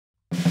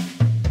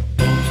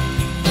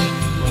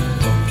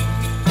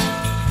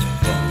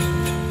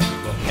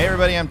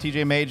everybody, I'm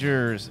TJ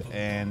Majors,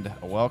 and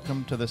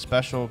welcome to the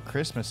special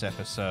Christmas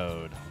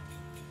episode.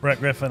 Brett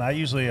Griffin, I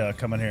usually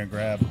come in here and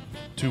grab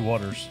 2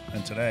 waters,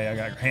 and today I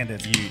got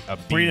handed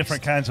 3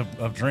 different kinds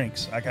of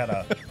drinks. I got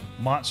a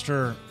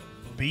Monster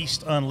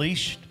Beast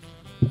Unleashed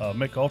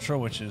Mick Ultra,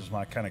 which is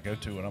my kind of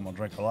go-to when I'm going to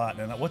drink a lot.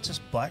 And what's this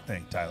black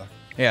thing, Tyler?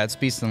 Yeah, it's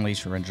Beast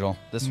Unleashed original.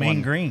 This mean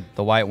one, green.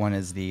 The white one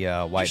is the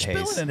white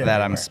haze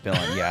that I'm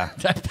spilling. Yeah,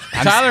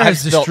 Tyler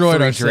has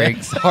destroyed our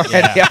drinks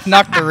already. I've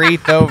knocked the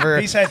wreath over.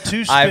 He's had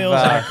 2 spills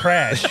and a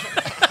crash.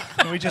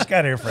 We just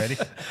got here, Freddie.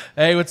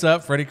 Hey, what's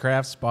up? Freddie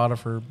Kraft, spotter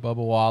for Bubba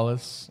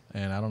Wallace,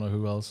 and I don't know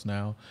who else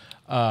now.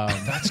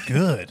 That's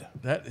good.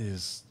 That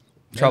is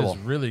trouble. That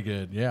is really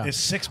good. Yeah,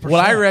 it's 6%.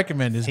 What I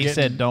recommend is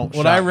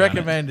I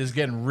recommend is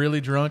getting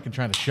really drunk and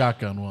trying to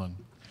shotgun one.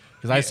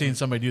 Because I seen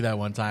somebody do that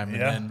one time,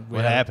 and then we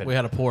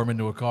had to pour him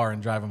into a car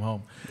and drive him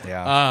home.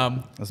 Yeah,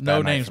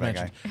 no names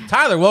mentioned.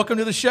 Tyler, welcome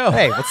to the show.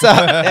 Hey, what's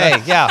up?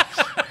 Hey, yeah.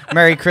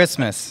 Merry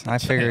Christmas. I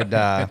figured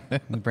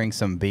we'd bring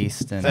some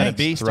Beast and a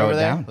beast throw over it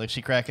there? down. Look,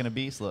 she cracking a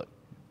beast. Look,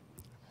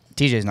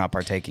 TJ's not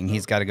partaking.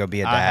 He's got to go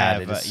be a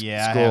dad at his school, I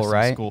have some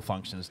right? school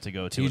functions to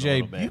go to. TJ, in a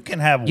little bit. You can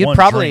have You'd one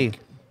probably.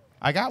 drink.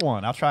 I got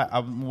one. I'll try.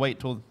 I'll wait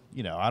till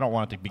I don't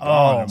want it to be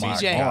gone. Oh, my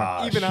TJ,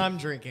 gosh. even I'm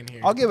drinking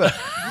here. I'll give it.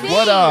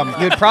 What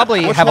You'd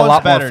probably Which have a one's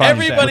lot more better? fun.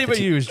 Everybody but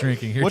you is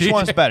drinking here. Which TJ.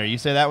 one's better? You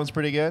say that one's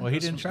pretty good. Well, he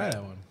didn't try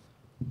that one.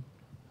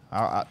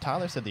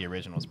 Tyler said the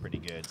original's pretty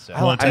good. So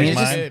I want to taste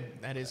mean, mine.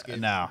 Good. That is good.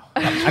 no.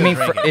 I mean,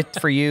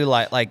 for you,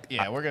 like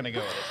Yeah, we're gonna go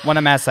with it. when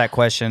I'm asked that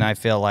question, I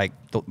feel like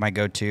my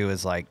go-to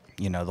is like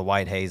the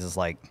white haze is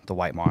like the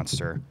white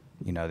monster,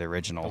 the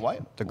original.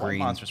 The green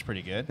white monster's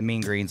pretty good. The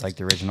mean green's like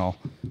the original.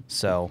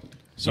 So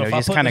So if you I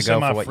just put kind of this in go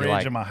my for what you fridge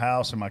like. in my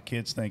house and my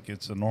kids think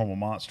it's a normal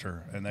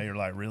Monster and they are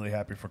like really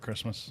happy for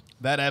Christmas.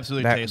 That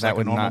absolutely tastes like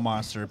a normal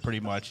monster,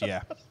 pretty much.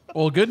 Yeah.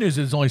 Well, good news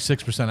is it's only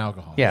 6%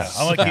 alcohol. Yeah.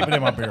 I'm going to keep it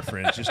in my beer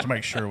fridge just to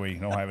make sure we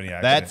don't have any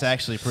accidents. That's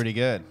actually pretty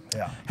good.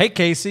 Yeah. Hey,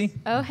 Casey.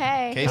 Oh,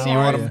 hey. Casey, How you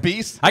are want you? a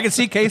beast? I can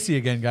see Casey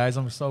again, guys.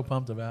 I'm so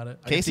pumped about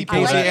it. Casey I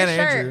like Casey your and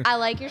shirt. Andrew. I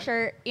like your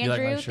shirt. You like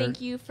my Andrew, shirt?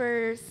 thank you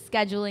for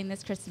scheduling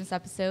this Christmas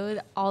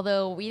episode.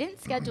 Although we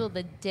didn't schedule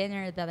the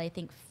dinner that I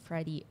think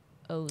Freddie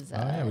owes us.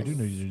 Oh, yeah, we do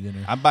need your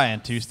dinner. I'm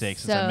buying 2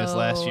 steaks since I missed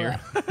last year.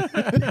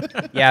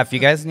 Yeah, if you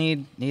guys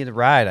need a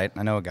ride,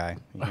 I know a guy.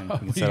 You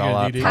can set all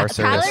up. Car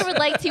service. Tyler would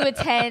like to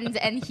attend,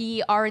 and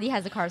he already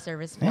has a car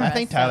service for Yeah, us. I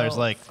think Tyler's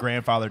like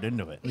grandfathered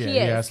into it.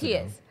 Yeah, He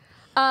is.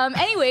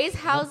 Anyways,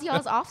 how's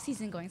y'all's off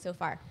season going so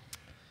far?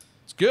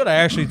 It's good. I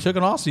actually took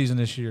an off season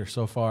this year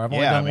so far. I've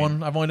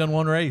only done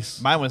one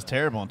race. Mine was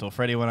terrible until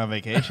Freddie went on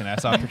vacation. I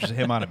saw pictures of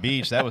him on a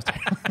beach. That was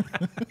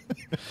terrible.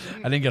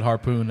 I didn't get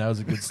harpooned. That was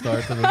a good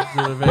start to the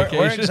vacation.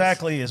 Where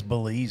exactly is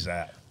Belize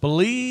at?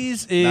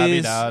 Belize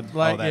is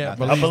like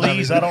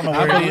Belize, I don't know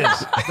where it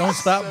is. Don't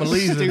stop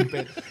believing.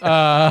 Stupid.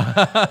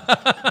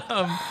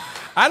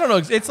 I don't know.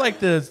 It's like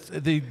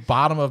the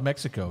bottom of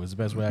Mexico is the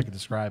best way I could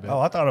describe it. Oh,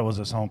 I thought it was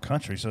its home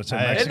country, so it's in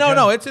Mexico.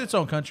 No, it's its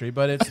own country,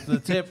 but it's the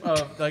tip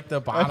of like the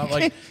bottom,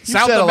 like You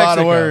south said of a lot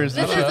Mexico. of words.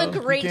 This is a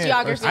great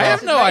geography. I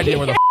have no idea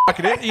where the fuck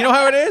it is. You know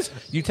how it is?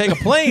 You take a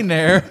plane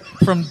there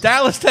from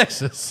Dallas,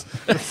 Texas.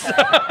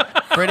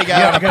 Freddie You got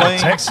got on to a go to plane.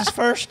 Texas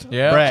first?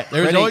 Yeah, Brett,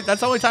 Freddie- that's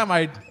the only time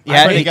I.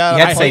 Yeah, Freddie you got on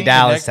had a to say plane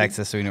Dallas, connected.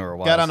 Texas, so we knew where it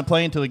was. Got on the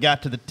plane until he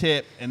got to the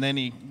tip, and then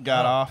he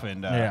got off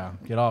and Yeah,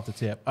 get off the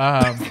tip.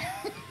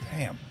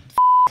 Damn.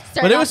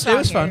 But it was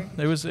fun.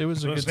 It was a So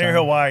good it's time. near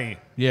Hawaii.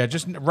 Yeah,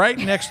 just right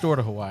next door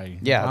to Hawaii.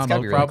 Yeah, I it's don't gotta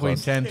know, be really probably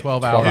close. 10,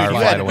 12 12 hours. hours. you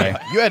Right had, to away.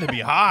 be, you had to be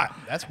hot.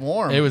 That's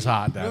warm. It was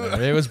hot down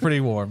there. It was pretty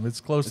warm. It's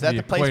close Is to that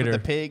the the place equator.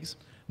 with the pigs?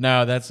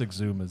 No, that's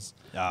Exuma's.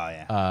 Oh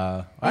yeah.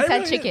 I It's had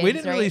didn't chickens, we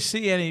didn't really right?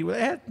 see any.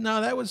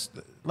 That was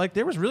like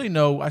there was really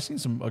no. I seen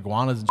some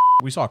iguanas. And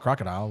we saw a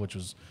crocodile, which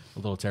was a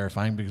little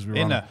terrifying because we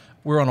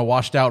were on a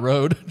washed out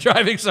road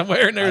driving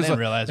somewhere, and didn't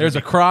realize there's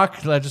a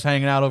croc just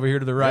hanging out over here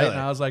to the right, Really? and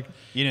I was like,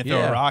 You didn't throw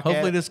a rock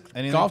Hopefully at this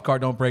anything? golf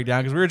cart don't break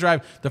down because we were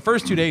driving. The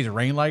first 2 days it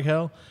rained like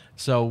hell.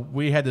 So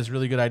we had this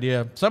really good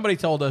idea. Somebody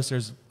told us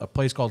there's a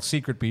place called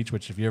Secret Beach,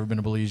 which if you've ever been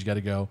to Belize, you got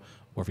to go.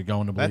 Or if you're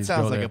going to Belize, That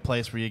sounds go like there. a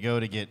place where you go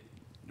to get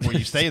where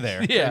you stay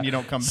there Yeah. and you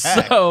don't come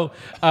back. So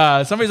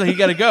somebody's like, you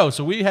got to go.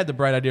 So we had the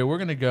bright idea. We're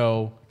going to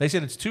go. They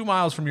said it's 2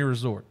 miles from your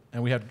resort,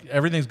 and we have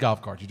everything's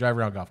golf carts. You drive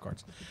around golf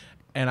carts.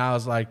 And I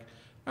was like,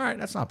 all right,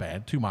 that's not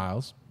bad. 2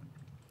 miles.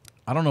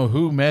 I don't know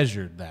who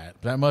measured that.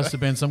 That must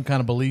have been some kind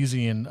of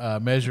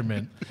Belizean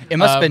measurement. It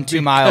must have been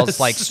 2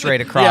 miles, like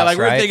straight across. Yeah, like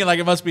right? we're thinking like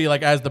it must be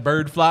like as the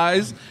bird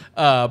flies.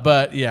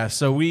 But yeah,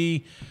 so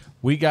we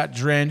got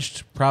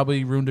drenched.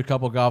 Probably ruined a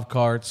couple golf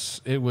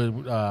carts. It was.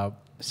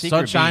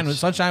 Sunshine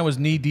was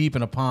knee deep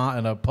in a pond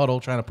in a puddle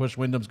trying to push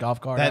Wyndham's golf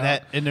cart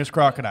out. And there's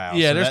crocodiles.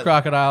 Yeah, so there's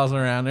crocodiles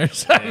around there.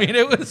 So, I mean,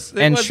 it was.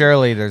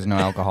 Surely there's no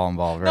alcohol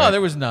involved, right? No, there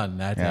was none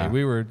that day. Yeah.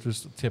 We were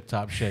just tip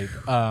top shape.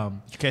 Did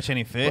you catch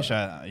any fish?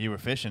 You were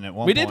fishing at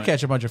one We point. did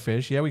catch a bunch of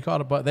fish. Yeah, we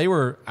caught a bunch. They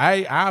were.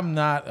 I'm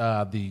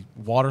not the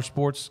water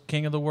sports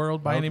king of the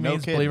world by any no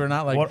means. kidding. Believe it or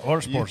not, like Water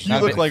sports. You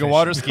look like a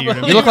water skier.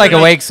 to me. You look like a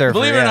wake surfer.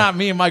 believe it or yeah. not,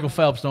 me and Michael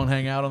Phelps don't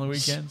hang out on the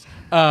weekends.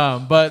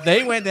 But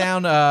they went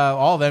down.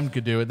 All of them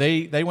could do it.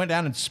 They went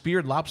down and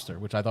speared lobster,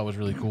 which I thought was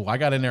really cool. I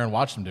got in there and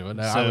watched them do it.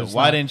 So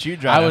why didn't you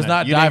drive? I was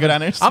not you didn't diving. go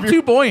down there. I'm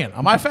too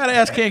buoyant. My fat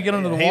ass can't get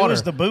under the He water.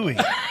 was the buoy.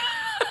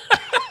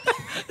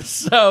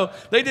 So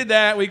they did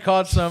that. We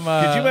caught some.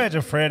 Could you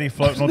imagine Freddie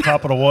floating on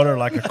top of the water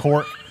like a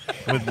cork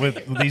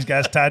with these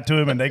guys tied to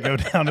him, and they go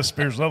down to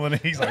spear something,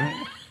 and he's like,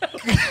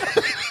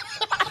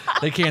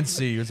 They can't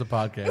see you. It's a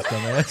podcast,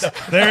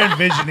 dumbass. they're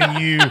envisioning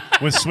you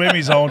with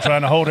swimmies on,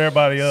 trying to hold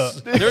everybody up.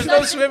 There's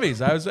no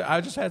swimmies.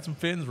 I just had some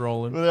fins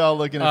rolling. They're all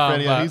looking at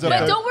Freddie. but- He's up But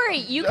there. don't worry,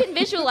 you can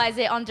visualize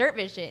it on Dirt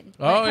Vision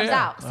when it comes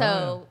out.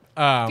 So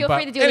feel But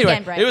free to do anyway, it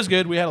again, Brett. It was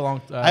good. We had a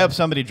long. I hope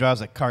somebody draws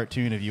a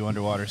cartoon of you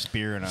underwater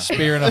spearing a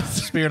spearing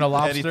a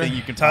lobster. anything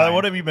you can. Tyler, find.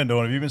 what have you been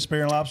doing? Have you been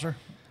spearing lobster?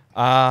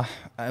 As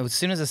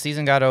soon as the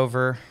season got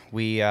over,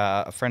 we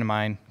a friend of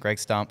mine, Greg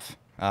Stumpf,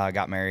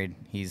 got married.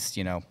 He's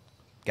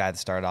guy that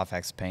started off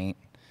X Paint,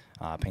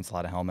 paints a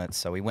lot of helmets.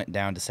 So we went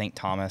down to St.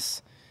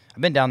 Thomas.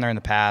 I've been down there in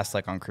the past,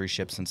 like on cruise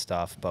ships and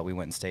stuff, but we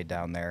went and stayed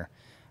down there.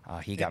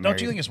 He got married.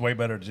 Don't you think it's way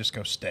better to just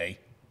go stay?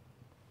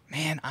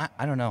 Man,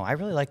 I don't know. I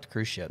really liked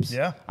cruise ships.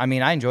 Yeah? I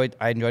mean, I enjoyed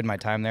my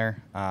time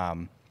there.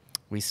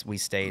 We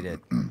stayed at,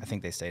 I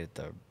think they stayed at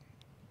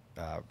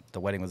the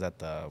wedding was at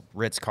the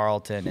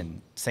Ritz-Carlton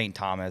in St.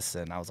 Thomas,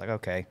 and I was like,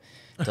 okay.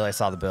 Until I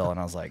saw the bill, and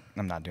I was like,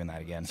 I'm not doing that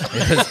again.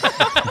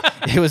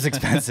 It was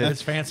expensive.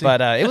 It's fancy.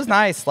 But it was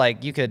nice.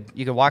 Like, you could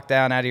walk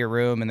down out of your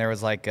room, and there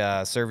was like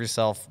a serve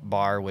yourself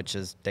bar, which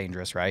is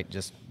dangerous, right?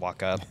 Just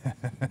walk up,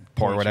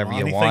 pour whatever you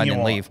Anything want, you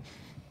and want. leave.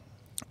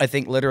 I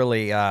think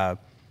literally on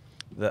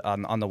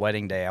the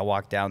wedding day, I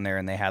walked down there,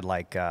 and they had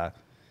like a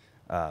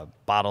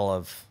bottle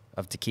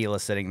of tequila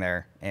sitting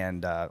there,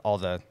 and all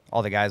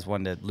the guys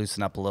wanted to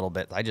loosen up a little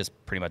bit. I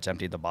just pretty much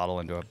emptied the bottle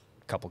into a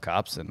couple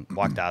cups and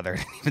walked out of there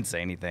and didn't even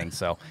say anything.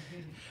 So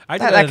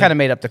that kind of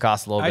made up the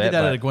cost a little bit. I did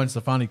that but- at a Gwen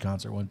Stefani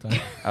concert one time.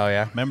 Oh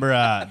yeah. Remember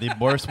the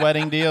Boris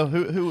wedding deal?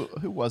 Who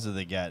was it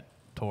that got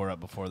tore up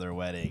before their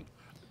wedding?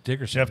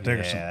 Dickerson. Jeff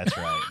Dickerson. Yeah, that's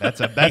right. That's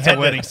a He had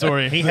wedding to-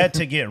 story. He had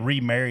to get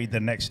remarried the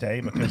next day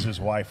because his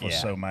wife was Yeah.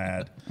 so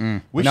mad. We No,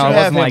 should it have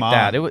wasn't him like on.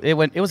 that.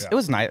 It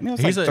was nice. I mean, it was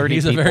He's like 30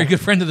 a people. very good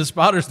friend of the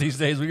spotters these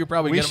days. We could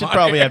probably We get him should on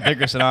probably here. have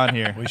Dickerson on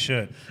here. We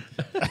should.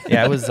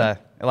 Yeah, it was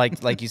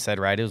like you said,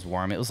 right? It was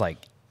warm. It was like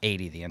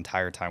 80 the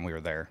entire time we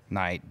were there,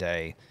 night,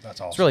 day.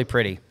 That's awesome. It's really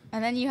pretty.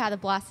 And then you had a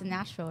blast in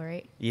Nashville,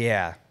 right?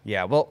 Yeah.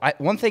 Well,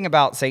 one thing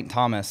about St.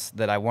 Thomas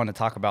that I want to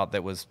talk about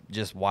that was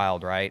just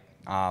wild, right?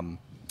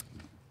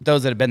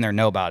 Those that have been there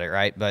know about it,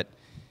 right? But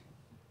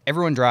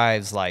everyone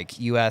drives like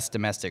U.S.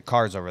 domestic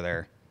cars over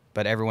there,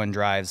 but everyone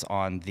drives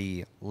on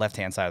the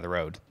left-hand side of the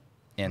road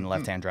in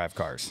left-hand drive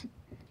cars.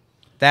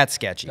 That's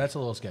sketchy. That's a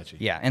little sketchy.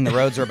 Yeah, and the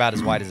roads are about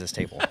as wide as this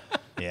table.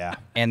 Yeah.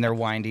 And they're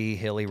windy,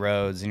 hilly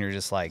roads, and you're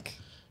just like,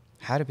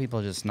 how do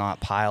people just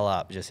not pile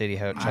up, just hit each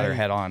other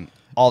head on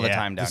all the Yeah.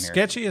 time The down here?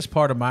 sketchiest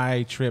part of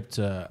my trip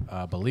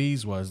to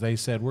Belize was they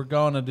said, we're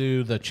going to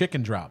do the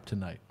chicken drop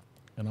tonight.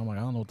 And I'm like,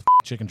 I don't know what the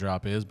chicken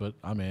drop is, but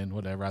I'm in,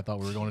 whatever. I thought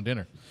we were going to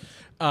dinner.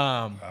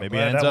 Maybe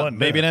glad that wasn't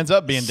dinner. it ends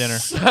up being dinner.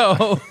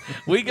 So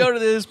we go to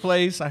this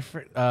place. I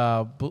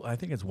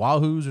think it's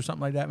Wahoo's or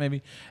something like that,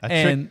 maybe.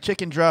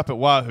 Chicken drop at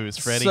Wahoo's,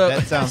 Freddie. So-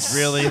 That sounds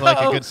really like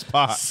a good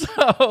spot.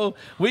 So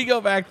we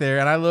go back there,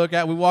 and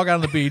we walk out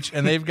on the beach,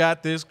 and they've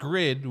got this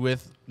grid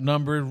with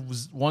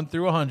numbers 1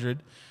 through 100.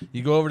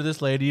 You go over to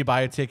this lady, you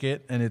buy a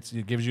ticket, and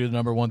it gives you the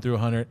number 1 through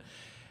 100.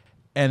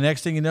 And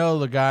next thing you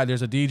know,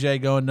 there's a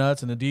DJ going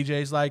nuts, and the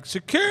DJ's like,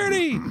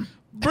 "Security,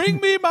 bring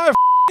me my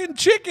f***ing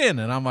chicken."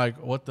 And I'm like,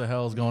 what the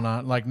hell is going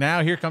on? Like,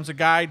 now here comes a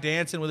guy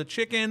dancing with a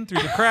chicken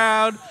through the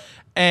crowd,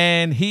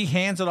 and he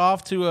hands it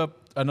off to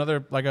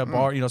another, like a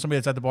bar, somebody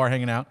that's at the bar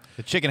hanging out.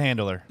 The chicken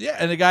handler. Yeah,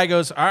 and the guy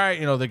goes, all right,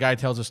 the guy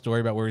tells a story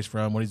about where he's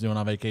from, what he's doing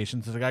on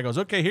vacation. So the guy goes,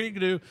 okay, here you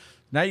go.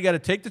 Now you got to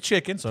take the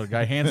chicken. So the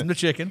guy hands him the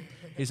chicken.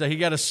 He said, you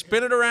got to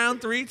spin it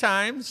around 3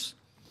 times,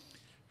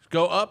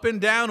 go up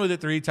and down with it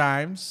 3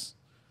 times,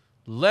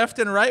 left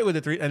and right with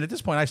it 3. And at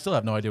this point, I still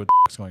have no idea what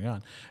the is going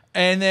on.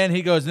 And then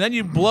he goes, and then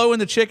you blow in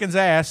the chicken's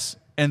ass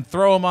and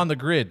throw him on the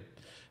grid.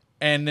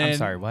 And then, I'm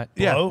sorry, what?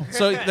 Yeah. Blow?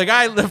 So the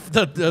guy, the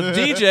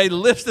DJ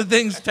lifts the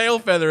thing's tail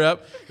feather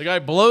up. The guy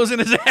blows in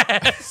his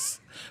ass,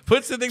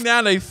 puts the thing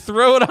down. They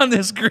throw it on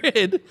this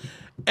grid,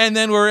 and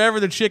then wherever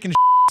the chicken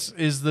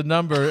is the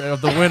number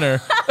of the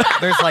winner.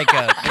 There's like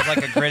a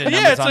grid of numbers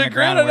Yeah, it's on a the grid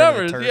ground. of where the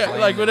numbers. turds Yeah,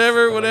 land like is the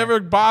winner. whatever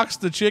box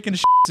the chicken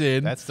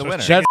in. That's the winner.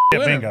 That's the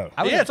winner. bingo.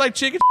 Yeah, it's like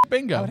chicken I would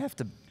bingo. have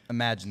to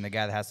imagine the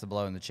guy that has to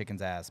blow in the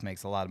chicken's ass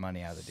makes a lot of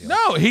money out of the deal.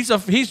 No, he's.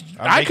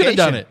 I could have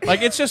done it. vacation.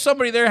 Like, it's just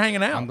somebody there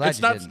hanging out. I'm glad it's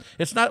you not. didn't.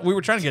 It's not. We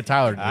were trying to get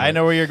Tyler to do I it.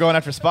 know where you're going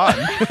after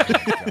spotting.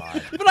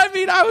 But I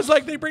mean, I was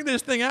like, they bring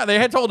this thing out. They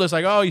had told us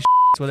like, oh, you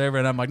whatever,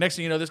 and I'm like, next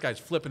thing you know, this guy's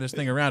flipping this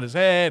thing around his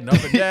head and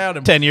up and down.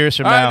 And 10 years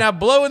from all right, now. now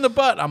blow in the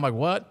butt. I'm like,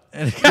 what?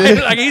 And the guy,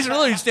 like, he's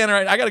really standing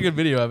right. I got a good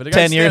video of it. The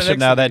guy's 10 years standing from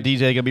now, next that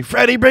DJ gonna be,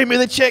 Freddie, bring me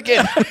the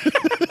chicken.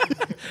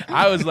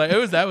 I was like,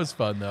 that was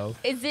fun though.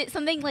 Is it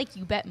something like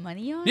you bet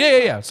money on?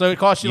 Yeah. So it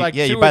costs you like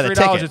you $2 buy or the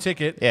 $3 a ticket.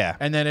 ticket. Yeah.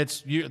 And then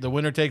it's the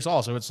winner takes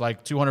all. So it's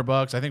like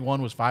 $200. I think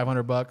one was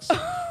 $500.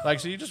 Like,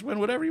 so you just win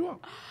whatever you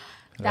want.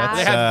 They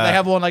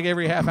have one like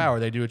every half hour.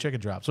 They do a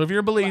chicken drop. So if you're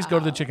in Belize, go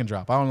to the chicken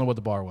drop. I don't know what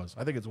the bar was.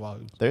 I think it's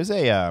Wahoo. There's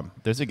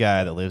a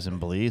guy that lives in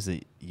Belize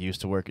that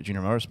used to work at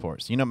Junior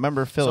Motorsports.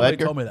 Remember Phil Somebody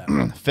Edgar? told me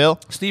that. Phil?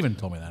 Steven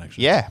told me that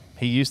actually. Yeah,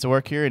 he used to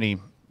work here, and he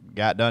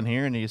got done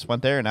here, and he just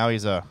went there, and now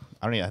he's I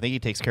think he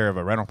takes care of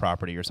a rental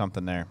property or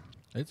something there.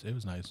 It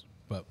was nice.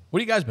 But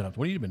what have you guys been up to?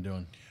 What have you been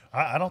doing?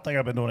 I don't think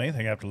I've been doing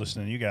anything after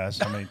listening to you guys.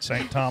 I mean,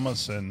 St.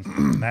 Thomas and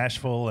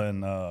Nashville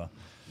and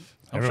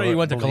I'm sure you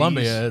went to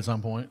Columbia at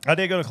some point. I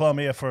did go to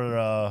Columbia for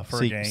a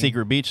game.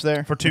 Secret Beach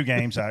there? For 2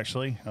 games,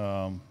 actually.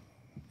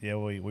 Yeah,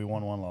 we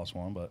won one, lost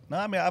one. But, no,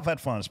 I mean, I've had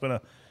fun. It's been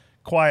a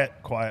quiet.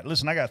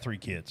 Listen, I got 3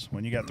 kids.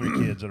 When you got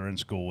 3 kids that are in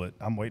school,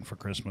 I'm waiting for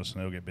Christmas,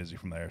 and it'll get busy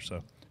from there.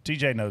 So,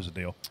 TJ knows the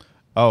deal.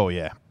 Oh,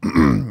 yeah.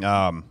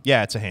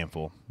 Yeah, it's a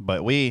handful.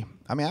 But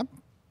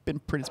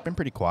it's been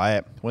pretty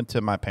quiet. Went to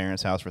my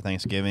parents' house for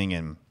Thanksgiving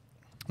and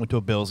went to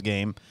a Bills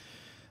game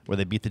where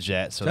they beat the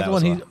Jets. So Is that the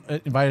one he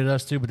invited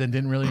us to, but then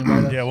didn't really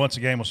invite us? Yeah, once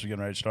the game was getting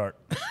ready to start.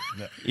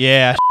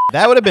 Yeah,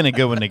 that would have been a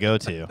good one to go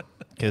to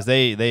because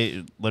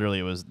they literally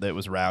it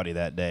was rowdy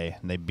that day,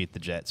 and they beat the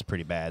Jets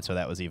pretty bad, so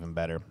that was even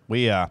better.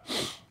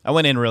 I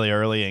went in really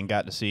early and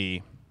got to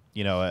see,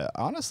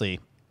 honestly,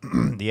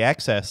 the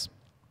access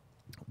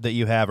that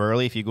you have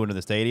early if you go into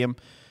the stadium.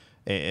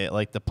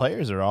 Like the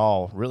players are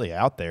all really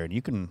out there, and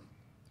you can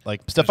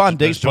Stephon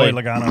Diggs Joey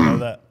played. Logano know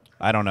that?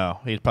 I don't know.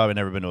 He's probably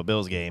never been to a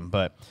Bills game,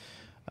 but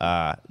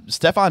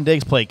Stephon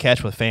Diggs played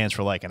catch with fans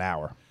for like an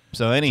hour.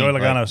 So Joey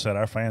Logano said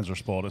our fans are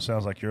spoiled. It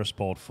sounds like you're a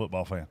spoiled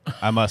football fan.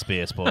 I must be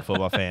a spoiled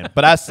football fan,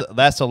 but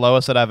that's the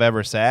lowest that I've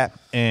ever sat,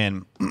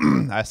 and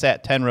I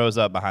sat 10 rows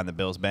up behind the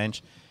Bills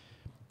bench.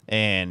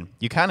 And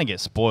you kind of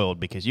get spoiled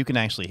because you can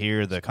actually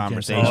hear the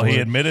conversation. Oh, he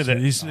admitted it.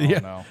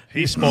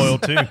 He's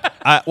spoiled too.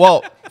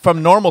 Well,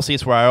 from normal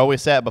seats where I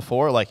always sat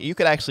before, you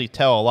could actually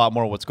tell a lot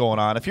more what's going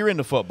on if you're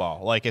into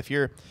football.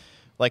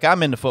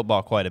 I'm into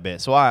football quite a bit,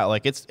 so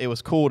it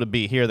was cool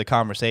to hear the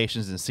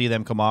conversations and see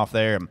them come off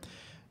there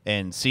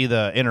and see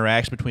the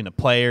interaction between the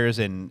players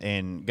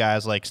and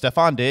guys like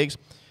Stephon Diggs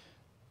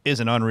is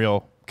an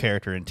unreal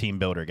character and team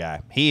builder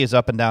guy. He is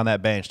up and down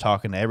that bench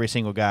talking to every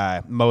single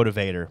guy,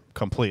 motivator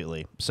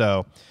completely.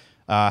 So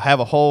I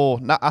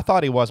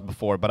thought he was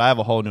before, but I have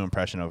a whole new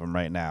impression of him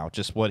right now,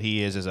 just what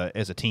he is as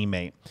a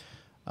teammate.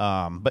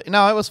 But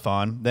no, it was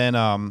fun. Then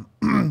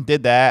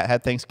did that,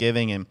 had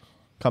Thanksgiving, and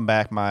come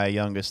back, my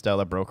youngest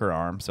Stella broke her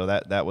arm, so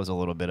that was a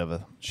little bit of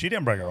a... She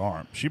didn't break her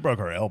arm. She broke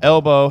her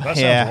elbow. That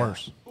sounds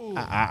worse.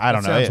 I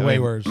don't know. Sounds way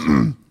worse.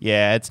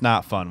 Yeah, it's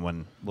not fun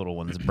when little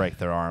ones break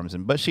their arms,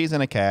 but she's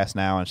in a cast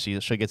now, and she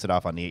gets it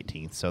off on the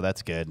 18th, so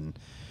that's good. And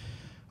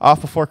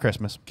off before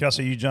Christmas.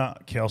 Kelsey,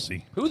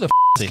 Kelsey. Who the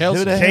is Kelsey?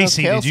 Who the hell is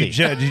Casey, Kelsey?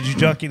 did you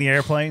junk any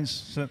airplanes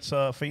since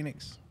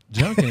Phoenix?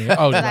 Junking?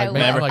 Oh, like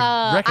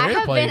record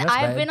airplane.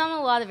 I've been on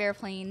a lot of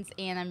airplanes,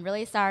 and I'm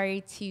really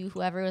sorry to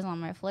whoever was on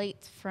my flight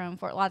from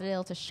Fort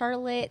Lauderdale to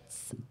Charlotte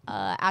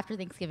after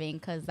Thanksgiving,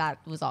 because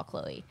that was all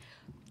Chloe.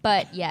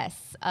 But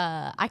yes,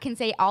 I can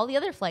say all the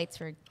other flights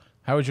were.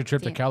 How was your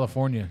trip to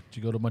California? Did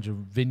you go to a bunch of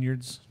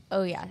vineyards?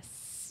 Oh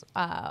yes,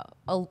 a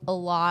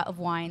lot of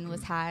wine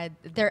was had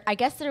there. I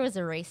guess there was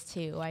a race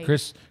too.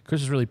 Chris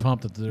is really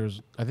pumped that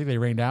there's. I think they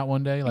rained out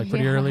one day,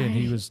 pretty early, and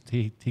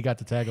he got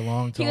to tag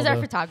along. He was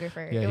our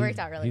photographer. Yeah, it worked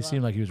out really well. He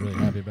seemed like he was really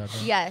happy about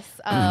that. Yes,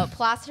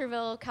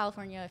 Placerville,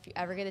 California. If you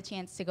ever get a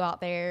chance to go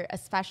out there,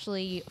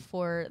 especially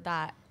for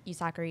that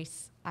USAC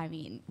race, I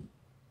mean,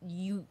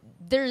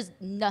 there's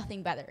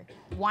nothing better.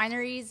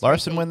 Wineries.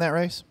 Larson win that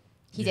race?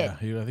 He did. I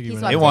think he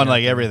He won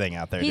everything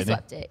out there, He didn't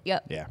swept it.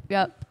 Yep. Yeah.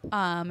 Yep.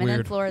 And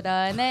then Florida,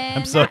 and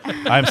then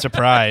I'm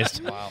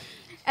surprised. Wow.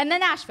 and then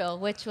Nashville,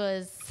 which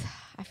was,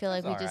 I feel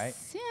like we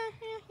That's just,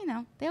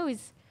 they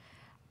always,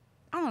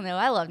 I don't know.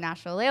 I love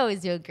Nashville. They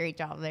always do a great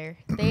job there.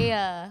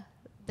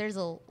 There's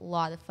a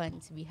lot of fun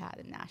to be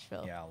had in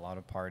Nashville. Yeah, a lot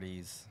of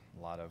parties,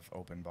 a lot of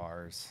open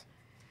bars.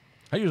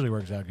 That usually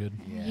works out good.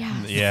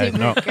 Yeah, super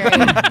no. great.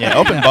 Yeah,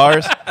 open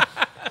bars.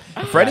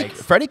 Yikes.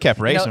 Freddie kept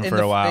racing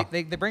for a while.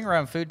 They bring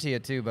around food to you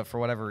too, but for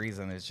whatever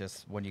reason, it's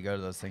just when you go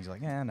to those things, you're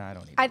like, no, I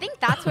don't need. I think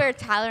that's where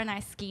Tyler and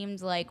I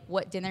schemed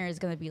what dinner is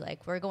going to be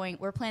like.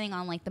 We're planning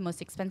on the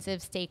most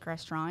expensive steak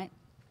restaurant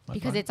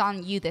because it's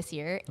on you this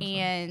year,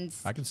 and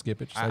I can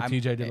skip it just like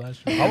TJ did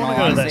last year. I want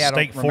to go to that I don't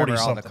steak 40 remember all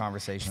the something.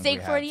 conversations. Steak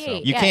we 48. Had,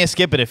 so. You can't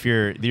skip it if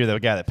you're the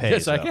guy that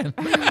pays. Yes, I can.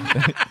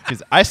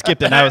 Because I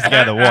skipped it and I was the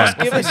guy that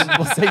won.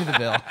 We'll save the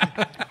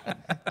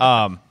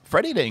bill.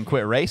 Freddie didn't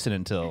quit racing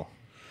until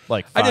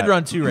I did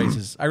run 2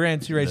 races. I ran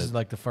 2 races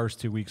the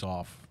first 2 weeks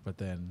off, but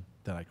then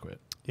I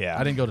quit. Yeah.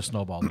 I didn't go to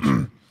Snowball this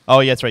year. Oh,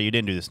 yeah, that's right. You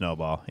didn't do the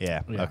snowball.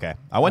 Yeah. Yeah. Okay.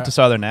 I went to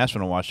Southern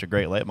Nashville and watched a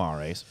great late model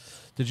race.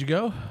 Did you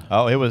go?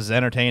 Oh, it was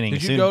entertaining.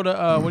 Did you go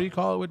to what do you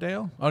call it with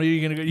Dale? Oh,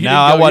 you gonna go? You No, didn't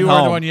I go. wasn't You weren't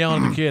the home. one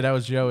yelling at the kid. That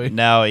was Joey.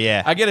 No,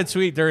 yeah. I get a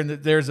tweet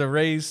there's a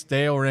race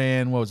Dale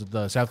ran. What was it?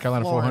 The South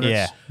Carolina 400.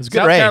 Yeah, it was a good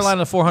South race.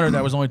 Carolina 400.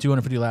 That was only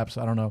 250 laps.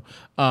 I don't know.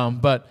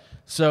 But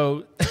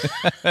so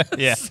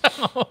Yeah.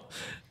 so,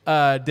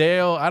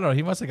 Dale, I don't know.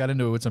 He must have got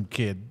into it with some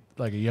kid,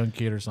 like a young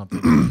kid or something.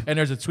 And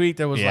there's a tweet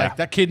that was Yeah. like,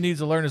 "That kid needs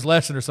to learn his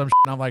lesson" or some shit.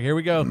 And I'm like, "Here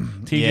we go.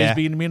 TJ's Yeah.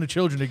 beating me and the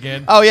children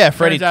again." Oh yeah,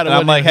 Freddie. Turns out it I'm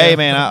wasn't like, even hey him.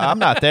 man, I'm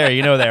not there.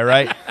 You know that,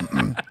 right?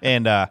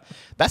 And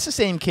that's the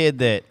same kid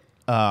that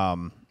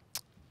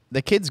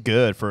the kid's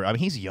good for. I mean,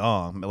 he's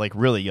young, like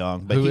really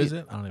young. But Who is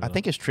it? I don't even I know.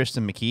 think it's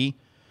Tristan McKee.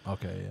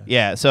 Okay, yeah.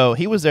 Yeah, so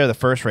he was there the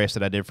first race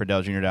that I did for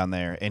Dell Jr. down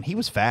there, and he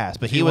was fast.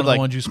 But He he one would of the like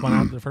ones you spun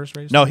out the first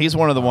race. no, he's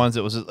one of the ones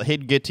that was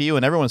he'd get to you,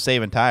 and everyone's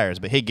saving tires,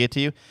 but he'd get to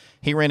you.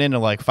 He ran into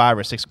like 5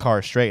 or 6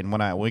 cars straight, and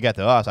when we got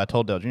to us, I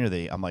told Dell Jr.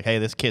 I'm like, hey,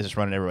 this kid's just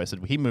running everywhere. I said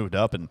he moved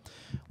up and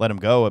let him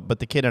go, but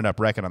the kid ended up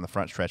wrecking on the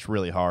front stretch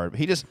really hard.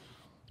 He just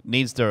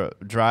needs to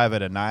drive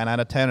at a 9 out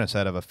of 10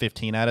 instead of a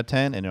 15 out of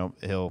 10, and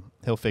he'll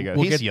figure it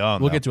out. He's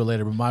young. We'll though. get to it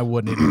later, but my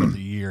Wood Idiot of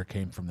the Year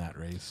came from that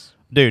race.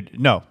 Dude,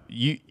 no,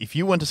 if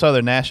you went to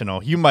Southern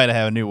National, you might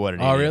have new what it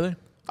Oh, is. really?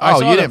 Oh, I saw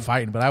you them didn't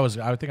fighting, but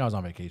I think I was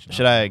on vacation.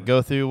 Should I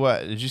go through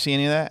what? Did you see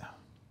any of that?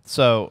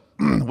 So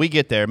we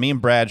get there. Me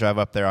and Brad drive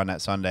up there on that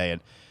Sunday,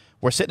 and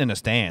we're sitting in the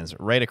stands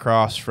right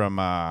across from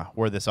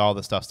where all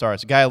this stuff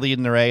starts. The guy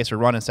leading the race or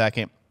running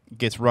second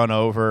gets run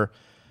over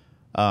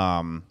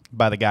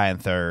by the guy in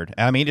third.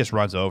 I mean, he just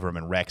runs over him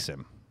and wrecks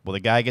him. Well, the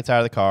guy gets out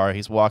of the car.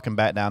 He's walking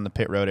back down the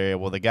pit road area.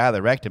 Well, the guy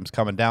that wrecked him is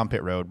coming down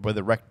pit road.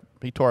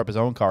 He tore up his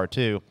own car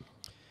too.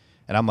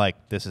 And I'm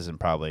like, this isn't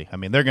probably. I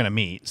mean, they're going to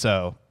meet.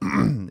 So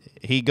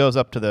he goes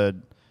up to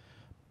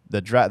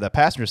the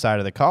passenger side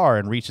of the car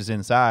and reaches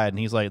inside, and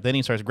he's like, then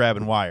he starts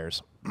grabbing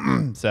wires.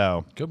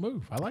 So Good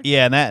move. I like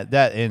yeah, and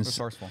that is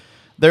Resourceful.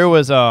 there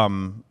was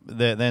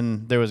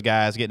then there was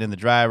guys getting in the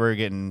driver,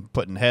 getting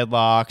put in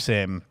headlocks,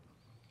 and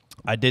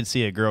I did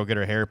see a girl get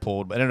her hair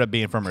pulled, but it ended up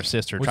being from her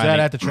sister. Was trying that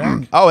to, at the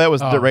track? Oh, that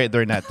was Oh. right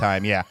during that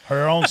time. Yeah.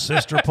 Her own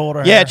sister pulled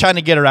her Yeah, hair. trying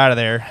to get her out of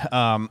there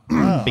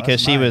because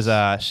that's she was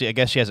nice. I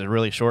guess she has a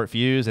really short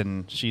fuse,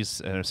 and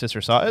her sister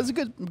saw it. It was a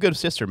good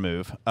sister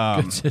move.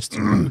 Good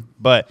sister.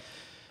 But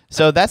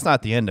so that's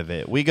not the end of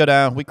it. We go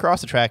down, we cross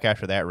the track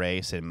after that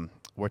race, and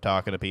we're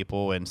talking to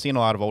people and seeing a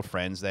lot of old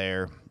friends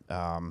there.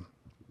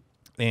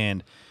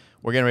 And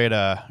we're getting ready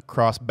to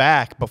cross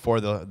back before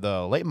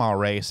the late model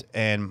race,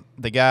 and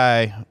the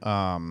guy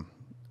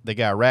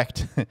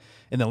wrecked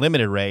in the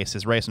limited race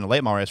is racing the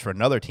late model race for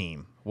another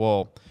team.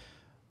 Well,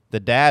 the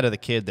dad of the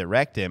kid that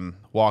wrecked him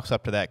walks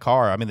up to that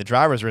car. I mean, the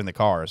drivers are in the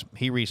cars.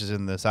 He reaches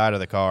in the side of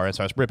the car and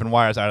starts ripping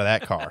wires out of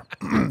that car.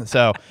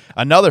 So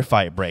another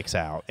fight breaks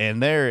out,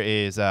 and there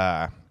is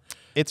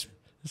it's.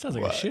 It sounds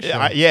like a shit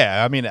show.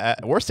 Yeah, I mean,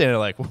 we're standing there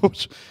like,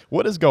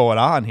 what is going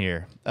on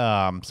here?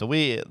 So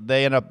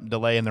they end up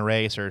delaying the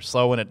race or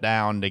slowing it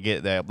down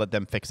to let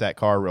them fix that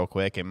car real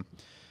quick, and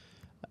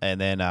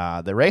then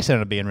the race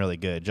ended up being really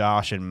good.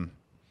 Josh and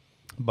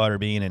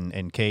Butterbean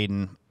and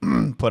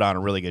Caden put on a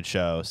really good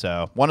show.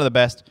 So one of the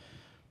best,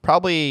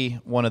 probably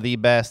one of the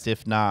best,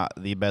 if not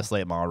the best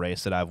late model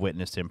race that I've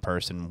witnessed in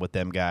person with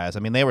them guys.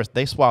 I mean,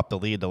 they swapped the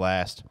lead the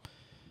last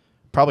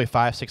probably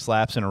 5-6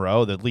 laps in a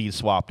row. The lead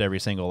swapped every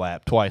single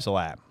lap, twice a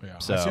lap. Yeah.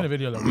 So I seen a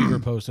video that Weaver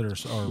posted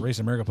or Race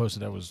America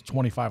posted that was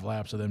 25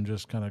 laps of them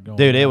just kind of going.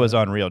 dude, it was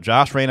unreal.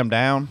 Josh ran him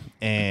down,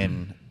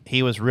 and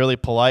he was really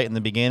polite in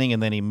the beginning,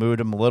 and then he moved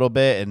him a little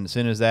bit. And as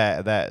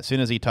soon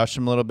as he touched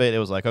him a little bit, it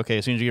was like, okay,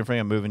 as soon as you get in front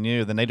of him, I'm moving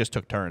you. Then they just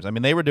took turns. I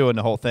mean, they were doing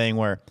the whole thing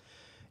where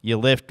you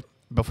lift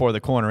before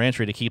the corner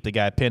entry to keep the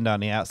guy pinned on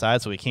the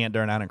outside so he can't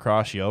turn out and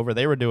cross you over.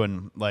 They were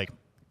doing like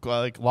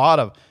a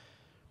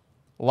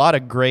lot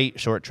of great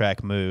short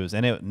track moves,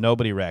 and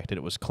nobody wrecked it.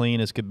 It was clean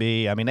as could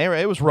be. I mean,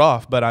 it was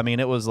rough, but I mean,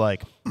 it was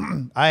like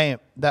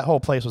that whole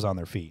place was on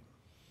their feet.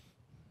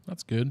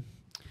 That's good.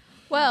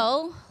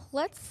 Well,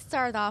 let's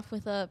start off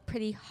with a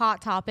pretty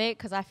hot topic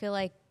because I feel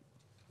like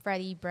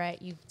Freddie,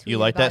 Brett, you've tweeted You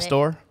like about that it.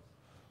 store?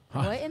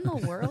 What in the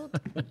world?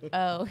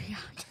 Oh, yeah.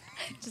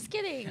 Just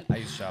kidding. I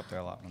used to shop there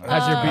a lot. When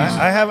How's your beef?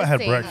 I haven't had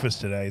Same.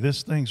 breakfast today.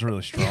 This thing's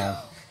really strong.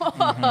 You're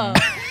I'm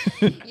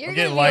getting gonna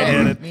be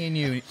lightheaded. me and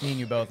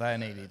you both. I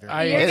didn't eat either.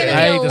 I You're ate gonna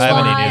I ate be the a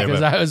small lot-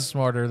 because I was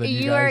smarter than you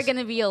You guys. are going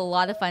to be a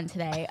lot of fun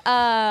today.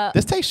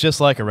 This tastes just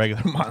like a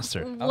regular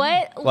Monster.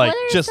 What Like, are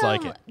just some,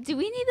 like it. Do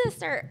we need to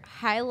start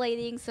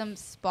highlighting some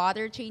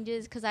spotter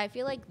changes? Because I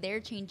feel like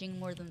they're changing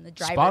more than the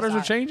drivers Spotters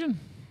are changing.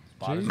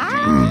 Spotters Jeez.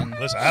 are changing.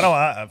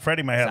 Listen,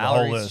 Freddie may have the whole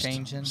Salaries list.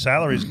 changing.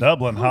 Salaries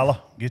doubling.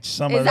 Holla, get you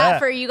some Is of that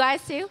for you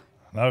guys too?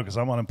 No, because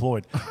I'm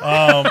unemployed.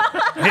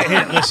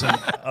 Listen,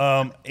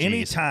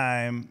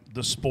 anytime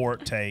the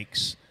sport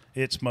takes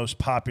its most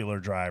popular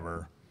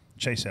driver,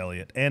 Chase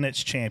Elliott, and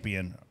its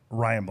champion,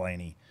 Ryan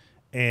Blaney,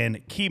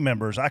 and key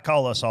members, I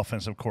call us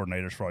offensive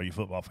coordinators for all you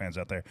football fans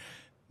out there.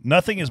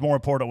 Nothing is more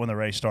important when the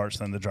race starts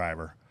than the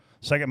driver.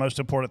 Second most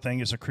important thing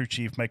is the crew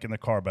chief making the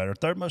car better.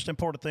 Third most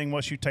important thing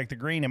once you take the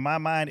green, in my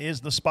mind,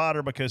 is the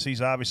spotter because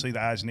he's obviously the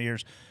eyes and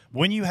ears.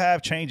 When you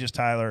have changes,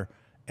 Tyler,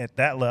 at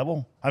that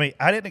level. I mean,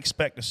 I didn't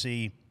expect to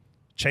see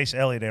Chase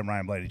Elliott and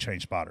Ryan Blaney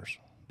change spotters.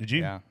 Did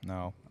you? Yeah,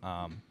 no.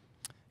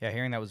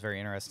 Hearing that was very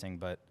interesting.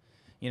 But,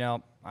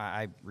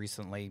 I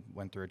recently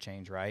went through a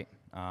change, right?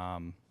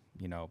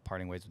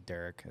 Parting ways with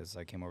Derek as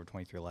I came over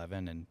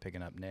 2311 and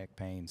picking up Nick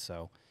Payne.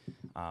 So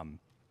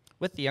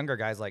with the younger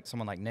guys, like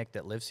someone like Nick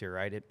that lives here,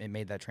 right, it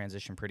made that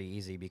transition pretty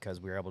easy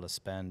because we were able to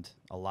spend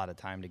a lot of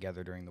time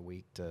together during the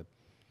week to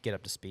get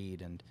up to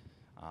speed. And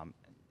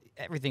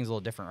everything's a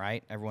little different,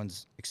 right?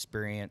 Everyone's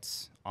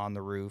experience on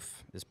the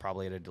roof is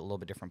probably at a little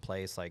bit different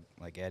place. Like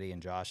Eddie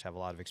and Josh have a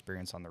lot of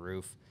experience on the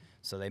roof,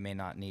 so they may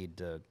not need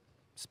to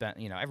spend,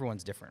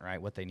 everyone's different,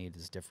 right? What they need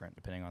is different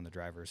depending on the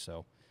driver.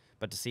 So,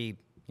 but to see,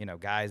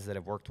 guys that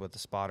have worked with the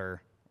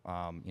spotter,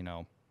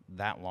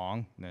 that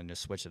long and then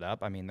just switch it up,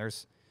 I mean,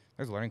 there's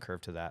a learning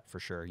curve to that for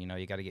sure. You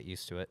got to get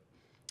used to it.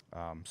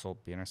 So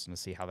it'll be interesting to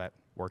see how that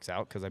works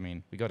out because, I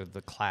mean, we go to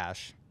the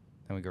Clash,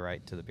 then we go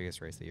right to the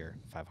biggest race of the year,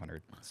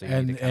 500. So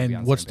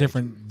and what's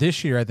different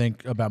this year, I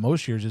think, about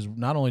most years is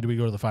not only do we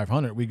go to the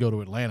 500, we go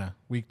to Atlanta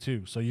week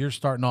 2. So you're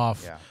starting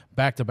off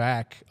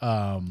back-to-back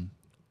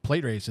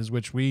plate races,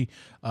 which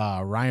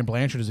Ryan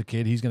Blanchard is a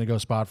kid. He's going to go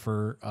spot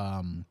for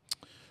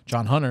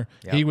John Hunter.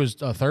 Yep. He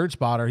was a third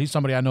spotter. He's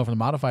somebody I know from the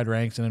modified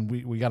ranks, and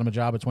then we got him a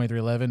job at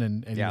 2311,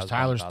 and he was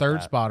Tyler's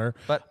third spotter.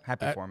 But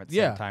happy for him at the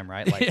same time,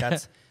 right? Like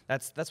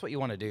that's what you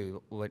want to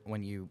do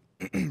when you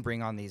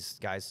bring on these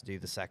guys to do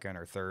the second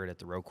or third at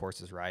the road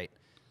courses, right?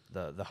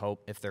 The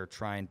hope, if they're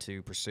trying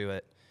to pursue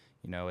it,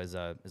 as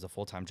a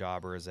full-time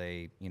job or as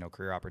a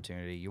career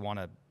opportunity, you want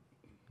to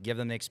give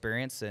them the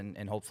experience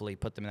and hopefully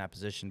put them in that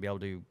position to be able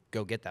to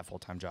go get that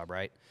full-time job,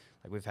 right?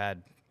 Like we've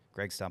had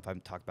Greg Stump, I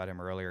talked about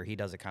him earlier. He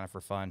does it kind of for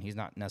fun. He's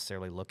not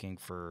necessarily looking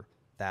for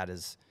that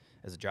as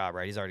a job,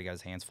 right? He's already got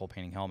his hands full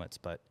painting helmets.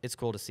 But it's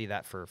cool to see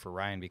that for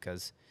Ryan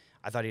because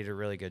I thought he did a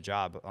really good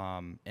job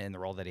in the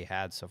role that he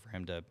had. So for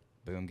him to,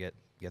 boom, get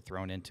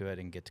thrown into it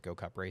and get to go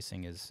Cup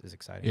racing is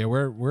exciting. Yeah,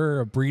 we're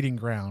a breeding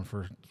ground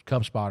for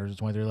Cup spotters at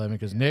 2311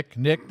 because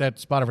Nick, that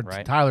spotter for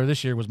Tyler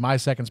this year was my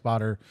second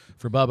spotter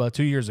for Bubba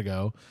 2 years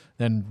ago.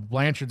 Then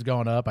Blanchard's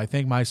going up. I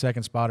think my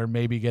second spotter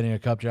may be getting a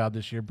Cup job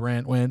this year,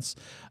 Brent Wentz.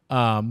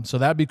 So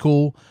that'd be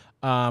cool.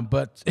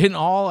 But in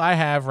all, I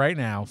have right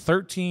now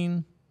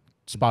 13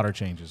 spotter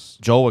changes.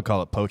 Joel would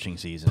call it poaching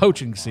season.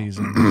 Poaching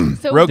season.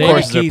 So road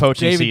courses are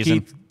poaching David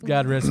season. Keith,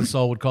 God rest his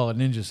soul, would call it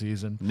ninja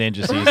season.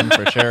 Ninja season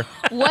for sure.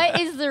 what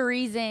is the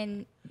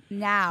reason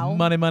now?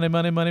 Money.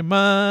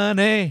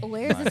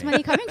 Where is this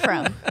money coming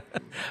from?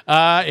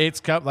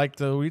 It's like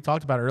we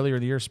talked about earlier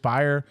in the year.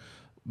 Spire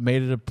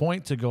made it a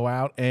point to go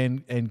out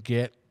and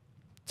get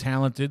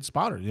talented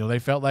spotters. They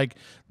felt like,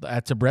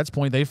 to Brett's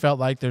point, they felt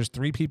like there's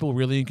 3 people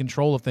really in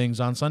control of things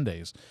on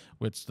Sundays.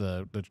 It's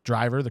the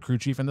driver, the crew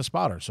chief, and the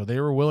spotter. So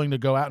they were willing to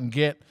go out and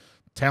get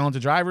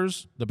talented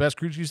drivers, the best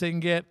crew chiefs they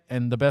can get,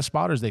 and the best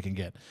spotters they can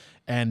get.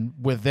 And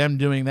with them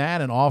doing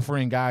that and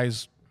offering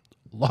guys,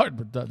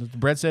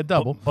 Brett said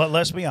double. But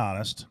let's be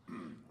honest.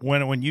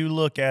 When you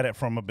look at it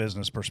from a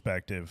business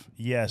perspective,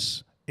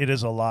 yes, it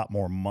is a lot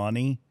more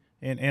money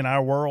in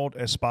our world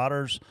as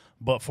spotters,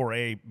 but for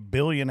a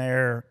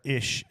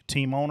billionaire-ish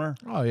team owner,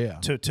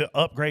 to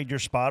upgrade your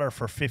spotter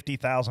for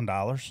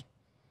 $50,000,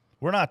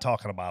 we're not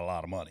talking about a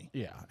lot of money.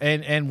 Yeah,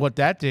 and what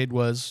that did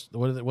was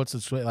what's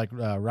the like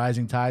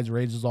rising tides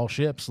raises all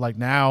ships. Like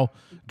now,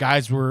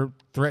 guys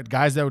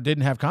that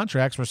didn't have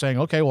contracts were saying,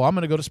 okay, well I'm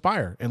going to go to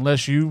Spire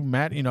unless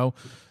Matt,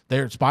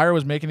 Spire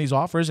was making these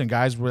offers, and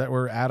guys that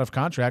were out of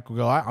contract would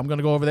go, I'm going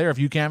to go over there if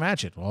you can't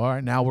match it. Well, all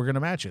right, now we're going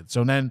to match it.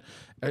 So then,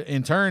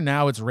 in turn,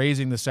 now it's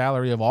raising the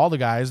salary of all the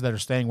guys that are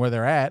staying where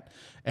they're at.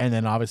 And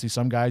then obviously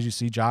some guys you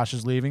see, Josh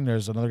is leaving.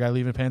 There's another guy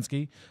leaving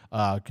Penske.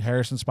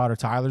 Harrison spotter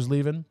Tyler's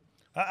leaving.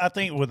 I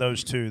think with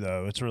those two,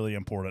 though, it's really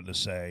important to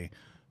say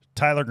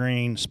Tyler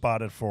Green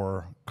spotted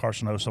for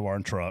Carson Osavar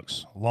and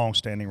Trucks,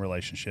 long-standing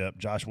relationship.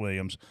 Josh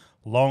Williams,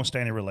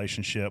 long-standing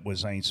relationship with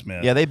Zane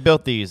Smith. Yeah, they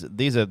built these.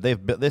 This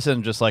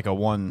isn't just like a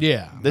one.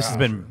 Yeah, this has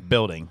been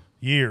building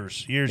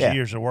years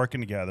of working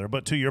together.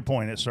 But to your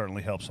point, it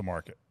certainly helps the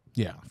market.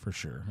 Yeah, for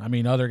sure. I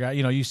mean, other guys,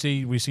 we've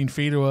seen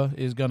Fedua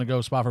is going to go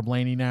spot for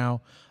Blaney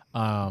now,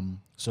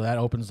 so that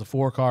opens the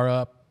 4-car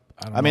up.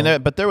 I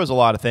mean, but there was a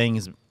lot of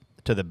things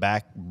to the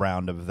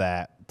background of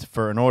that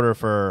in order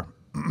for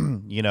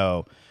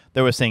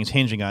there was things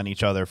hinging on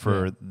each other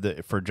for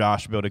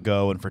Josh to be able to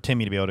go and for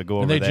Timmy to be able to go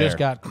over there. And they just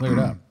got cleared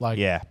up.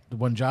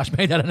 When Josh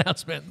made that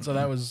announcement. So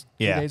that was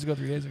 3 days ago.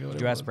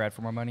 Did you ask Brad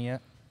for more money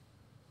yet?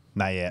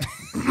 Not yet.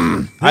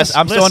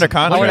 I'm still under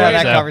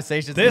contract. That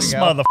conversation. This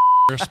motherfucker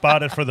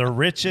spotted for the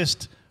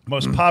richest,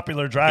 most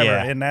popular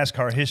driver in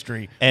NASCAR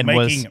history, and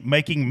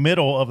making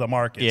middle of the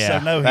market. Yeah,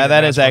 so no,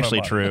 that is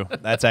actually true.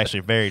 That's actually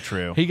very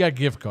true. He got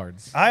gift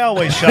cards. I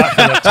always shot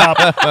for the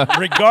top,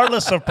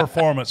 regardless of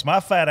performance. My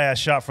fat ass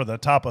shot for the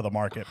top of the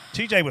market.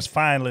 TJ was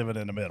fine living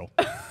in the middle.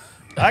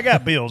 I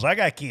got bills. I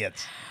got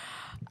kids.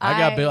 I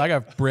got Bill. I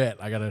got Brett.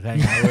 I got to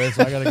hang out with.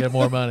 So I got to get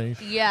more money.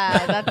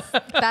 Yeah,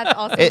 that's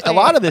also a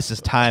lot of this is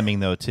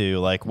timing, though, too.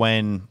 Like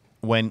when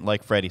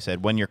like Freddie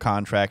said, when your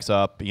contract's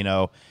up,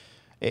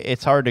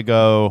 it's hard to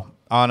go.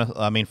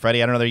 I mean, Freddie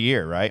had another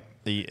year, right?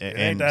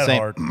 ain't that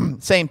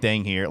hard. Same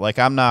thing here. Like,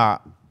 I'm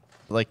not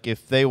like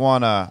if they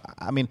want to.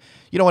 I mean,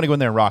 you don't want to go in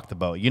there and rock the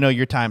boat. You know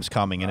your time's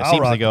coming, and it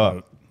seems to go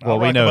up. Well,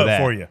 we know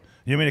that for you.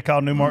 You want me to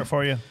call Newmark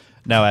for you?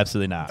 No,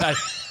 absolutely not.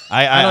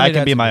 I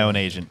can be my own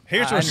agent.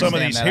 Here's where some of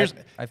these.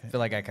 I feel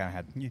like I kind of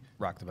had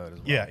rock the boat as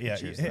well.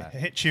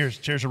 Yeah. Cheers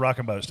to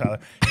rocking boats, Tyler.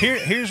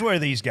 Here's where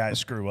these guys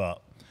screw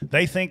up.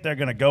 They think they're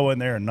going to go in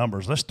there in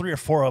numbers. Let's 3 or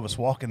 4 of us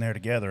walk in there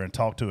together and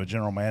talk to a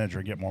general manager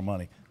and get more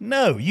money.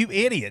 No, you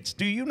idiots.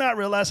 Do you not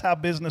realize how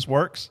business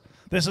works?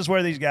 This is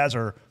where these guys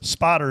are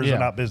spotters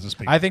and not business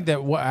people. I think that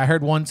I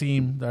heard one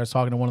team that I was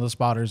talking to one of the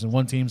spotters, and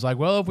one team's like,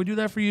 well, if we do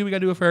that for you, we got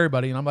to do it for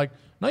everybody. And I'm like,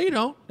 no, you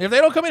don't. If they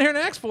don't come in here and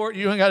ask for it,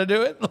 you ain't got to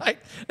do it. Like,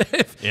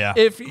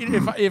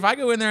 if I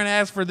go in there and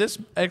ask for this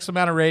X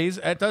amount of raise,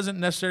 that doesn't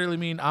necessarily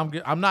mean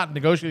I'm not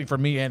negotiating for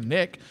me and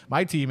Nick,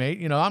 my teammate.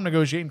 You know, I'm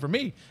negotiating for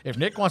me. If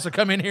Nick wants to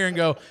come in here and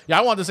go, yeah,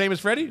 I want the same as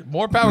Freddie,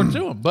 more power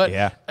to him. But,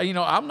 you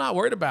know, I'm not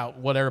worried about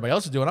what everybody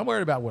else is doing. I'm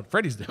worried about what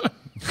Freddie's doing.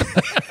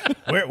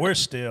 We're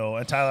still,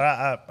 and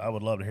Tyler, I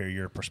would love to hear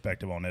your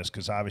perspective on this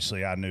because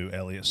obviously I knew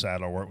Elliott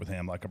Sadler, worked with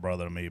him like a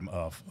brother to me,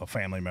 a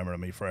family member to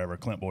me forever.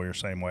 Clint Boyer,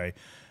 same way.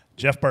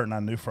 Jeff Burton I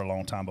knew for a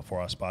long time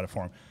before I spotted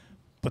for him.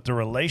 But the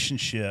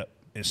relationship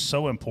is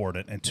so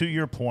important. And to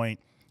your point,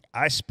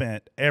 I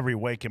spent every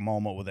waking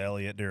moment with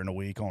Elliott during the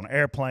week on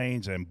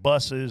airplanes and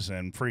buses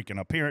and freaking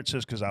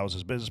appearances because I was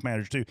his business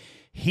manager too.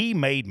 He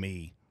made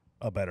me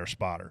a better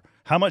spotter.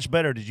 How much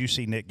better did you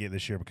see Nick get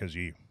this year because of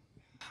you?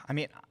 I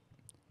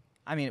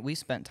mean, we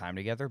spent time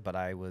together, but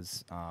I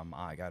was,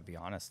 I got to be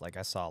honest, like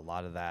I saw a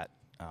lot of that,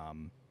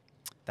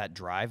 that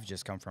drive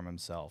just come from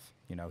himself.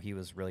 You know, he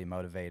was really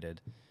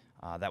motivated.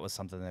 That was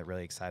something that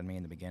really excited me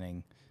in the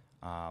beginning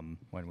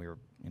when we were,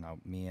 you know,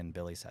 me and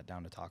Billy sat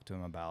down to talk to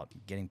him about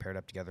getting paired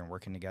up together and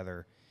working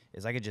together.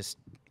 Is I could just,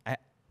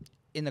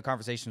 in the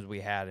conversations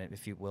we had,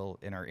 if you will,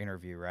 in our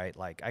interview, right,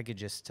 like I could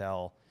just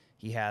tell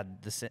he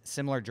had the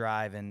similar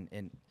drive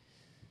and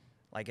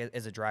like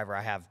as a driver,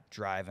 I have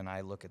drive and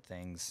I look at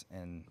things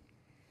and,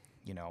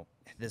 you know,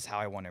 this is how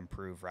I want to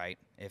improve, right?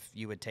 If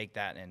you would take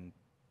that and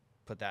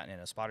put that in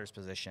a spotter's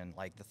position,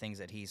 like the things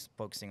that he's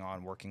focusing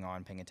on, working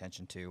on, paying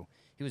attention to,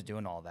 he was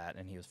doing all that,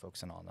 and he was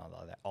focusing on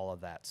all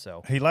of that.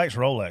 So he likes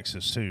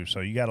Rolexes too,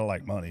 so you got to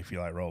like money if you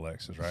like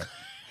Rolexes,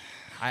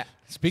 right?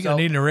 Speaking of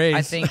needing a raise,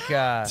 I think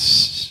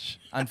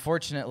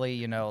unfortunately,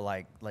 you know,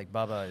 like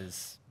Bubba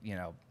is, you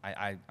know,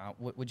 I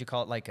what would you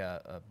call it, like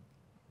a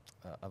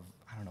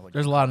I don't know what.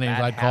 There's a lot of names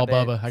I'd call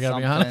Bubba. I gotta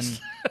be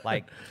honest.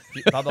 Like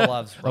Bubba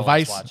loves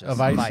Rolex watches. A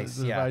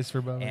vice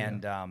for Bubba.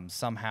 And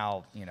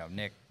somehow, you know,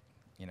 Nick,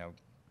 you know,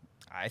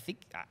 I think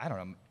I don't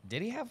know.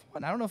 Did he have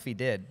one? I don't know if he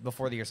did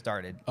before the year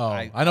started. Oh,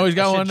 I know he's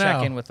got one now.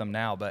 Check in with him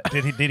now, but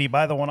did he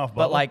buy the one off Bubba?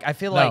 But like I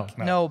feel like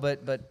no,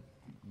 but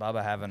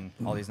Bubba having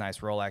all these nice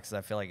Rolexes, I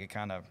feel like it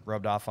kind of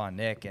rubbed off on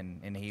Nick,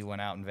 and he went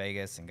out in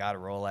Vegas and got a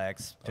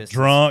Rolex.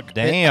 Drunk,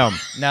 damn.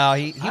 No,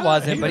 he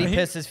wasn't, but he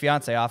pissed his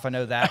fiance off. I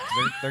know that.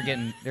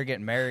 They're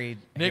getting married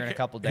here in a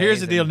couple days.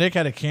 Here's the deal: Nick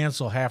had to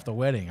cancel half the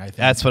wedding. I think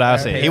that's what I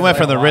was saying. He went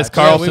from the Ritz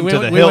Carlton to the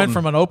Hilton. We went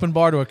from an open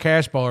bar to a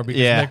cash bar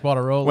because Nick bought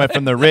a Rolex. Went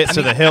from the Ritz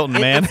to the Hilton,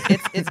 man.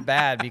 It's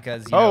bad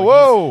because you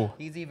know,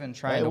 he's even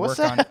trying to work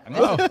that? on.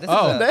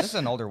 I mean, this is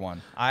an older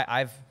one.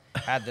 I've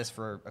had this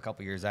for a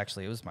couple years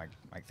actually. It was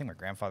I think my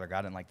grandfather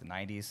got it in like the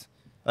 90s.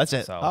 That's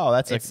it. So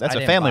that's a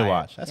family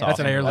watch. That's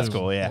awesome. An heirloom. That's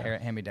cool. Yeah,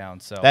 hand me down.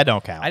 So that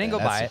don't count. I didn't go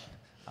buy it.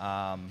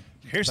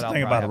 Here's the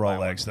thing about a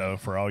Rolex, though,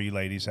 for all you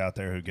ladies out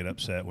there who get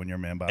upset when your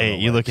man buys a Rolex. Hey,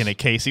 you looking at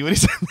Casey when he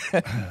said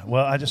that?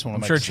 Well, I just want to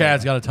I'm make sure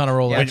Chad's got a ton of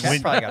Rolex. Yeah,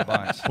 Chad's probably got a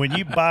bunch. When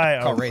you buy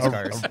a race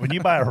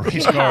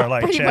car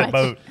like Chad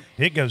Boat,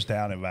 it goes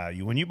down in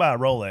value. When you buy a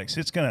Rolex,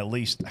 it's going to at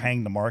least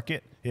hang the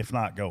market, if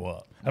not go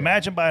up.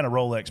 Imagine buying a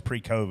Rolex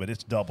pre-COVID;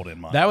 it's doubled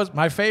in money. That was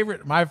my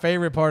favorite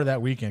part of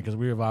that weekend because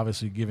we have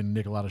obviously given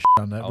Nick a lot of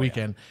shit on that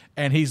weekend,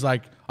 and he's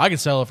like, "I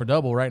could sell it for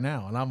double right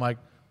now," and I'm like,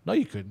 "No,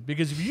 you couldn't,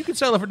 because if you could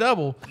sell it for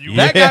double,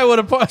 that guy would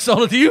have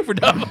sold it to you for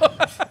double."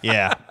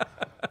 Yeah.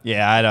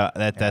 I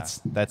don't.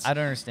 That's. I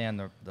don't understand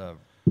the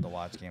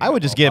watch game. I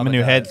would just get him a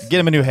new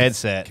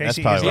headset. Casey, that's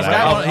probably he's what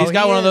I would. he's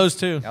got one of those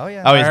too. Oh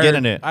yeah. Oh, he's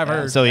getting it. I've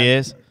heard. So he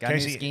is. Got a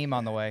new scheme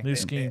on the way. New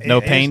scheme. No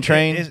pain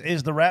train.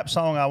 Is the rap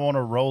song "I Want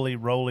to Rolly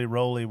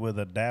with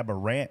a Dab of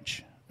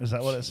Ranch"? Is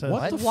that what it says?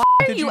 What the Why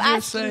are did you you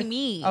just say? asking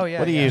me? Oh yeah.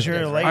 What do you?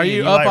 You're a lady, Are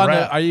you you up like on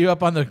rap. Are you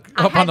up on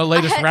the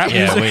latest rap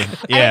Yeah, music?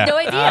 I have no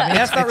idea. I mean,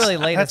 that's not really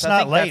late. That's I not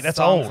think late. That That's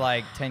song's old.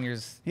 like 10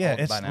 years Yeah, old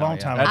it's by a now, long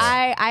time.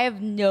 I have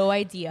no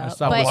idea.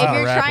 stopped But if listening to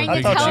you're rap trying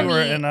when to I thought tell you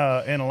were me,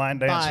 in a line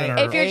dancing. Or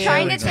if you're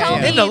trying to tell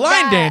me Into line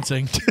that-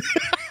 dancing.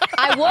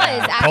 I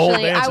was Pole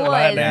actually. I dancing,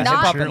 line dancing,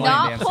 was cheerleading.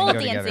 not dancing pole go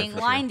together dancing, for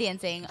sure. line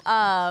dancing.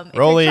 If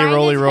Rolly, you're trying to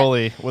rolly, tell-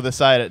 rolly with a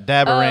side at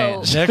Dab of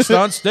Ranch. Next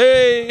on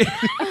stage.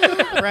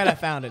 Brad, I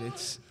found it.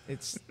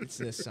 It's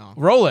this song.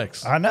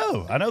 Rolex. I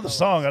know the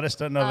song. I just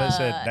didn't know if it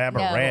said Dab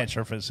no. of Ranch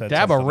or if it said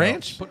Dab a something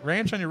ranch? else. Put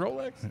ranch on your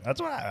Rolex?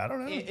 That's what I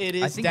don't know. It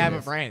I is think Dab it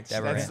of is. Ranch. Dab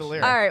of That's Ranch. the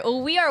lyric. All right.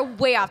 Well, we are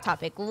way off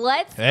topic.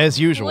 Let's As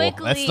usual.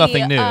 quickly, That's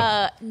nothing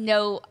new.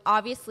 No,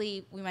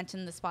 obviously we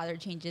mentioned the spotter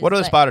changes. What are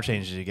the but- spotter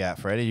changes you got,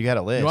 Freddie? You got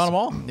a list. You want them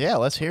all? Yeah,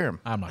 let's hear them.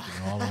 I'm not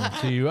giving all of them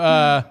to you.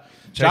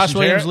 Josh Jason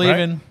Williams Jarrett,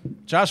 leaving.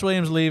 Josh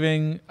Williams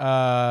leaving.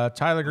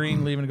 Tyler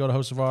Green leaving to go to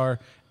Hocevar.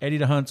 Eddie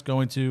DeHunt's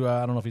going to,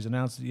 I don't know if he's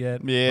announced it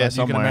yet. Yeah, but you can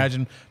somewhere.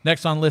 imagine.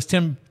 Next on the list,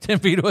 Tim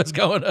Vito is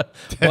going to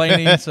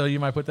Blaney, so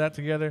you might put that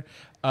together.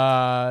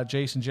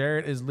 Jason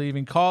Jarrett is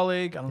leaving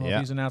Colleague. I don't know if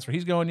he's announced where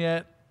he's going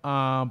yet.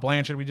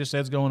 Blanchard, we just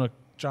said, is going to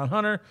John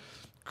Hunter.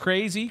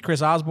 Crazy.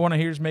 Chris Osborne, I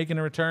hear, is making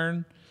a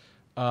return.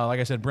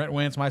 Like I said, Brent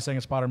Wentz, my second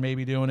spotter, may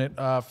be doing it.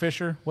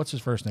 Fisher, what's his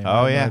first name? Oh, I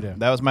have no yeah. idea.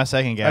 That was my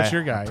second guy. That's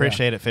your guy,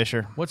 Appreciate it,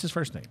 Fisher. What's his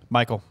first name?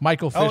 Michael.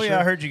 Michael Fisher. Oh yeah,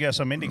 I heard you got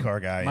some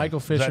IndyCar guy. Michael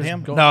Is Fisher. that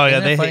him? No, yeah,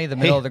 Isn't it they funny? The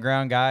middle of the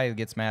ground guy who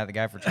gets mad at the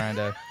guy for trying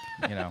to,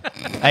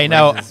 Hey,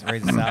 no,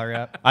 raise his salary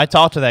up. I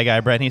talked to that guy,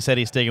 Brett, and he said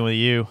he's sticking with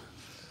you.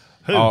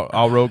 Who?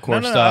 All road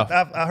course stuff.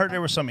 I heard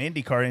there was some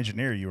IndyCar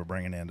engineer you were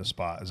bringing in to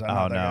spot. Is that Oh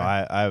not no,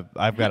 that guy?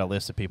 I've got a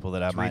list of people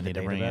that I might read the need to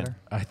data bring in. better.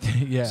 I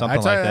think, yeah. Something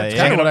I'd like say that, That's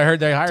yeah. kind of what I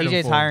heard they hired him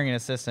TJ's for. hiring an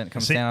assistant.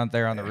 Come stand out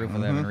there on the roof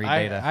with him and read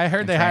data. I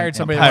heard and they train- hired and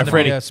somebody Hi, that wanted to be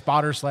Freddie. a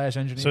spotter /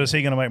 engineer. So is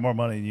he going to make more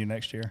money than you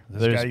next year? This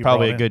guy There's you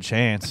probably brought a in? good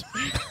chance.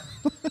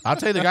 I'll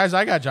tell you, the guys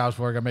I got jobs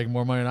for are making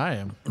more money than I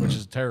am, which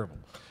is terrible.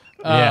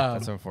 Yeah.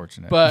 That's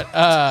unfortunate. But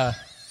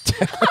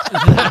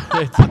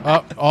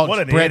What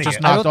an Brett idiot. just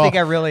I knocked don't think I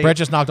really- Brett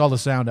just knocked all the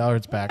sound out.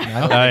 It's back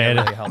now. That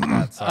really helped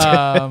that.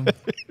 So.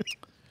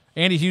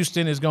 Andy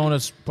Houston is going to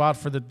spot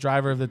for the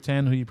driver of the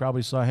 10, who you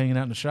probably saw hanging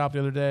out in the shop the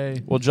other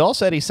day. Well, Joel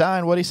said he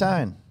signed. What'd he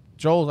sign?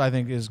 Joel, I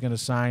think, is going to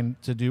sign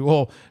to do.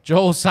 Well,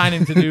 Joel's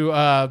signing to do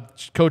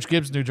Coach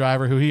Gibbs' new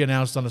driver, who he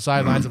announced on the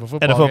sidelines of a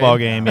football At a football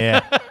game,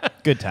 yeah.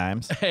 Good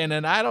times. And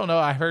then I don't know.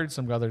 I heard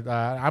some other.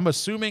 I'm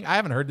assuming. I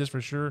haven't heard this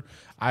for sure.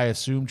 I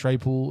assume Trey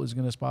Poole is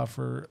going to spot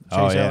for Chase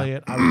Oh, yeah.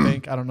 Elliott. I would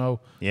think. I don't know.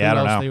 Yeah, who I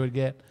don't else know. they would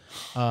get.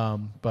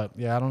 But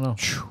yeah, I don't know.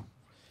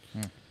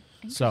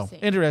 So Interesting.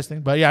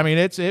 interesting, but yeah, I mean,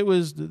 it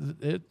was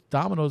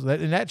dominoes.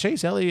 That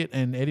Chase Elliott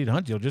and Eddie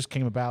Hunt deal just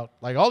came about.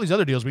 Like all these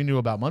other deals we knew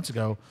about months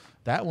ago.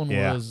 That one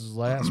Yeah. was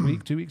last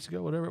week, 2 weeks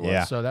ago, whatever it was.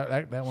 Yeah. So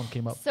that one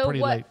came up So pretty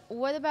late.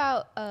 what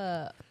about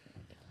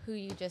who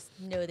you just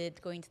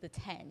noted going to the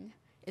 10?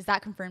 Is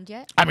that confirmed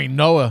yet? I mean,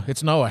 Noah.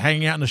 It's Noah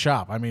hanging out in the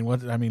shop. I mean,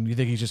 what? I mean, you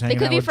think he's just hanging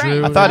could out be with friends.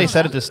 Drew? I thought he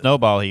said it to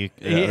Snowball. that's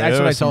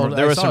what I told-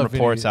 There I was saw some a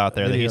video- reports out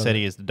there that he video said that-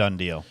 he is the done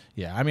deal.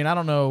 Yeah, I mean, I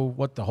don't know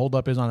what the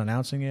holdup is on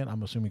announcing it.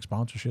 I'm assuming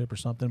sponsorship or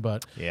something,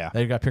 but Yeah.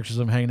 they got pictures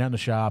of him hanging out in the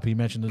shop. He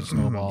mentioned the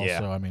Snowball, Yeah.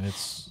 so I mean,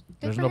 there's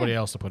for nobody him.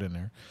 else to put in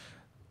there.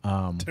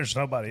 There's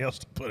nobody else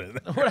to put it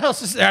in. What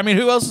else is there? I mean,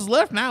 who else is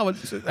left now?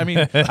 I mean,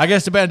 I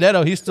guess the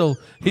Bandetto, he's still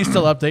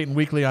updating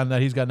weekly on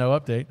that. He's got no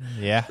update.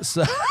 Yeah.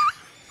 So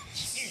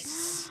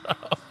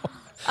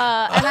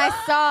And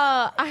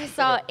I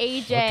saw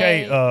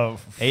AJ.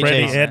 Okay,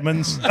 Freddie AJ's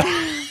Edmonds.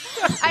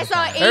 I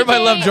saw AJ.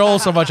 everybody loved Joel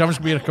so much. I'm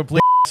just being a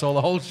complete asshole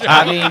the whole show.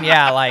 I mean,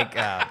 yeah, like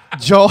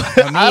Joel.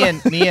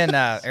 me and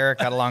Eric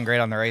got along great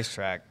on the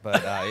racetrack,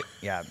 but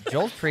yeah,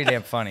 Joel's pretty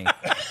damn funny.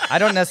 I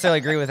don't necessarily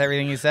agree with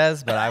everything he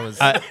says, but I know. mean,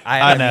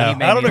 I he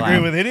made don't me agree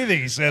laugh. with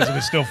anything he says, and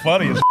it's still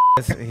funny.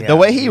 Yeah, The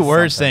way he it's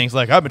words something. things,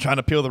 like I've been trying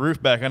to peel the roof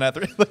back on that.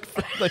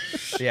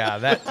 Yeah,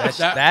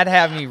 that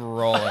had me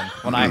rolling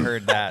when I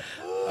heard that.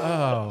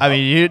 I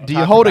mean, do you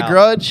Talk hold a about-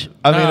 grudge?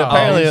 I mean, No,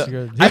 apparently. he's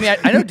good. I mean,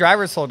 I know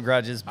drivers hold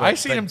grudges, but I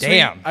seen but him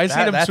damn, tweet. I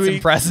seen him that's tweet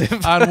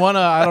impressive. on one.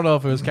 I don't know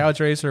if it was Couch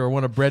Racer or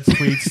one of Brett's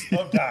tweets.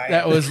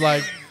 That was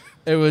like,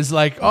 it was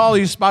like all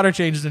these spotter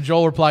changes, and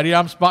Joel replied, "Yeah,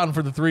 I'm spotting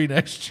for the 3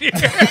 next year."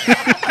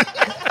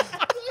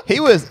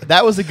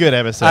 That was a good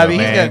episode, I mean,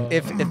 he's man. gonna,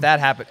 if that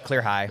happened,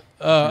 clear high.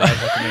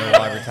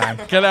 Every time.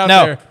 Get out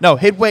there. No,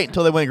 he'd wait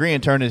until they went green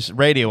and turn his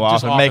radio off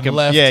Just and off make and him,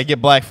 left.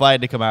 get Black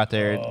Flag to come out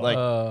there. Like,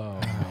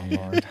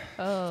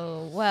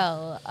 Oh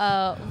well.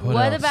 else?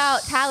 What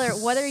about Tyler?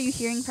 What are you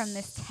hearing from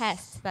this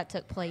test that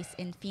took place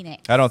in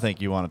Phoenix? I don't think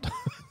you want to.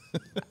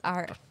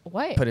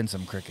 What? Put in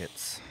some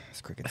crickets. It's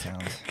cricket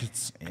sounds.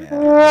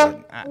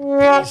 Yeah.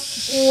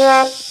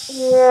 There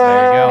you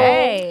go.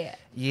 Hey.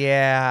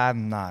 Yeah,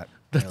 I'm not.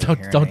 Really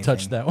hearing Don't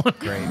touch anything that one.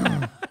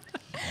 Great.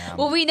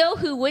 Well, we know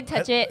who would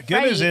touch it.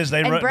 Good news Freddie is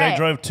they and Brett.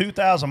 drove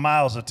 2,000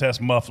 miles to test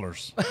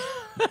mufflers.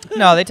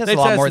 No, they test They a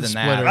lot more tested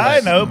than that.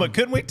 splitters. I know, but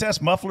couldn't we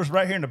test mufflers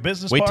right here in the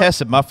business We park?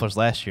 tested mufflers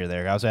last year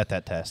there. I was at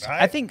that test.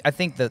 Right? I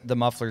think the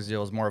mufflers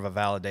deal is more of a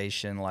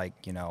validation. Like,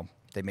 you know,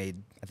 I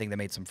think they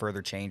made some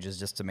further changes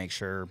just to make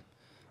sure,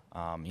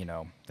 you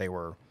know, they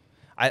were.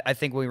 I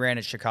think when we ran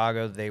at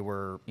Chicago, they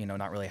were, you know,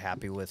 not really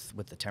happy with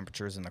the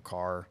temperatures in the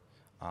car,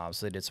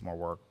 so they did some more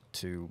work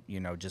to, you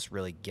know, just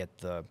really get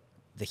the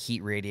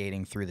heat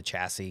radiating through the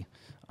chassis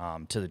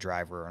to the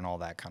driver, and all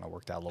that kind of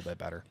worked out a little bit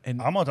better. I'm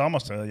gonna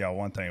tell y'all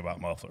one thing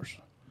about mufflers.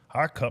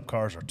 Our Cup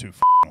cars are too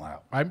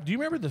loud. Do you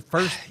remember the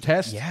first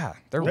test? Yeah,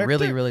 they're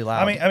really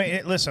loud. I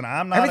mean, listen,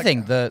 I'm not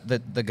everything.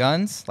 The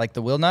guns, like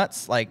the wheel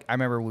nuts. Like I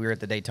remember we were at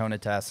the Daytona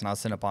test, and I was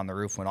sitting up on the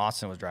roof when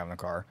Austin was driving the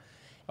car.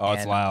 Oh,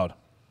 it's loud.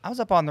 I was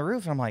up on the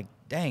roof, and I'm like,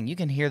 dang, you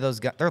can hear those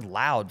guns. They're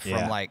loud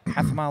from like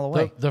half a mile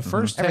away. The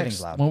first Everything's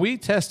test, loud. when we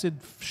tested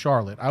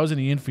Charlotte, I was in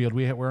the infield.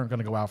 We weren't going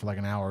to go out for like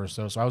an hour or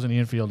so. So I was in the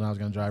infield, and I was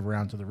going to drive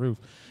around to the roof.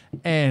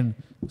 And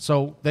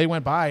so they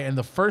went by, and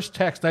the first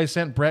text I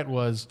sent Brett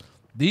was,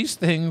 these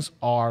things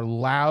are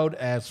loud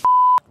as f-.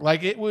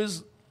 Like, it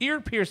was ear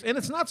piercing. And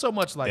it's not so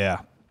much like, I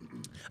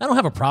don't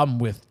have a problem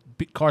with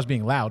cars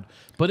being loud,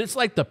 but it's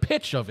like the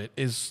pitch of it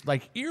is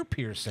like ear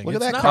piercing. Look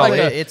at it's that not car. like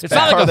It's it's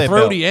not car like they a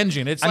built. throaty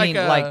engine. It's I mean,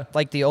 like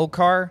like the old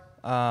car,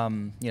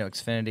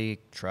 Xfinity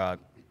truck,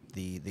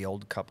 the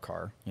old Cup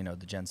car, the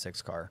Gen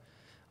 6 car.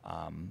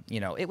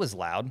 It was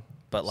loud,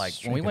 but like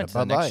when we Drinking went a to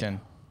the Bud next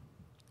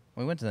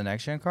Light.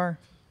 gen, car.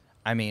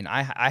 I mean,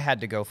 I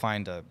had to go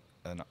find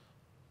an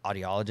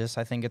audiologist,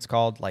 I think it's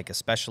called, like a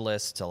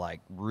specialist to like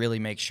really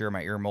make sure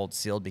my ear mold's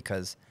sealed,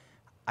 because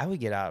I would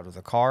get out of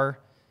the car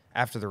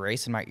after the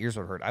race and my ears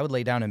would hurt. I would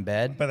lay down in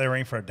bed. But they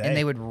ring for a day. And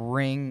they would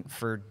ring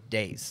for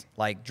days,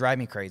 like drive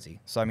me crazy.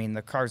 So I mean,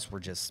 the cars were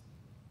just,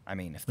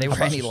 if they were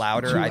any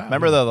louder, I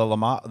Remember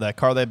the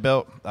car they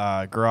built,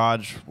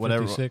 garage,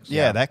 whatever. 56?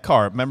 Yeah, that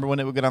car. Remember when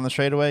it would get on the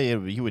straightaway?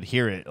 You would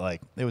hear it, like,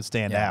 it would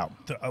stand out.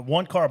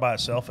 One car by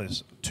itself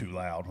is too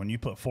loud. When you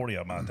put 40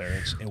 of them out there,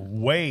 it's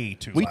way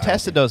too We loud.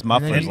 tested those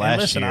mufflers And last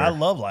listen, year. I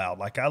love loud.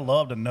 Like, I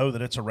love to know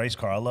that it's a race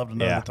car. I love to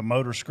know that the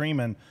motor's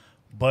screaming.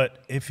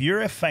 But if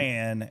you're a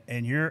fan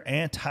and you're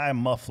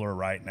anti-muffler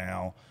right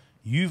now,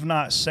 you've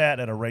not sat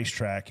at a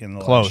racetrack in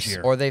the last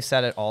year. or they've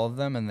sat at all of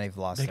them and they've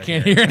lost. they their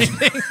can't hearing. hear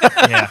anything.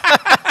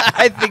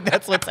 I think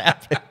that's what's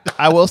happened.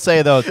 I will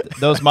say, though,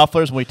 those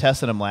mufflers, when we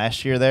tested them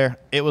last year there,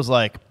 it was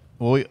like,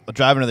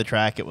 driving to the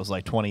track, it was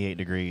like 28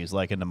 degrees,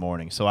 like in the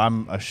morning. So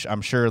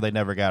I'm sure they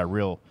never got a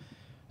real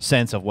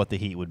sense of what the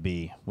heat would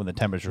be when the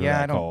temperature was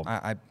that cold.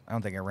 I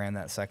don't think I ran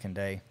that second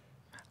day.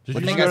 Did I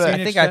you think, go to I, that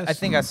think, Phoenix I test?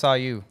 think I saw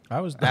you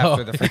I was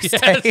after the first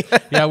yes. day.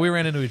 Yeah, we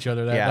ran into each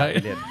other that Yeah, night.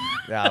 we did.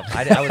 Yeah,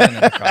 I was in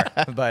the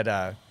car,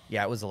 but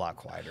it was a lot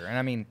quieter. And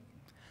I mean,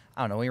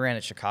 I don't know. We ran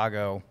at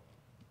Chicago.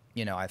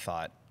 I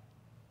thought.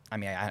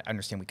 I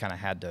understand we kind of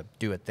had to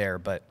do it there,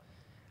 but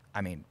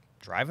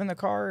driving the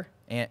car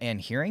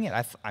and hearing it,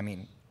 I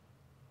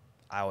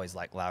always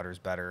like louder's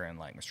better, and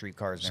like street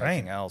cars and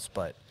everything else,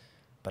 but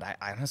I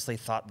honestly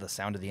thought the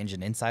sound of the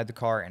engine inside the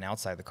car and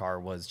outside the car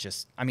was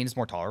just, it's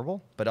more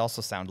tolerable, but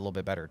also sounded a little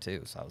bit better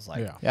too. So I was like,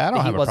 Yeah, I don't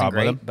the have heat a wasn't problem with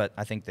great, them. but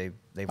I think they've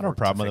I don't have a worked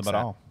to problem with fix them at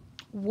that. all.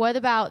 What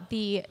about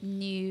the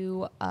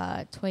new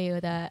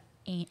Toyota,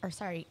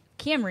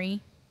 Camry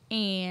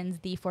and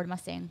the Ford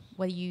Mustang?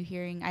 What are you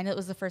hearing? I know it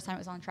was the first time it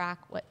was on track.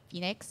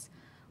 Phoenix?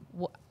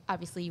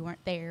 Obviously, you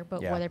weren't there,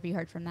 but what have you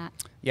heard from that?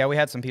 Yeah, we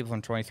had some people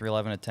from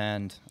 2311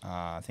 attend.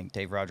 I think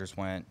Dave Rogers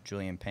went,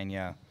 Julian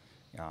Pena,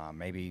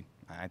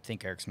 I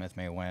think Eric Smith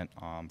may have went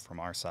from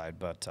our side.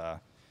 But,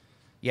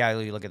 you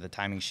look at the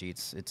timing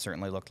sheets, it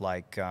certainly looked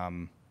like,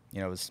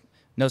 it was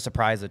no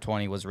surprise the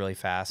 20 was really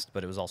fast,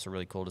 but it was also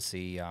really cool to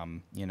see,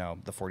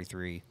 the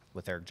 43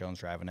 with Eric Jones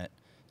driving it,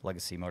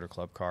 Legacy Motor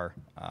Club car,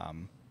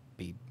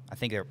 I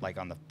think like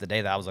on the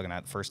day that I was looking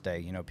at, the first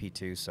day,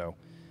 P2. So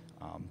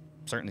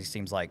certainly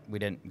seems like we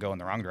didn't go in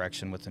the wrong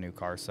direction with the new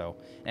car. So,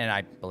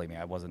 and believe me,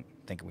 I wasn't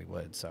thinking we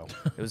would. So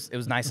it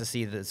was nice to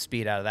see the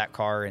speed out of that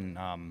car. And,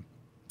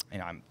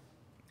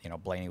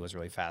 Blaney was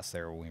really fast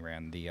there when we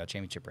ran the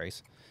championship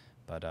race,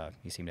 but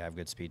he seemed to have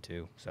good speed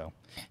too. So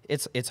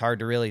it's hard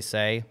to really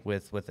say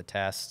with the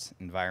test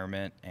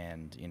environment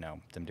and,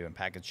 them doing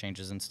package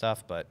changes and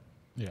stuff, but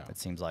Yeah. it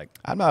seems like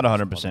I'm not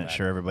 100%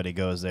 sure everybody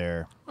goes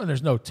there. Well,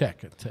 there's no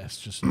tech at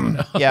test, just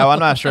Yeah, well, I'm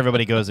not sure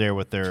everybody goes there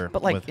with their.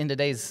 But like with, in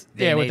today's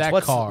day Yeah, and with age, that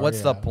what's car,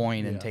 the yeah.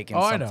 point in Yeah. taking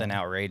Oh, I know. something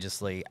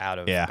outrageously out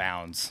of Yeah.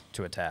 bounds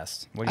to a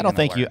test? What are I don't gonna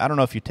think learn? I don't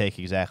know if you take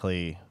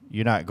exactly.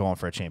 You're not going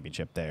for a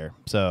championship there,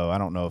 so I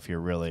don't know if you're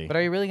really. But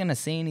are you really going to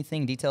see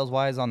anything details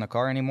wise on the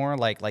car anymore,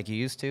 like you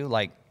used to?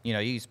 Like you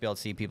used to be able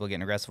to see people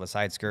getting aggressive with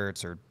side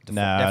skirts or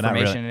No, not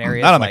deformation really. in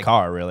areas. Not on like, the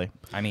car, really.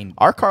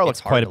 Our car it's looks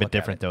hard quite a to bit look at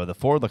different, it. though. The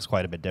Ford looks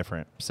quite a bit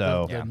different.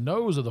 So the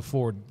nose of the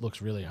Ford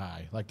looks really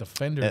high. Like the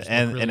fenders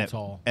and look really and,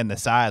 tall. and the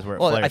size where it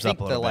Well, flares I think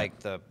up a little bit.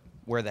 the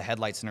where the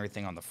headlights and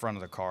everything on the front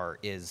of the car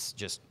is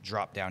just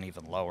dropped down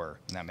even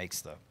lower, and that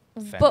makes the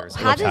But fenders.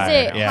 how does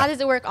higher, it yeah. how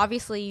does it work?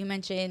 Obviously, you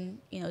mentioned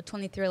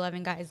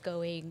 2311 guys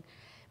going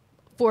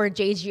for a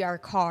JGR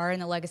car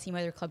and the Legacy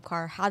Motor Club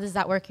car. How does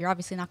that work? You're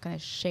obviously not going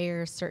to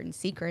share certain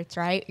secrets,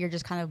 right? You're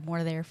just kind of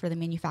more there for the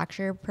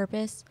manufacturer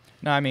purpose.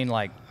 No,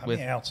 like How with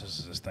many ounces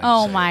is this thing?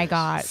 Oh say my it is?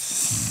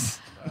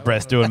 God!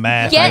 Brett's doing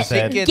math. I Get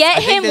said. I get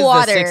think him this is the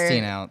water.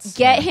 16 ounce.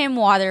 Get him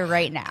water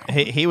right now.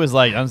 He was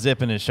like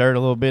unzipping his shirt a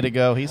little bit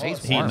ago. He's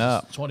heating warm.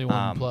 up.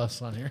 21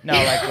 plus on here. No,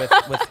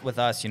 like with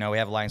us, we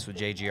have alliance with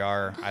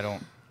JGR. I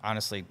don't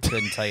honestly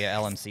couldn't tell you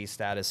LMC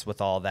status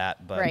with all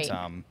that, but Right.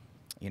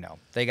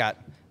 They got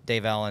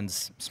Dave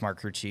Ellens, smart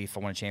crew chief. I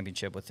won a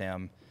championship with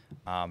him.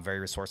 Very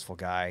resourceful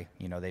guy.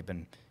 They've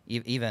been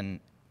even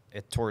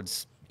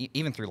towards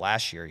even through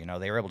last year,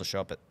 they were able to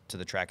show up to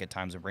the track at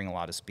times and bring a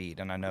lot of speed.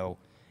 And I know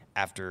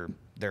after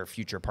their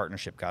future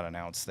partnership got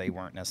announced, they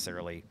weren't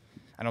necessarily.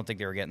 I don't think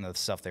they were getting the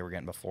stuff they were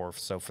getting before.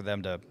 So for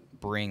them to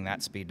bring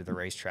that speed to the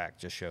racetrack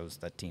just shows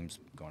that team's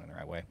going in the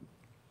right way.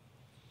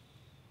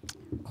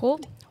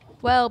 Cool.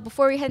 Well,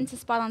 before we head into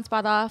Spot On,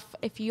 Spot Off,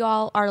 if you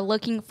all are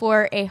looking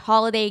for a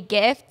holiday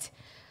gift,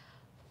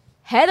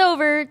 head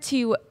over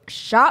to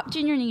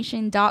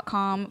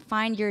shopjuniornation.com.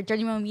 Find your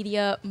Dirty Mo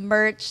Media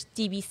merch,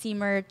 DBC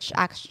merch,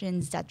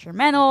 Actions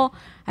Detrimental.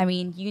 I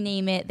mean, you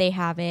name it, they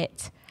have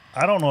it.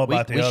 I don't know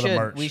about the other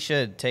merch. We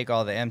should take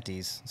all the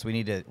empties, so we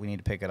need to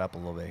pick it up a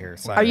little bit here.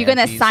 Are you going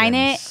to sign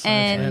it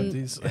and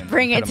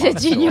bring it to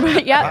Junior?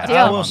 Yeah, deal.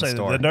 I will say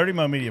the Dirty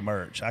Mo Media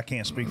merch. I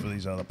can't speak for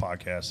these other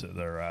podcasts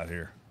that are out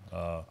here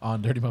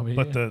on Dirty Mo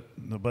Media.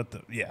 But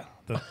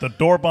the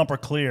door bumper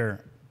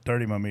clear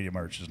Dirty Mo Media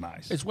merch is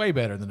nice. It's way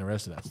better than the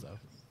rest of that stuff.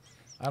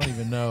 I don't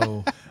even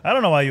know. I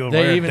don't know why you would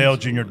wear a Dale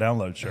Jr.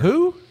 download shirt.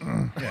 Who?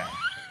 Yeah.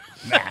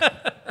 Nah.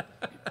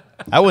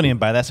 I wouldn't even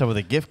buy that stuff with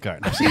a gift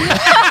card.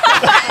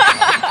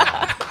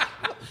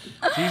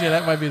 TJ,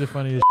 that might be the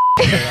funniest.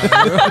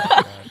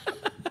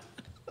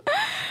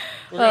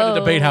 We're going to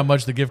debate how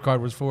much the gift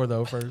card was for,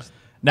 though, first.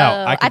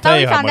 No, I can tell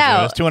you how much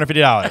it was.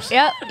 $250.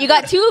 Yep, you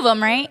got 2 of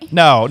them, right?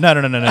 No.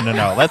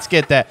 Let's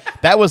get that.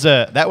 That was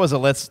a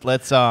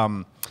let's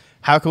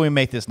how can we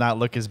make this not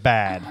look as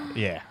bad?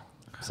 Yeah.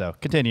 So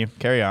continue,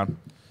 carry on.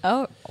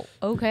 Oh,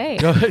 okay.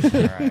 Go ahead.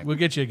 All right. We'll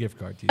get you a gift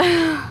card,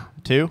 TJ.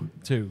 2?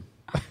 2.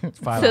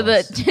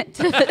 $5.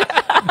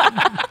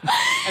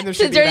 And there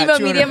should be Dirty Mo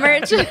about Media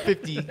merch.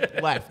 50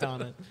 left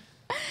on it.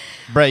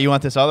 Brett, you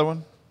want this other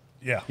one?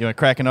 Yeah. You want to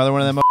crack another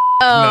one of them?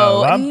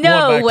 Oh, I'm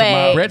no going back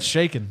way. Brett's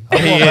shaking.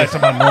 I'm going back to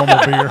my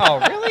normal beer. Oh,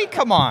 really?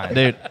 Come on.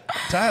 Dude,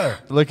 Tyler,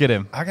 look at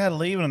him. I got to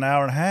leave in an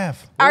hour and a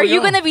half. Are you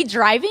going to be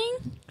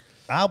driving?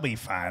 I'll be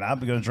fine. I'm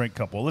going to drink a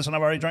couple. Listen,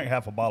 I've already drank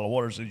half a bottle of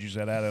water since you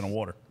said that in the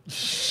water. You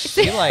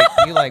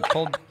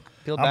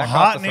peeled I'm back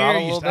hot off the in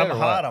throttle here. a little bit.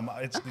 I'm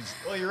hot.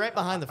 Well, you're right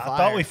behind the fire. I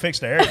thought we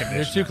fixed the air conditioner.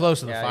 You're too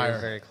close to the Yeah, fire.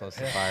 you're very close to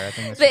the fire. I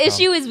think that's The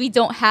issue is we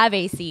don't have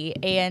AC,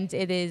 and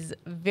it is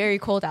very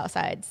cold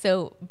outside.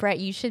 So, Brett,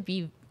 you should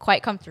be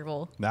quite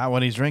comfortable. Not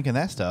when he's drinking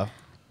that stuff.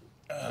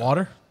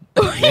 Water?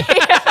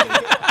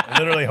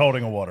 Literally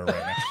holding a water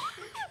right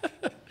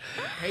now.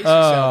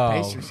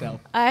 Pace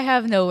yourself. I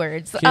have no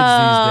words. Kids these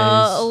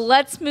days.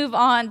 Let's move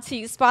on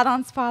to Spot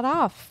On, Spot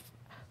Off.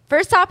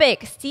 First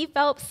topic, Steve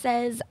Phelps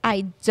says,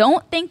 I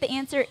don't think the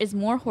answer is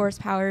more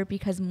horsepower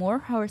because more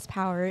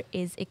horsepower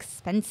is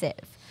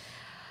expensive.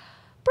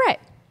 Brett,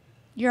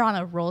 you're on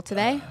a roll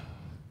today.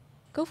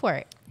 Go for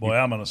it. Boy,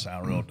 I'm going to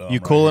sound real dumb.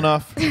 You cool here.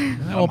 enough?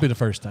 That won't be the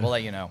first time. We'll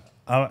let you know.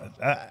 I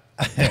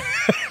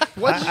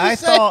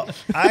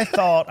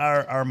thought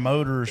our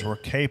motors were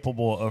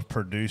capable of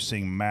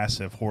producing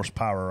massive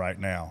horsepower right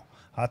now.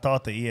 I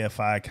thought the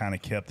EFI kind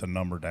of kept the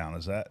number down.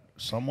 Is that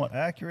somewhat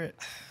accurate?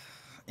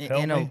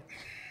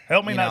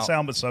 Help me not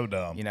sound but so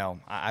dumb.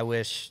 I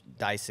wish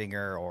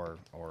Dysinger or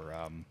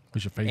We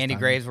should Andy FaceTime.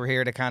 Graves were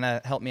here to kind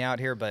of help me out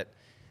here, but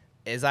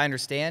as I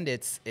understand,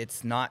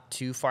 it's not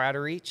too far out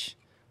of reach.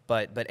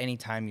 But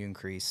anytime you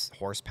increase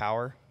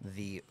horsepower,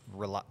 I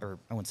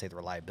wouldn't say the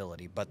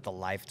reliability, but the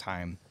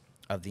lifetime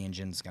of the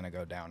engine is going to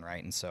go down,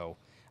 right? And so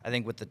I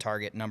think with the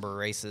target number of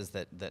races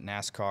that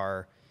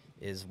NASCAR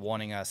is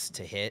wanting us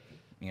to hit,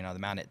 the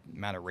amount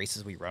of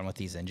races we run with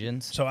these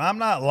engines. So I'm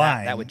not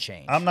lying. That would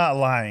change. I'm not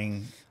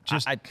lying.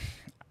 Just I'm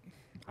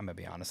gonna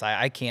be honest.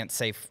 I can't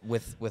say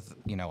with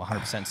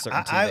 100%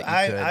 certainty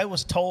that you could. I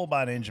was told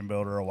by an engine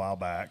builder a while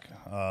back,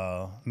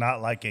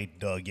 not like a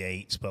Doug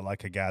Yates, but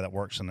like a guy that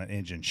works in an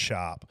engine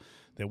shop,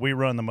 that we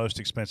run the most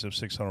expensive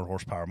 600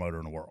 horsepower motor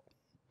in the world.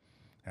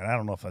 And I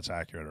don't know if that's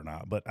accurate or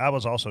not, but I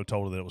was also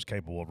told that it was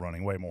capable of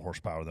running way more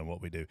horsepower than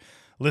what we do.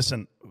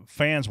 Listen,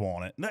 fans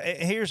want it.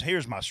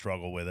 Here's my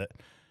struggle with it.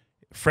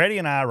 Freddie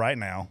and I right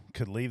now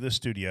could leave the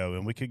studio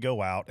and we could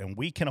go out and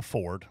we can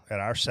afford at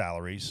our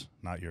salaries,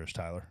 not yours,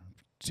 Tyler.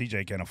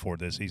 CJ can't afford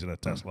this. He's in a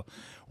Tesla.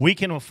 We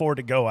can afford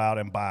to go out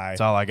and buy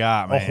That's all I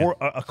got, man.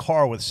 a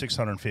car with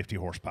 650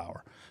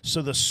 horsepower.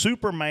 So the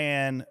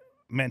Superman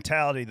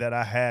mentality that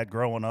I had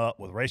growing up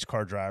with race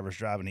car drivers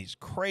driving these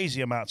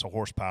crazy amounts of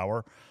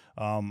horsepower,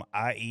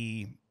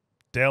 i.e.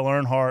 Dale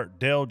Earnhardt,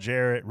 Dale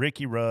Jarrett,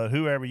 Ricky Rudd,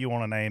 whoever you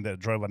want to name that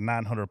drove a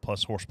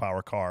 900-plus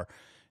horsepower car.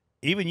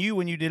 Even you,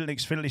 when you did an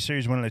Xfinity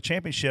Series winning a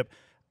championship,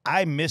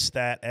 I miss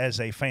that as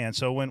a fan.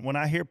 So when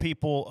I hear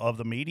people of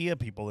the media,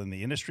 people in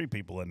the industry,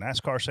 people in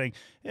NASCAR saying,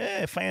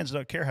 fans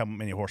don't care how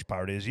many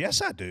horsepower it is.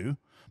 Yes, I do,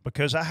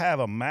 because I have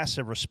a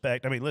massive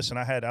respect. I mean, listen,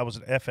 I was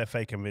at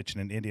FFA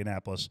convention in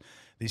Indianapolis.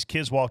 These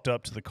kids walked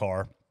up to the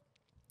car,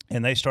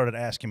 and they started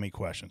asking me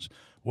questions.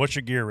 What's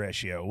your gear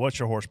ratio? What's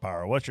your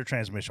horsepower? What's your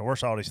transmission?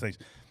 What's all these things?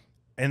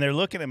 And they're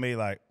looking at me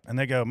like, and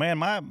they go, man,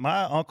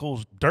 my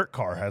uncle's dirt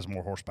car has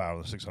more horsepower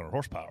than 600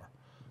 horsepower.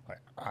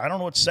 I don't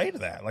know what to say to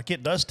that. Like,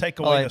 it does take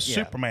away the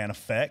Superman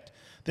effect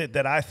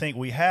that I think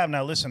we have.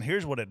 Now, listen,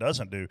 here's what it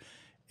doesn't do.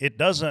 it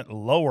doesn't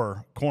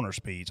lower corner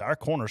speeds. Our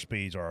corner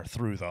speeds are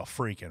through the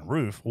freaking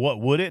roof.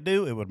 What would it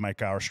do? It would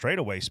make our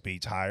straightaway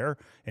speeds higher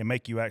and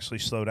make you actually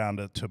slow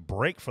down to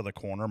brake for the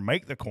corner,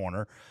 make the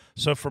corner.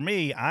 So for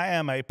me, I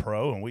am a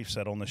pro, and we've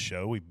said on the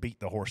show, we beat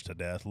the horse to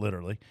death,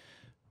 literally.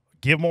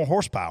 Give more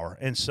horsepower.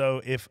 And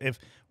so if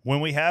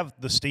when we have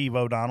the Steve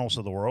O'Donnells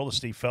of the world, the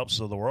Steve Phelps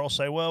of the world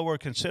say, well, we're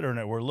considering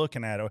it, we're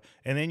looking at it,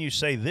 and then you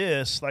say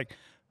this, like,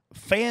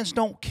 fans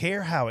don't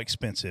care how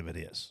expensive it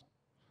is.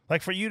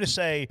 Like, for you to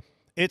say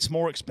it's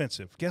more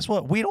expensive, guess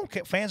what? We don't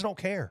care. Fans don't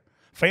care.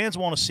 Fans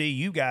want to see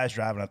you guys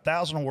driving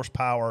 1,000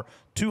 horsepower,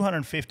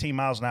 215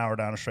 miles an hour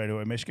down the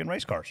straightaway Michigan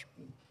race cars.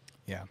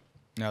 Yeah.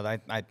 No,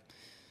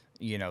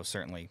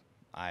 certainly.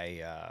 I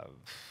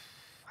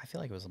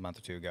feel like it was a month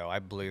or two ago. I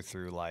blew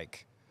through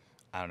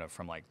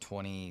from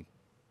 20.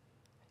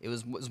 It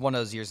was one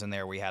of those years in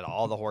there we had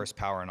all the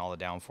horsepower and all the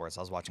downforce.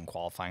 I was watching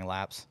qualifying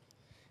laps,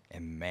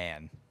 and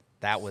man,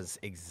 that was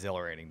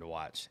exhilarating to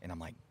watch. And I'm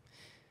like,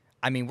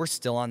 I mean, we're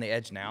still on the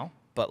edge now,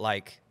 but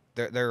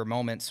there are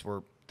moments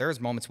there's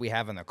moments we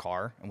have in the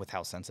car, and with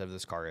how sensitive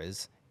this car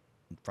is,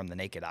 from the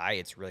naked eye,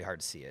 it's really hard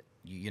to see it.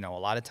 You know, a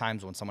lot of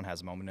times when someone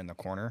has a moment in the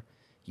corner,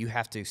 you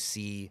have to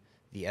see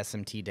the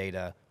SMT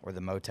data or the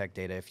Motec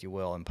data, if you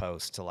will, in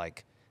post to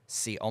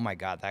see, oh my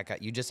God, that guy,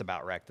 you just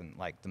about wrecked in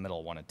the middle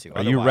of 1 and 2.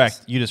 You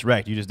wrecked. You just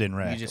wrecked. You just didn't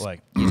wreck.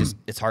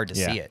 It's hard to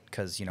see it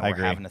because we're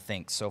having to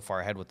think so far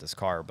ahead with this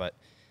car. But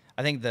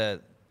I think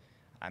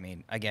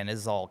again, this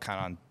is all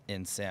kind of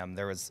in sim.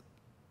 There was,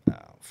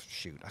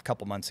 a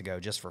couple months ago,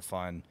 just for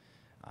fun,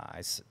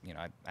 I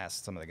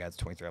asked some of the guys at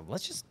 23,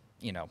 let's just,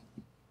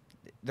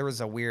 there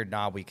was a weird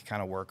knob we could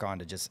kind of work on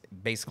to just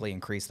basically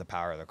increase the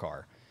power of the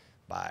car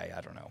by,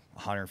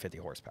 150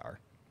 horsepower.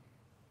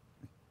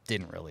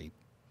 Didn't really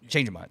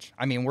change much.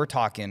 I mean, we're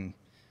talking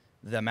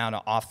the amount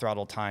of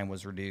off-throttle time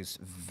was reduced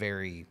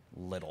very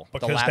little.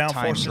 Because the lap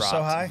time downforce is dropped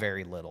so high?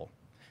 very little.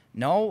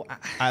 No,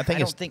 I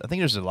think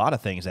there's a lot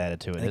of things added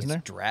to it, isn't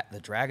there? The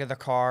drag of the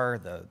car,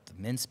 the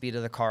min speed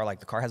of the car.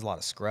 The car has a lot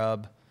of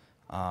scrub.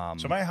 So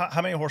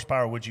how many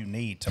horsepower would you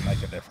need to make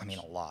a difference? I mean,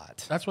 a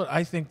lot. That's what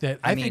I think.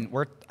 I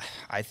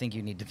think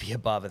you need to be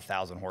above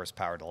 1,000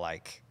 horsepower to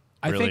I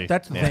really? think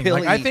that's the thing.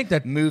 really I think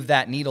that move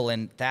that needle,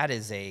 and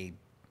that's a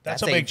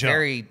big jump.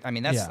 very. I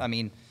mean,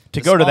 Yeah. To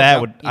the go to small that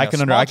jump- would you I know, can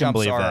small I can jumps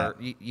believe are,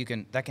 that. you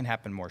can that can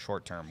happen more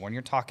short term. When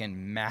you're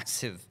talking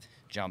massive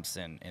jumps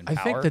in I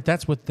power. think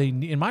that's what they,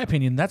 in my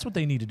opinion, that's what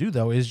they need to do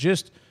though. Is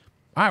just,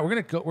 all right,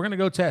 we're gonna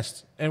go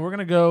test, and we're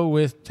gonna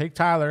go take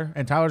Tyler,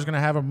 and Tyler's gonna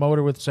have a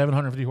motor with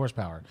 750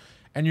 horsepower,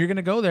 and you're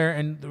gonna go there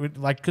and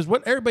because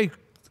what everybody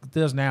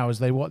does now is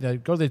they go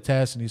to the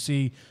test, and you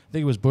see, I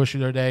think it was Bush the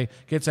other day,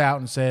 gets out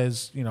and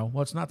says,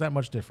 well, it's not that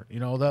much different.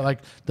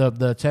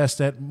 The test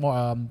at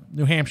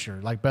New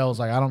Hampshire, Bell's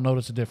I don't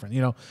notice a difference.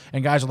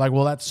 And guys are like,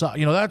 well, that's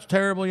that's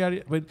terrible. Yeah,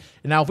 but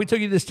now if we took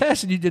you to this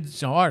test and you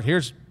did, all right,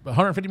 here's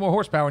 150 more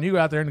horsepower, and you go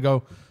out there and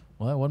go,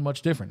 well, that wasn't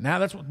much different. Now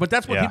that's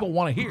what people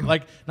want to hear.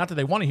 Not that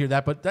they want to hear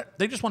that, but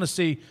they just want to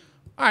see.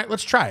 All right,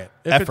 let's try it.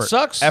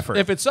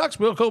 If it sucks,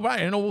 we'll go by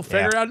and we'll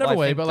figure it out another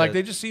way. But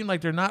they just seem like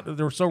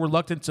they're so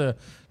reluctant to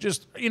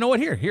just, what,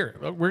 here,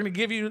 we're going to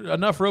give you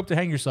enough rope to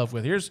hang yourself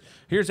with. Here's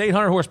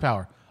 800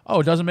 horsepower.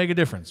 Oh, it doesn't make a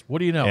difference. What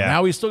do you know? Yeah.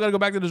 Now we still got to go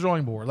back to the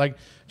drawing board.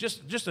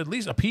 Just at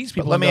least appease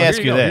people. Let me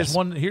ask you this.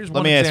 Here's Let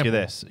one me example. ask you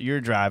this.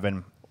 You're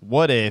driving.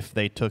 What if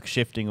they took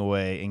shifting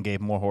away and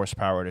gave more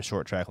horsepower to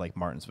short track like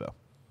Martinsville?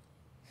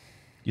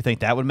 You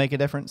think that would make a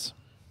difference?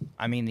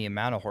 I mean, the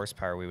amount of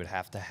horsepower we would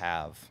have to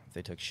have if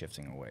they took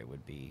shifting away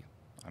would be,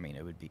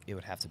 it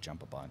would have to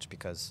jump a bunch,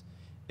 because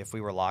if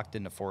we were locked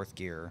into fourth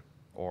gear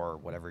or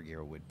whatever gear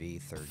it would be,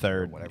 third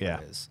gear, whatever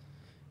it is,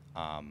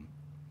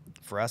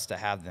 for us to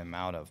have the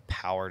amount of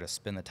power to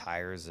spin the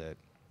tires at,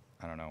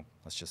 I don't know,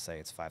 let's just say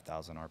it's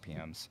 5,000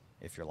 RPMs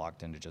if you're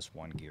locked into just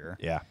one gear.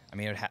 Yeah. I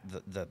mean,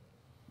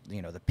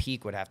 the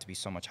peak would have to be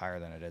so much higher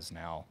than it is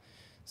now.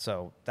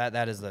 So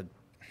that is the.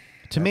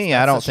 To me,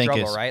 I don't think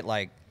struggle, it's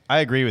right. I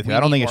agree with you. We I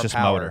don't need think it's more just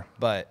power, motor.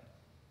 But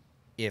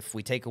if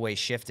we take away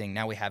shifting,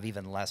 now we have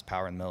even less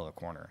power in the middle of the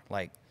corner.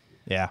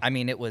 Yeah. I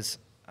mean, what was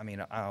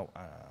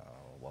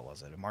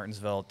it? At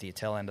Martinsville, at the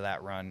tail end of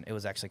that run, it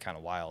was actually kind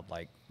of wild.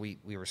 We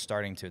were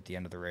starting to, at the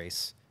end of the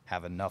race,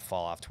 have enough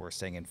fall off to where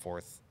staying in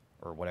fourth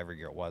or whatever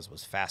gear it was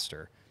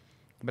faster.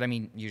 But I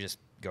mean, you just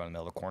go in the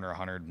middle of the corner,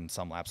 100 and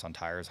some laps on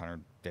tires,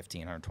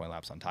 115, 120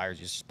 laps on tires.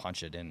 You just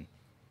punch it in,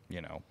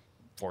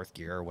 fourth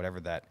gear or whatever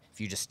that. If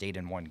you just stayed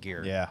in one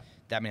gear,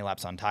 that many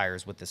laps on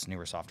tires with this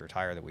newer, softer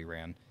tire that we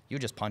ran, you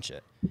would just punch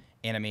it.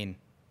 And I mean,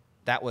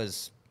 that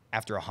was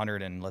after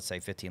 100 and let's say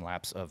 15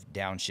 laps of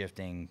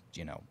downshifting,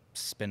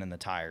 spinning the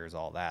tires,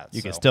 all that.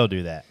 You can still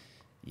do that.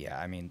 Yeah,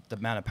 I mean, the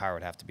amount of power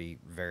would have to be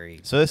very.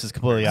 So this is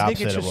completely I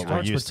think it opposite of just what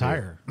we're starts with used to.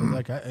 tire.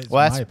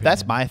 Well,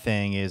 that's my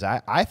thing. Is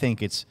I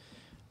think it's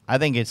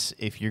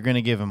if you're going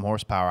to give them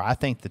horsepower, I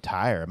think the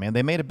tire. Man,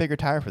 they made a bigger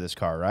tire for this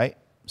car, right?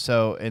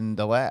 So in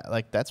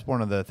the that's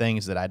one of the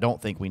things that I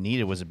don't think we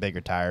needed was a bigger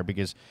tire,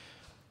 because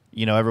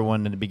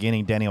everyone in the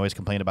beginning, Denny always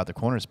complained about the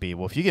corner speed.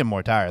 Well, if you get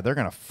more tire, they're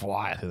going to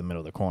fly through the middle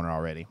of the corner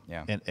already.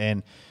 Yeah.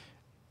 And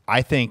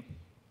I think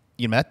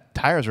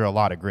tires are a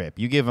lot of grip.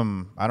 You give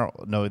them, I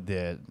don't know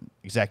the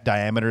exact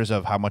diameters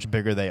of how much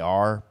bigger they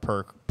are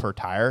per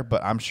tire,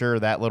 but I'm sure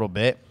that little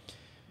bit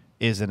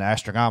is an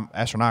astronomical.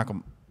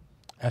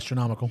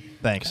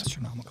 Thanks.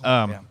 Astronomical.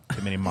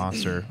 Too many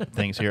monster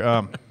things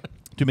here.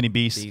 Too many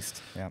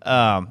beasts. Yeah.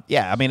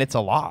 I mean, it's a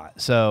lot.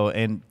 So,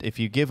 and if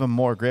you give them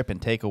more grip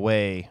and take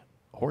away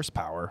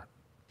horsepower,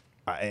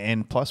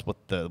 and plus with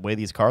the way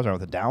these cars are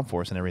with the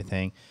downforce and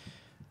everything,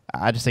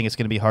 I just think it's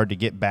going to be hard to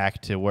get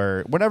back to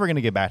where we're never going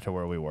to get back to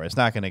where we were. It's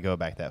not going to go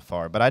back that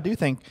far. But I do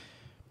think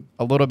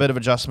a little bit of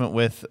adjustment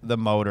with the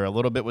motor, a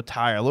little bit with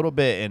tire, a little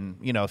bit, and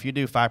if you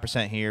do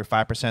 5% here,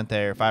 5%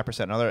 there, 5%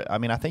 another, I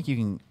mean, I think you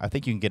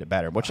can get it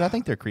better, which I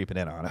think they're creeping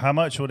in on it. How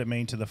much would it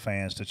mean to the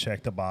fans to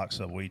check the box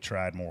that we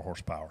tried more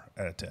horsepower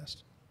at a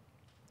test?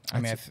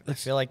 I mean, I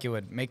feel like it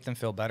would make them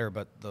feel better,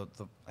 but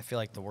I feel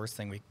like the worst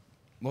thing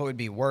what would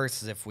be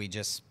worse is if we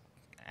just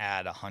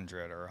add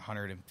 100 or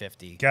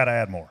 150. Got to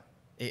add more.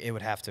 It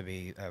would have to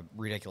be a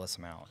ridiculous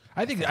amount.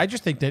 I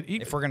just think that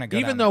if we're gonna go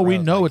even down though that we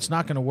road, know like- it's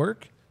not going to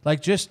work, like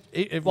just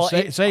say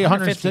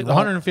 150,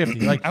 150.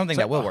 Like I don't think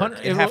that will work.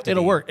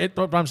 It'll work.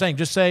 But I'm saying,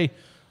 just say,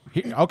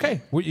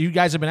 okay, you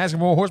guys have been asking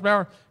for more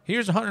horsepower.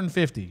 Here's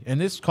 150, and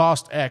this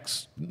cost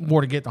X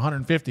more to get the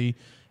 150,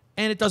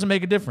 and it doesn't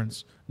make a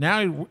difference.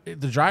 Now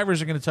the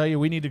drivers are going to tell you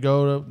we need to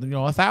go to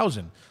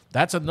 1,000.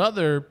 That's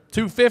another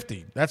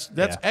 250. That's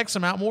X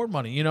amount more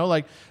money.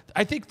 Like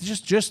I think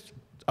just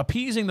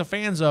appeasing the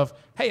fans of,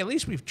 hey, at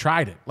least we've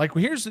tried it. Like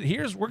here's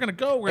we're gonna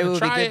go, we're gonna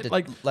try it.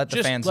 Like let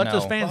the fans let know.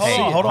 those fans Hold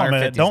see on, it. hold on a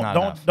minute. 150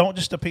 is not Don't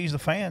just appease the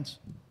fans.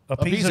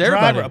 Appease the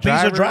everybody. driver.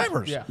 Appease the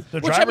drivers. Yeah. The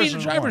Which I mean, are the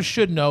the drivers ones.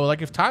 should know.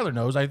 Like if Tyler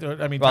knows, I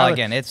mean, Well, Tyler,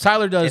 again,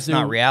 Tyler does. it's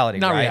not reality,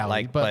 not right?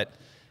 reality, but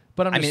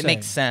I'm I mean, just it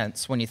makes saying.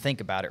 sense when you think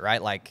about it,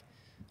 right? Like,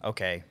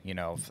 okay,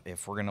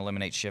 if we're gonna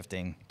eliminate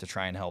shifting to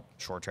try and help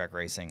short track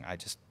racing,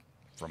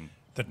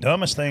 The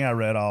dumbest thing I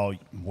read all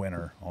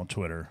winter on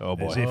Twitter Oh,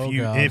 boy. is Oh,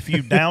 God. if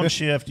you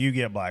downshift, you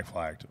get black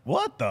flagged.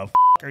 What the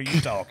are you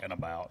talking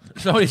about?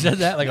 Somebody said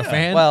that, like a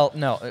fan. well,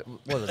 no,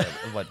 what was it?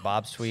 What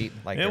Bob's tweet?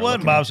 Like It they're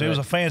wasn't looking Bob's. into It was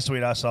a fan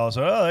tweet I saw.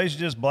 So, they should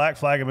just black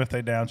flag them if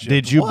they downshift.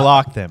 Did you What?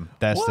 block them?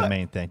 That's the What?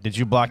 main thing. Did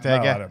you block that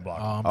No, guy? I didn't block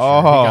I'm them.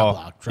 sure he got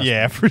blocked. Trust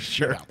yeah, me. for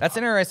sure. That's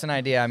an interesting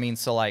idea. I mean,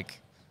 so like,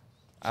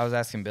 I was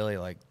asking Billy,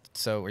 like,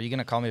 so are you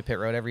gonna call me to pit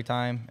road every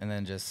time and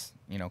then just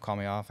call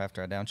me off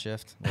after I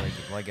downshift?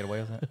 Will I get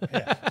away with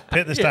it?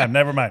 Pit this time.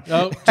 Never mind.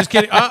 Oh, just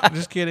kidding.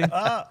 Just kidding.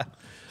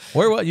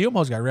 Where? What? You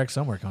almost got wrecked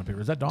somewhere, Conor.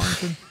 Was that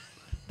Darlington?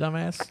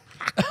 Dumbass.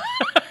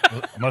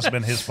 Must have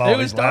been his fault. It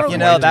was He's laughing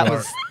Darwin. way that too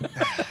was,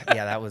 hard.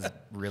 yeah, that was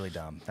really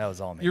dumb. That was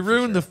all me. You for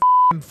ruined sure.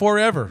 the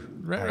forever.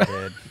 I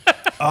did.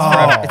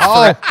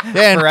 Oh,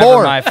 yeah, in Forever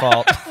 4. my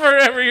fault.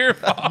 Forever your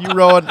fault. You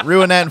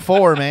ruined that in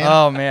 4, man.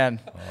 Oh man.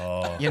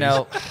 He's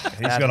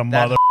He's gonna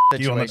mother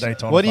you on the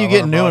Daytona. What do you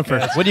get 500 Newman for?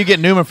 podcast. What do you get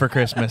Newman for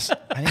Christmas?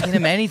 I didn't get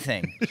him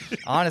anything,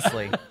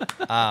 honestly.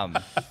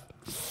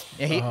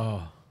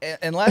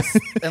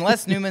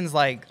 Unless Newman's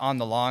like on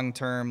the long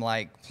term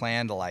like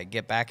plan to like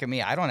get back at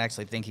me, I don't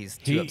actually think he's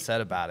too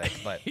upset about it.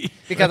 But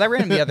because I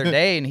ran him the other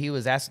day and he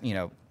was asked me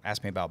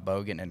about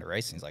Bo getting into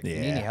racing. He's like, "You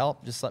need any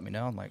help? Just let me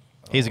know." I'm like,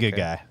 He's a good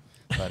okay.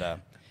 guy. But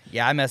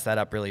yeah, I messed that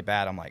up really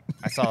bad. I'm like,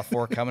 I saw a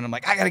 4 coming. I'm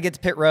like, I gotta get to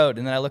pit road,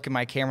 and then I look at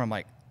my camera. I'm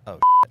like, oh,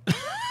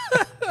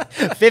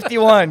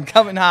 51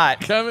 coming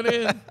hot. Coming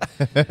in.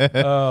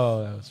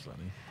 Oh, that was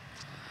funny.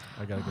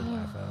 I got a good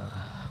laugh out of it.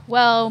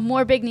 Well,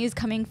 more big news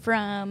coming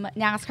from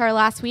NASCAR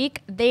last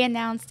week. They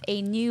announced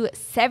a new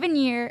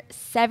 7-year,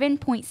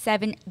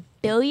 $7.7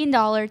 billion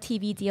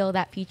TV deal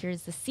that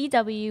features the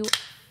CW,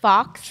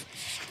 Fox,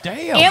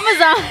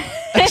 Amazon,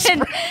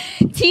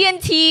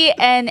 TNT,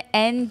 and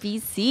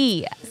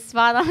NBC.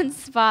 Spot on,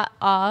 spot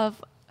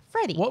off,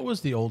 Freddie. What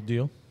was the old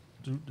deal?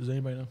 Does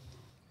anybody know?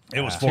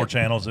 It was 4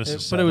 channels. This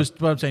is But it was,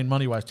 what I'm saying,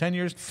 money-wise, 10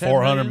 years? 10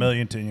 400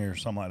 million 10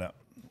 years, something like that.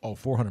 Oh,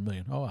 400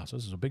 million. Oh, wow. So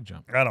this is a big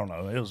jump. I don't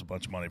know. It was a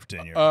bunch of money for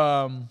 10 years.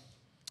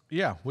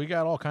 Yeah, we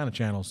got all kind of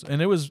channels.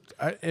 And it was,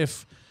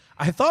 if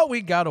I thought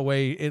we got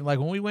away, like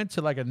when we went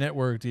to like a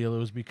network deal, it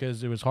was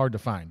because it was hard to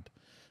find.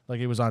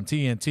 Like it was on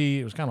TNT.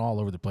 It was kind of all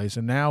over the place.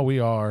 And now we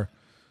are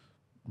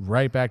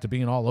right back to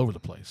being all over the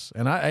place.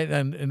 And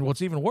and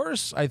what's even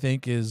worse, I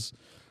think, is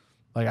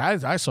like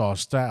I saw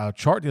a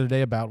chart the other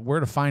day about where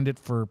to find it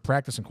for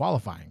practice and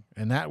qualifying,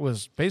 and that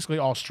was basically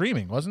all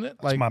streaming, wasn't it?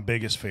 That's my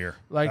biggest fear.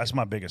 like, That's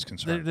my biggest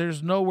concern.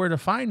 there's nowhere to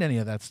find any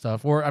of that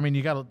stuff, or I mean,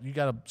 you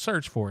gotta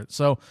search for it.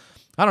 So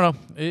I don't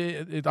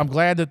know. I'm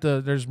glad that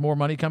there's more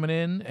money coming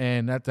in,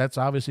 and that's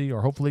obviously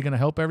or hopefully going to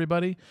help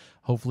everybody.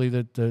 Hopefully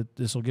that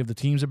this will give the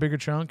teams a bigger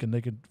chunk, and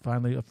they could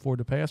finally afford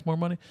to pay us more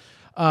money.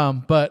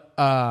 But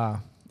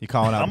You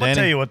calling out I'm Denny? gonna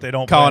tell you what they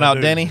don't Calling plan out to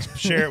do. Denny?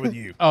 Share it with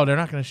you. oh, they're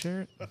not going to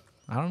share it.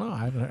 I don't know.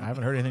 I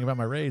haven't heard anything about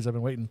my raise. I've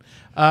been waiting.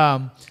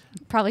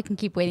 Probably can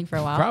keep waiting for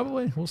a while.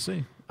 Probably. We'll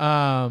see.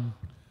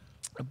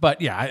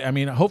 But yeah, I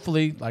mean,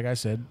 hopefully, like I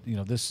said,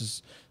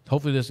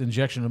 hopefully this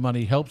injection of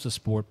money helps the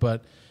sport.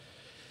 But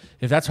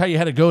if that's how you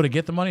had to go to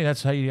get the money,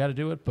 that's how you got to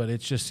do it. But it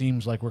just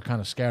seems like we're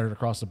kind of scattered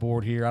across the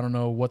board here. I don't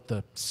know what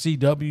the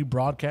CW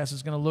broadcast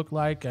is going to look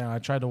like. I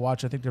tried to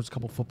watch. I think there's a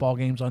couple football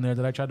games on there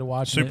that I tried to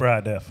watch. Super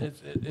high def.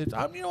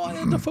 You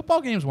know, the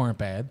football games weren't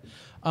bad,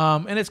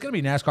 and it's going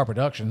to be NASCAR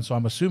production, so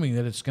I'm assuming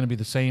that it's going to be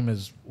the same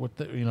as what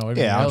the, you know.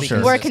 Everything I'm else sure.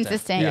 is. More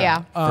consistent,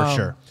 yeah. For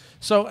sure.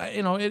 So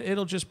you know,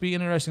 it'll just be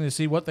interesting to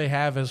see what they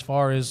have as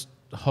far as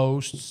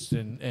hosts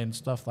and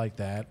stuff like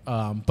that.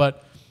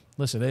 But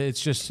listen, it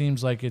just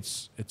seems like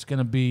it's going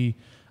to be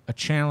a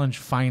challenge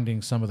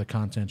finding some of the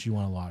content you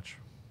want to watch.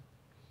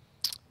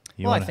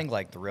 I think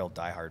like the real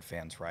diehard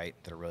fans, right,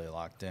 that are really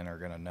locked in are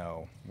going to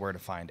know where to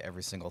find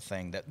every single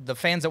thing. That the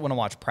fans that want to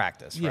watch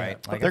practice, Yeah,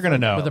 right? They're going to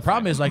know. But the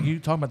problem is, like you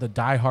talking about the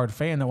diehard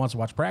fan that wants to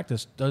watch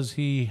practice, does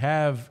he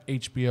have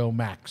HBO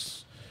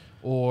Max?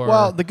 Or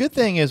Well, the good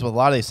thing is with a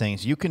lot of these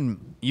things, you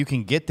can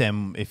get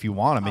them if you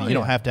want them, and you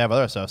don't have to have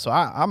other stuff. So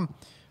I'm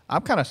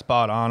kind of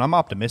spot on. I'm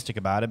optimistic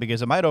about it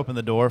because it might open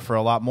the door for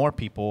a lot more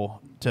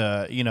people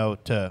to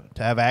to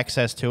have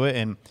access to it,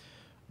 and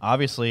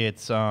obviously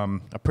it's a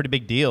pretty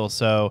big deal.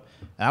 So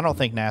I don't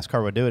think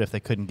NASCAR would do it if they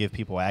couldn't give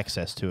people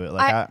access to it.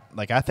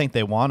 I think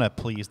they want to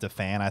please the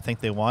fan. I think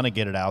they want to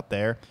get it out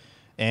there.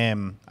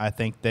 And I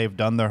think they've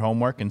done their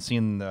homework and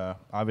seen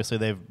obviously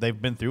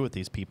they've been through with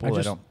these people.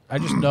 I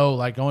just know,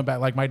 like going back,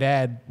 like my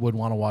dad would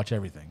want to watch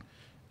everything.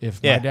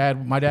 If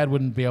my dad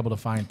wouldn't be able to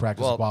find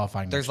practice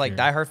qualifying. There's like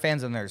diehard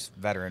fans and there's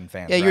veteran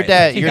fans. Yeah, your right?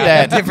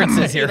 dad.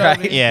 Differences here,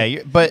 right?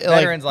 Yeah, but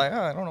Veterans like,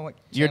 I don't know what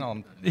channel.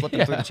 I'm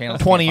flipping through the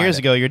channels. 20 years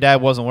ago, your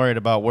dad wasn't worried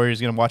about where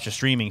he's going to watch the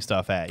streaming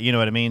stuff at. You know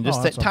what I mean?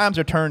 Just times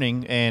are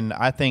turning, and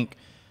I think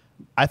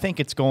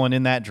it's going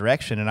in that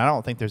direction, and I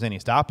don't think there's any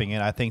stopping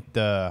it. I think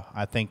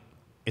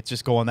it's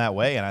just going that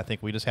way, and I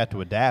think we just have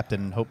to adapt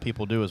and hope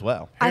people do as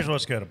well. Here's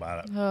what's good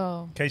about it.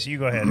 Oh. Casey, you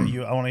go ahead.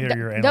 I want to hear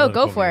your No,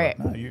 analytical go for view. it.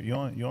 No, you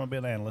want to be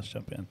an analyst?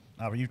 Jump in.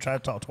 You tried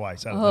to talk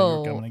twice. I don't Oh.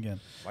 think you're coming again.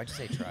 Why'd you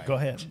say try? Go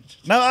ahead.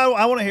 No,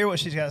 I want to hear what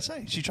she's got to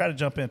say. She tried to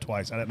jump in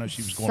twice. I didn't know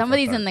she was going.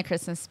 Somebody's for a in the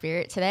Christmas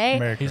spirit today.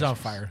 Merry He's Christmas. on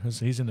fire.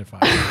 He's in the fire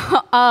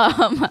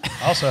I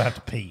also have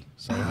to pee.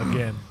 So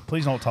again.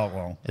 please don't talk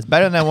long. It's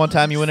better than that one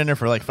time you went in there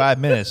for like 5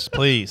 minutes,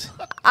 please.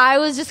 I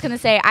was just going to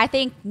say, I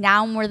think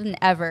now more than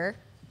ever,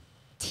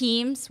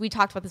 teams, we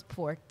talked about this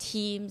before,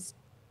 teams,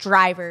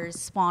 drivers,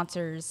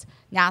 sponsors,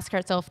 NASCAR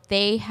itself,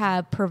 they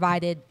have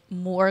provided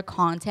more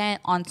content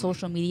on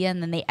social media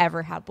than they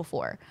ever had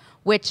before,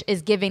 which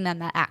is giving them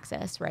that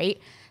access, right?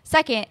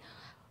 Second,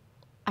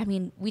 I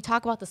mean, we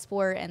talk about the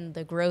sport and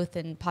the growth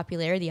and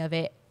popularity of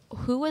it.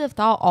 Who would have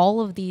thought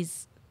all of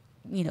these,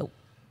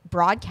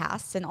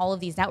 broadcasts and all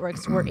of these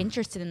networks were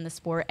interested in the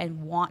sport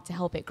and want to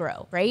help it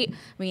grow, right?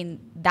 I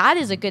mean, that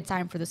is a good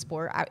time for the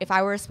sport. If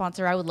I were a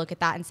sponsor, I would look at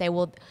that and say,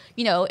 well,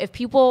 if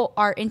people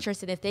are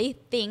interested, if they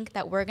think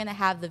that we're going to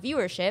have the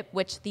viewership,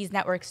 which these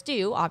networks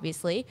do,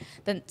 obviously,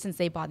 then since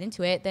they bought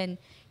into it, then,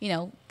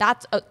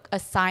 that's a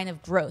sign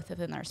of growth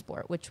within our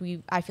sport, which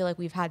I feel like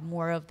we've had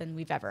more of than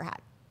we've ever had.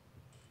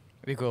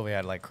 It'd be cool if we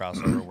had like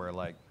crossover where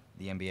like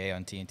the NBA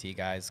on TNT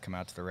guys come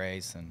out to the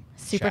race and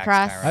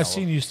Supercross. I've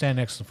seen you stand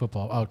next to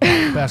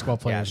basketball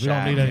players. We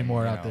don't need any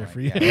more out there for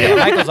you. Yeah,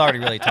 Michael's already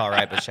really tall,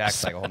 right? But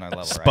Shaq's like a whole nother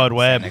level, right? Spud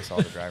Webb. Next to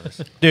all the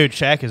drivers. Dude,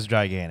 Shaq is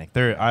gigantic.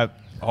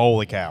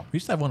 Holy cow. We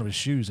used to have one of his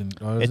shoes, and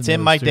It's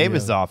in Mike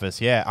Davis' office.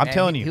 Yeah, I'm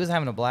telling you. He was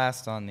having a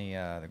blast on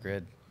the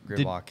grid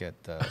walk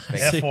at the Las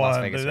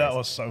F1, Vegas dude, that race.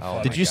 was so Oh funny.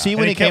 my Did you God. see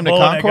when And he came kept to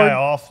blowing that Concord? guy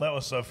off. That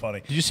was so funny.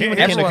 Did you see when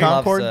he came to Everyone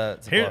loves Concord?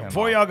 to blow Here, him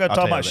before off. y'all go talk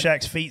tell you about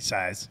that. Shaq's feet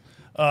size.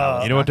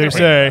 You know what they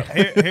say.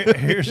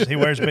 Here's he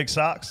wears big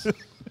socks.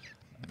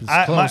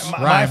 close.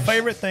 My Rhymes.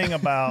 favorite thing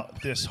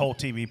about this whole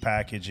TV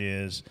package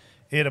is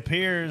it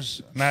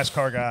appears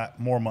NASCAR got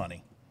more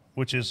money,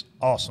 which is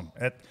awesome.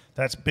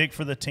 That's big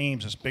for the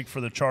teams. It's big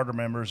for the charter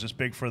members. It's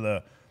big for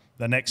the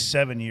next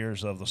 7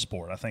 years of the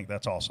sport. I think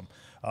that's awesome.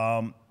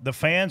 The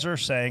fans are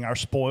saying, our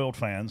spoiled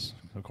fans,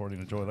 according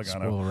to Joey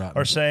Logano,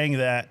 are saying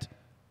that,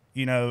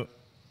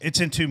 it's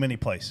in too many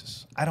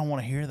places. I don't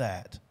want to hear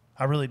that.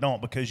 I really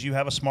don't, because you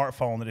have a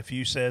smartphone that if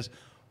you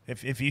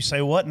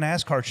say, what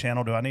NASCAR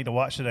channel do I need to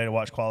watch today to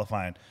watch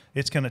qualifying,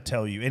 it's going to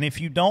tell you. And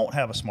if you don't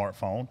have a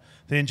smartphone,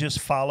 then just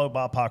follow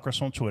Bob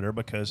Pockrass on Twitter,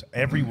 because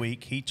every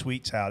week he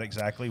tweets out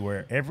exactly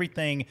where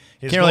everything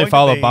is Can't really going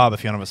follow to be. Bob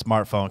if you don't have a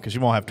smartphone because you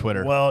won't have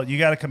Twitter. Well, you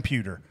got a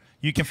computer.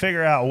 You can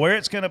figure out where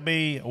it's going to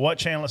be, what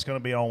channel it's going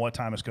to be on, what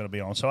time it's going to be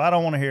on. So I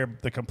don't want to hear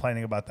the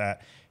complaining about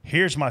that.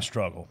 Here's my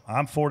struggle.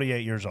 I'm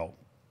 48 years old.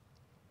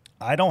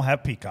 I don't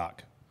have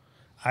Peacock.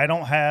 I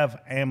don't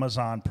have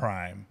Amazon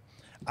Prime.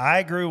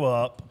 I grew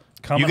up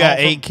coming You got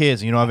home 8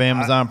 kids and you don't have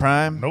Amazon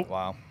Prime? Nope.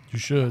 Wow. You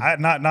should.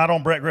 Not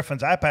on Brett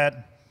Griffin's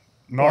iPad,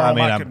 nor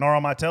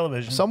on my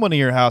television. Someone in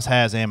your house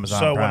has Amazon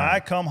So Prime. when I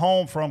come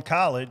home from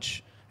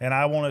college and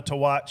I wanted to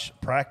watch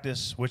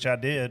practice, which I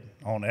did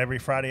on every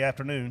Friday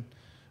afternoon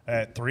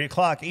at 3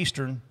 o'clock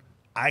Eastern,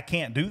 I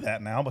can't do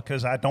that now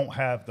because I don't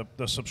have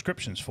the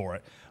subscriptions for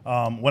it.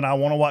 When I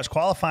want to watch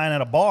qualifying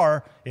at a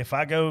bar, if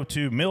I go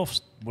to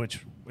MILF's,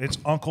 which it's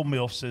Uncle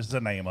MILF's is the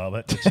name of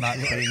it. It's not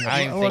being.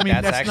 I don't Well, I think mean,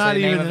 that's that's not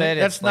actually the name even of the- it.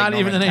 that's It's Lake not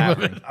even the Norman name of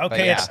Tavern. it. But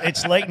Okay, yeah.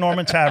 it's Lake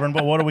Norman Tavern,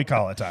 but what do we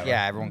call it, Tyler?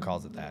 Yeah, everyone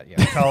calls it that.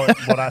 Yeah. Call it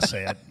what I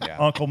said. Yeah.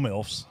 Uncle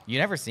MILF's. You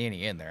never see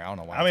any in there. I don't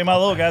know why. I mean, my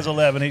little guy's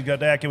 11. He'd go,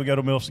 Dad, can we go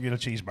to MILF's to get a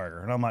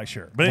cheeseburger? And I'm like,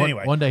 sure. But One-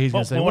 anyway. one day he's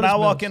gonna but say, when "What I is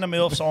walk MILF's?" into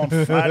MILF's on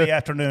Friday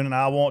afternoon and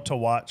I want to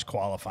watch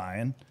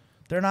qualifying,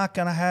 they're not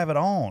going to have it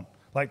on.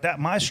 Like that,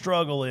 my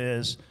struggle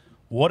is,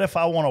 what if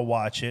I want to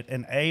watch it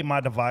and A,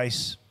 my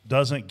device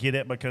doesn't get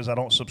it because I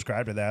don't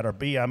subscribe to that, or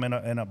B, I'm in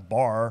a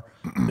bar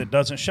that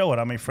doesn't show it.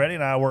 I mean, Freddie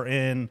and I were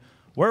in,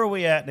 where were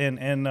we at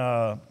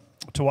to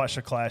watch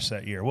the Clash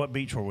that year? What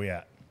beach were we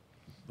at?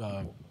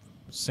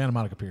 Santa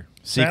Monica Pier.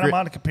 Santa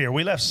Monica Pier.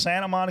 We left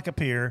Santa Monica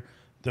Pier.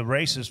 The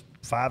race is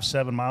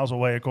 5-7 miles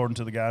away, according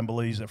to the guy in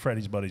Belize that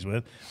Freddie's buddies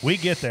with. We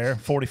get there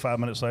 45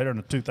 minutes later in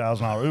a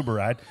 $2,000 Uber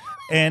ride,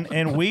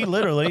 and we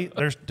literally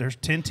there's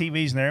 10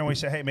 TVs in there, and we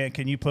say, hey man,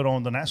 can you put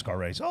on the NASCAR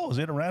race? Oh, is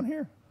it around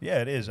here? Yeah,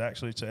 it is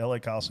actually. It's at LA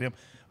Coliseum.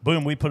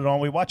 Boom, we put it on.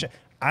 We watch it.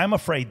 I'm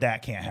afraid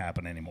that can't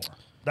happen anymore.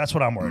 That's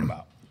what I'm worried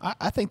about.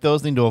 I think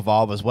those need to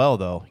evolve as well,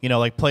 though. You know,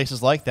 like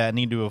places like that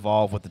need to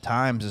evolve with the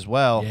times as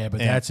well. Yeah,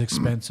 but And that's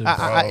expensive.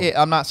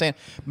 I'm not saying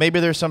maybe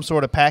there's some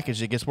sort of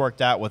package that gets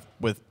worked out with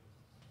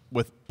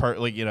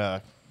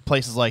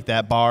places like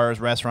that, bars,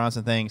 restaurants,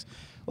 and things.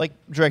 Like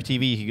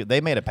DirecTV, they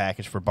made a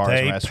package for bars and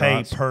They pay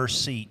restaurants. per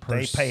seat.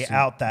 They pay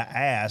out the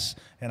ass.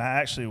 And I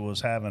actually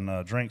was having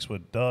drinks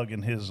with Doug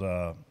and his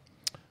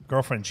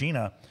girlfriend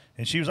Gina,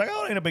 and she was like,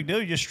 "Oh, it ain't a big deal.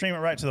 You just stream it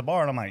right to the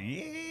bar." And I'm like,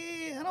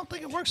 "Yeah, I don't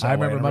think it works that I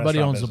way." remember in my a buddy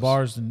restaurant owns the business.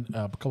 bars in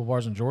a couple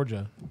bars in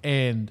Georgia,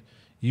 and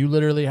you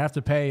literally have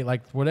to pay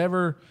like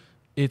whatever.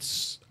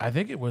 It's I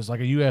think it was like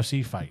a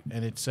UFC fight,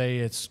 and it's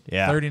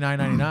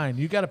 $39.99.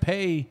 You got to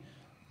pay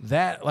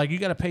that, like you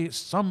got to pay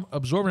some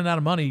absorbent amount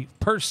of money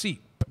per seat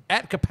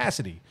at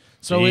capacity.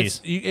 So Jeez.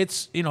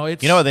 it's you know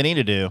what they need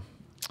to do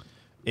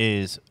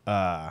is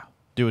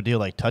do a deal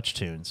like Touch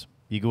Tunes.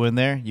 You go in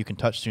there, you can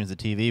touch tunes the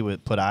TV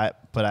with put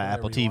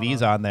Apple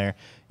TVs on there.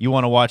 You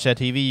want to watch that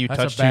TV, you that's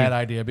touch a bad tune.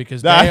 idea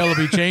because Dale will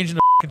be changing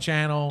the fucking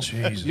channel.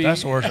 Jesus,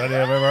 that's the worst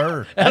idea I've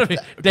ever heard.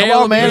 Dale on,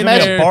 will be man, in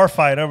imagine there. A bar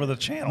fight over the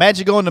channel.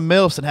 Imagine going to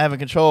MILFs and having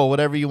control of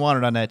whatever you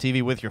wanted on that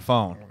TV with your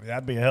phone.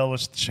 That'd be a hell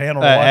of a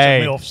channel to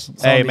Hey, watch MILFs. hey,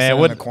 Somebody man,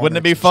 sitting in the corner wouldn't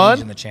it be changing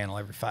fun? the channel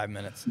every 5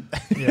 minutes.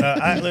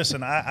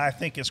 Listen, I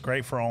think it's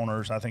great for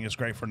owners. I think it's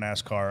great for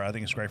NASCAR. I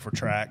think it's great for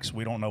tracks.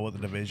 We don't know what the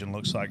division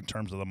looks like in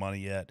terms of the money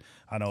yet.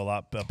 I know a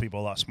lot of people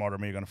a lot smarter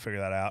than me are going to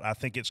figure that out. I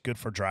think it's good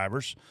for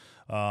drivers.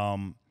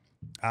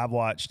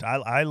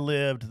 I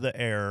lived the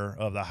era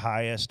of the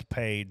highest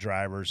paid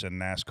drivers in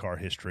NASCAR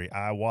history.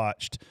 I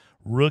watched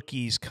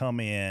rookies come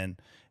in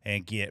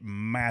and get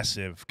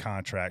massive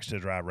contracts to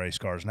drive race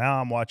cars.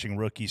 Now I'm watching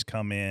rookies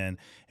come in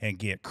and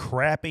get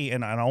crappy,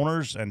 and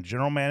owners and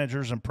general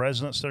managers and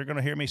presidents that are going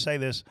to hear me say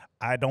this,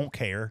 I don't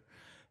care.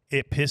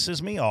 It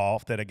pisses me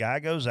off that a guy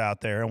goes out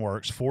there and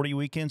works 40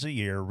 weekends a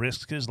year,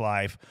 risks his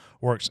life,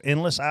 works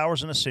endless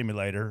hours in a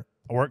simulator,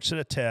 works at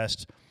a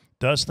test,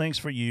 does things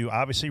for you,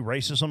 obviously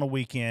races on the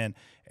weekend,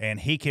 and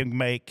he can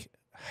make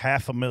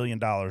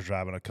 $500,000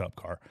 driving a cup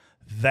car.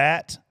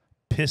 That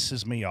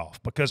pisses me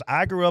off because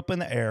I grew up in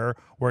the era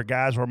where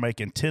guys were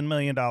making $10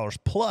 million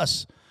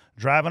plus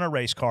driving a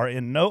race car.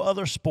 In no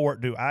other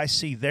sport do I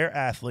see their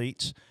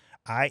athletes,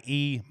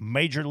 i.e.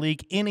 major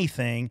league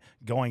anything,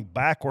 going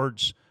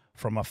backwards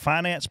from a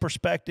finance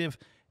perspective.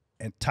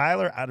 And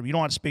Tyler, you don't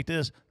want to speak to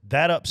this,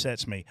 that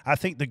upsets me. I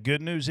think the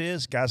good news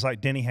is guys like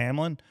Denny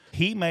Hamlin,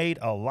 he made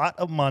a lot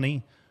of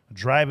money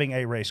driving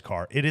a race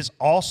car. It is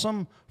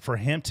awesome for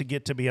him to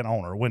get to be an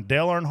owner. When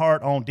Dale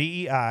Earnhardt owned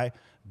DEI,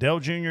 Dale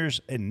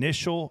Jr.'s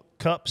initial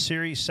Cup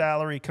Series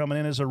salary coming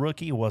in as a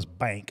rookie was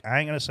bank. I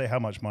ain't going to say how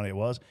much money it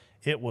was.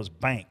 It was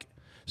bank.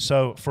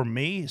 So for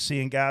me,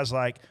 seeing guys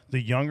like the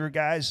younger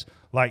guys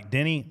like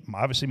Denny,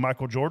 obviously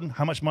Michael Jordan,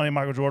 how much money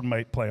Michael Jordan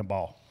made playing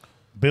ball?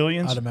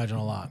 Billions? I'd imagine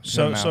a lot.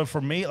 So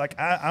for me, like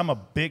I'm a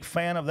big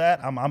fan of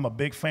that. I'm a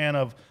big fan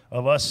of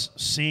us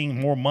seeing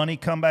more money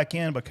come back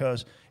in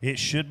because it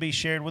should be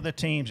shared with the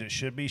teams. It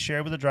should be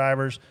shared with the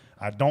drivers.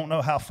 I don't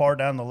know how far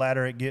down the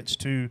ladder it gets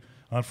to,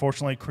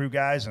 unfortunately, crew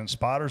guys and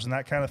spotters and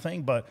that kind of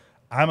thing, but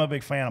I'm a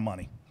big fan of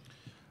money.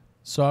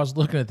 So I was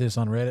looking at this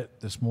on Reddit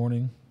this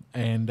morning,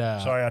 and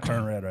Sorry, I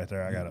turned red right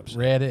there. I got upset.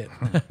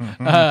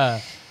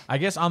 Reddit. I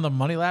guess on the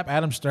money lap,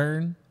 Adam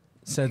Stern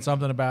said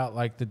something about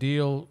like the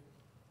deal.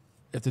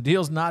 If the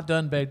deal's not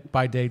done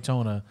by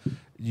Daytona,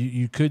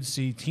 you could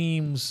see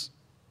teams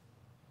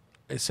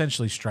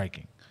essentially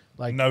striking.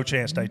 Like No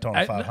chance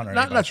Daytona 500.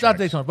 Not anybody strikes.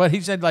 Daytona, but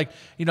he said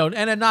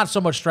and not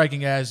so much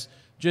striking as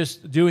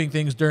just doing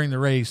things during the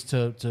race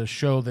to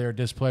show their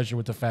displeasure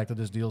with the fact that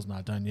this deal's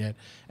not done yet.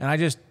 And I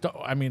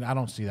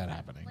don't see that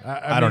happening.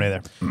 I don't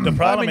either. The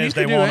problem you is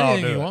can they won't all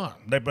anything do you it. want.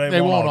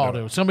 They won't all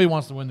do it. Somebody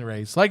wants to win the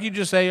race. Like you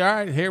just say, all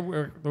right, here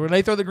when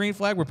they throw the green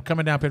flag, we're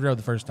coming down pit road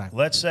the first time.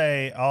 Let's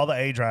say all the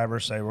A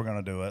drivers say we're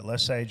going to do it.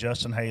 Let's say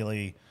Justin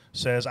Haley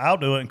says I'll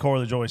do it, and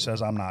Corey LaJoy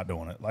says I'm not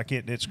doing it. Like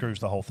it screws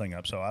the whole thing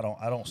up. So I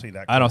don't see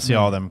that. I don't see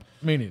all of them.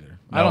 Me neither.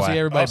 No I don't way. see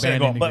everybody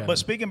banding together. But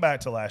speaking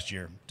back to last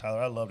year,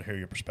 Tyler, I'd love to hear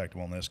your perspective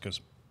on this because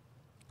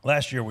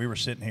last year we were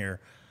sitting here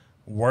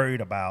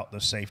worried about the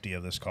safety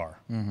of this car.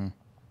 Mm-hmm.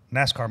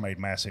 NASCAR made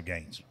massive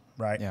gains,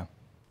 right? Yeah.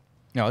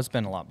 No, it's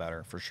been a lot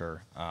better for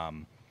sure.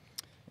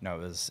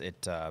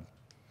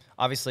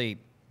 Obviously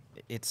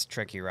it's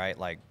tricky, right?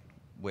 Like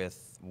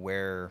with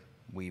where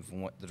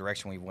the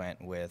direction we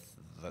went with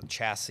the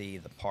chassis,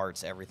 the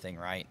parts, everything,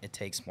 right? It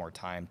takes more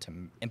time to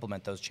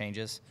implement those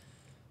changes.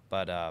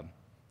 But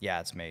yeah,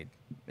 it's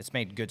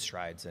made good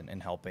strides in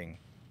helping,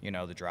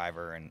 the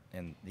driver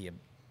and the,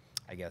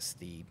 I guess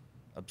the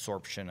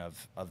absorption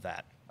of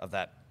that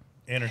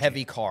Energy.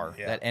 heavy car,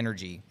 Yeah. that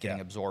energy getting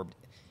Yeah. absorbed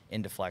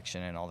in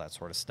deflection and all that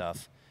sort of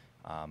stuff.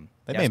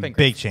 They it's made been big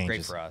great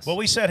changes. for us. Well,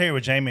 we sat here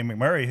with Jamie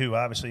McMurray, who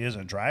obviously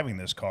isn't driving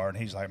this car, and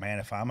he's like, man,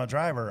 if I'm a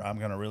driver, I'm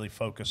going to really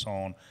focus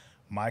on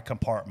my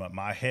compartment,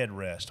 my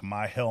headrest,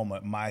 my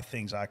helmet, my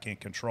things I can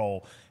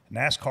control.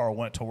 NASCAR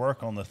went to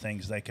work on the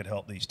things they could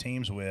help these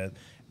teams with,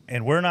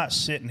 and we're not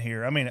sitting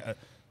here. I mean,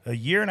 a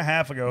year and a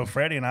half ago,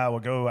 Freddie and I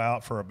would go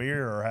out for a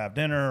beer or have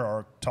dinner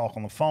or talk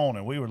on the phone,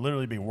 and we would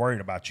literally be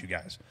worried about you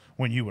guys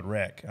when you would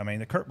wreck. I mean,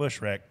 the Kurt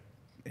Busch wreck,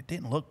 it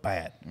didn't look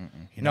bad.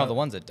 No, the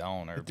ones that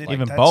don't are Even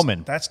that's-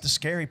 Bowman. That's the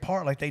scary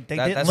part. Like they That-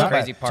 didn't that's look the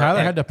crazy bad. part. Tyler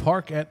Like, had to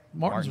park at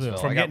Martinsville.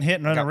 From I getting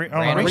hit on a ran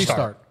restart.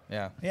 restart.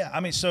 Yeah. Yeah,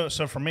 I mean, so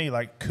for me,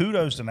 like,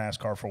 kudos to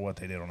NASCAR for what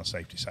they did on the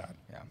safety side.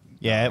 Yeah.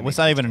 Yeah, it's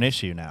not even an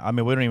issue now. I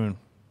mean,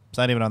 it's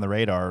not even on the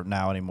radar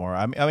now anymore.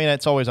 I mean,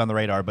 it's always on the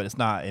radar, but it's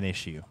not an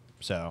issue.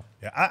 So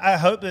Yeah, I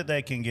hope that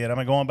they can get. I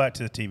mean, going back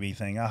to the TV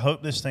thing, I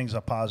hope this thing's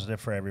a positive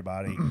for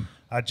everybody.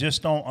 I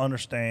just don't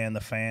understand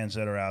the fans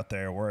that are out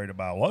there worried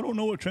about, well, I don't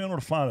know what channel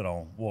to find it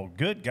on. Well,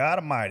 good God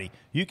Almighty,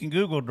 you can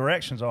Google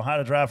directions on how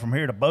to drive from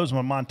here to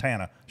Bozeman,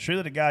 Montana.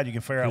 Surely to God you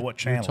can figure out what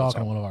channel You're it's talking to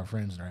on. one of our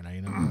friends right now.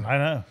 I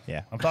know.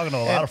 Yeah. I'm talking to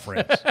a lot of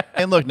friends.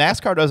 and look,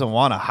 NASCAR doesn't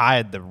want to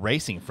hide the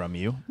racing from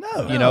you.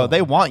 No. You know,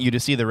 they want you to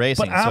see the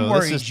racing. But I'm so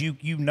worried this is,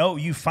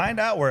 you find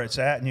out where it's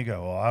at and you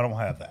go, well, I don't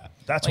have that.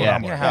 That's what Yeah,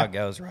 I'm you know worried how about. it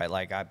goes, right?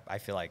 Like I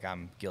feel like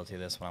I'm guilty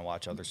of this when I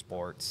watch other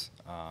sports,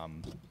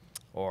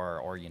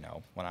 or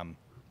when I'm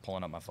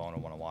pulling up my phone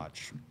and want to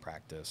watch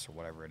practice or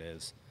whatever it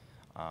is.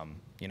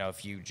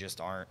 If you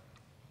just aren't,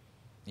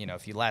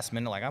 if you last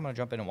minute like I'm going to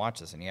jump in and watch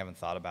this and you haven't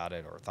thought about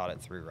it or thought it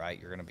through, right?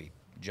 You're going to be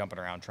jumping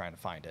around trying to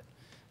find it.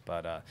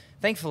 But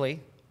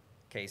thankfully,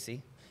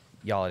 Casey,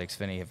 y'all at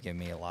Xfinity have given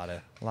me a lot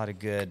of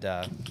good.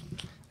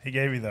 He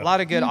gave you the A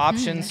lot of good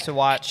options to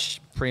watch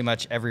pretty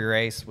much every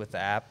race with the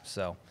app.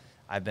 So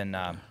I've been,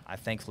 I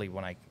thankfully,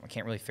 when I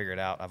can't really figure it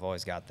out, I've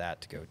always got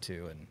that to go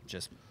to and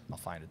I'll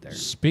find it there.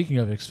 Speaking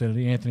of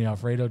Xfinity, Anthony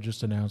Alfredo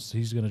just announced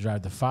he's going to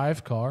drive the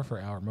 5 car for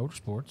Our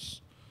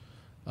Motorsports.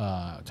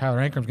 Tyler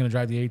Ankram's going to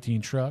drive the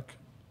 18 truck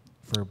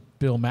for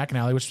Bill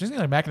McAnally, which seems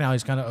like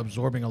McAnally's kind of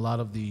absorbing a lot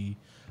of the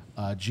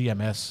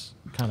GMS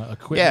kind of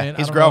equipment. Yeah,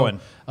 he's I don't growing.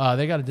 know.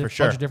 They got a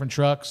sure. bunch of different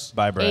trucks.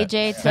 Bye, Brett.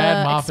 AJ to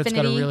Thad Moffitt's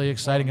got a Xfinity. really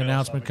exciting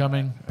announcement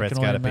coming. Brett's I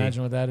can only gotta pee.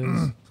 imagine what that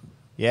is.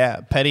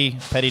 Yeah, Petty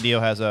Deal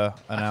has a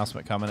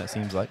announcement coming. It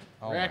seems like.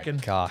 Oh Reckon.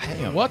 my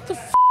God. What the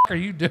are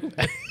you doing?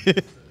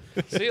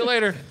 See you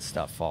later.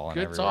 Stuff falling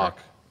Good everywhere.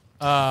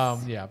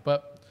 talk. Yeah,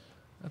 but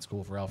that's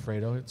cool for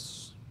Alfredo.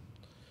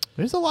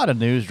 There's a lot of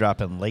news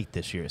dropping late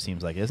this year. It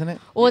seems like, isn't it?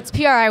 Well, it's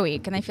PRI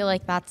week, and I feel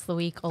like that's the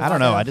week. I don't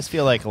know. I just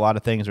feel like a lot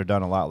of things are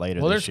done a lot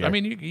later Well, this there's. year. I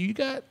mean, you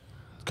got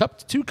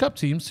two cup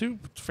teams, two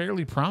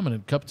fairly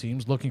prominent cup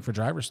teams looking for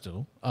drivers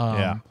still.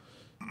 Yeah.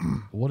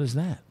 What is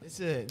that? This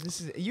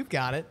is you've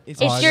got it.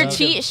 It's I your got it.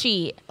 cheat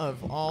sheet.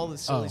 of all the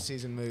silly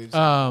season moves.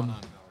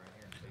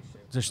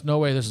 There's no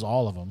way this is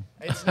all of them.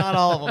 It's not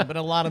all of them, but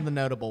a lot of the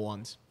notable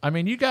ones. I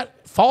mean, you got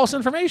false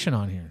information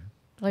on here.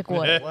 Like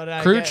what? What did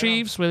I Crew get?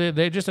 chiefs,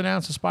 they just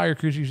announced Aspire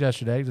crew chiefs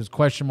yesterday. There's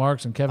question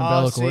marks and Kevin Oh,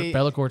 Bellacourt. see-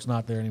 Bellacourt's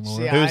not there anymore.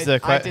 See, Who's the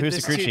I did who's the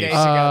this crew 2 chief? days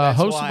ago, that's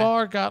why.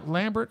 Hocevar got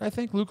Lambert, I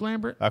think, Luke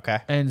Lambert. Okay.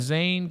 And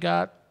Zane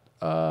got,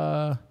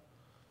 no,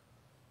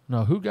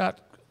 who got,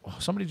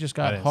 somebody just I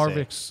got didn't see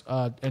it.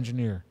 Harvick's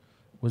engineer.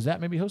 Was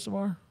that maybe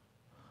Hocevar?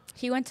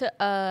 He went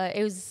to.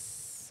 It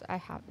was. I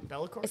have.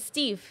 Bellacourt? It's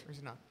Steve Or is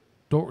it not?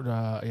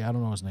 Yeah, I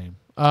don't know his name.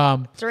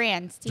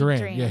 Duran. Steve Duran.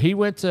 Duran. Yeah, he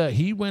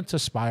went to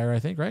Spire, I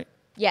think, right?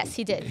 Yes,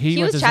 he did. He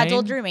He went was to Chad's Zane?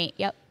 old roommate.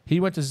 Yep. He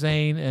went to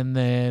Zane, and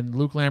then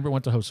Luke Lambert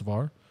went to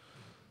Hocevar.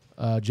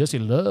 Jesse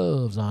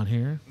Love's on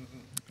here.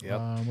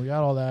 Yep. We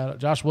got all that.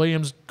 Josh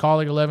Williams,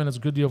 calling 11. That's a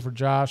good deal for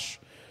Josh.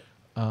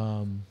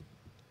 Who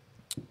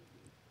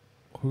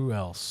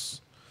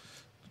else?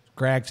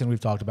 Gregson, we've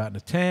talked about in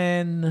the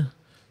 10.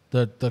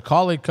 The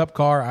colleague cup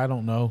car, I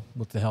don't know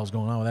what the hell's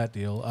going on with that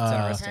deal.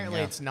 interesting. Apparently,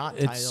 yeah. it's not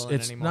It's Tyler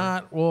anymore.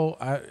 not. Well,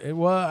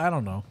 I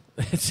don't know.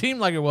 It seemed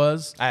like it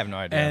was. I have no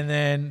idea. And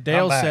then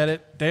Dale back. said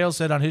it. Dale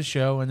said on his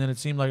show, and then it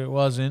seemed like it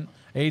wasn't.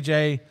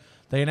 AJ,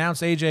 they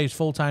announced AJ's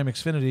full-time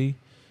Xfinity,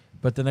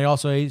 But then they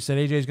also said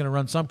AJ's going to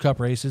run some Cup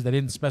races. They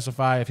didn't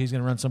specify if he's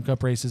going to run some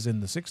Cup races in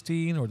the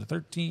 16 or the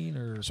 13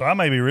 or. So I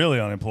may be really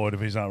unemployed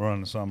if he's not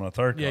running some on a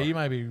third car. Yeah, you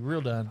might be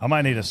real done. I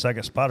might need a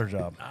second spotter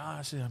job.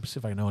 See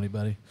if I can know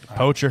anybody.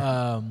 Poacher.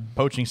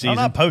 Poaching season. I'm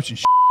not poaching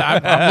shit.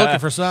 I'm looking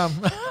for some.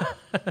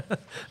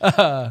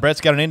 Brett's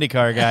got an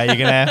IndyCar guy you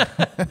can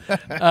have.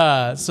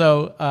 Yeah,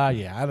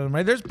 I don't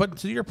know. But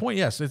to your point,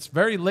 yes, it's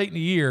very late in the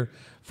year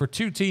for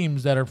two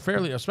teams that are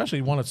fairly,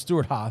 especially one at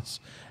Stewart Haas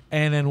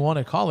and then one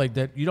at Colleague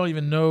that you don't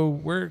even know.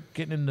 We're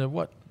getting into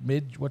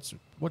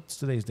what's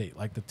today's date?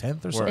 Like the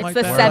 10th or something It's like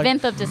the that?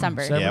 7th of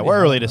December. Yeah,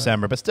 we're early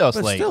December, but still it's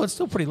But late. it's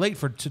still pretty late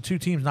for two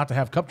teams not to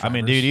have Cup I drivers.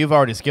 mean, dude, you've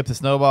already skipped the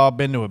snowball,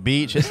 been to a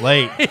beach. It's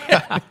late.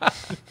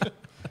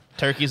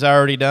 Turkey's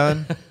already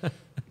done.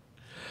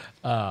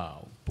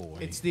 Oh, boy.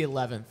 It's the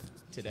 11th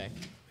today.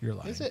 You're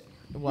lying. Is it?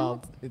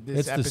 Well, It's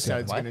this the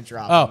episode's 7th. going to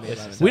drop Oh, on the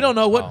 11th. we don't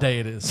know what day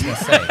it is.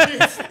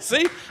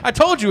 See? I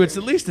told you it's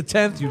at least the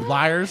 10th, you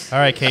liars. All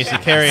right, Casey,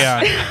 carry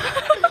on.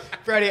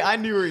 Freddie, I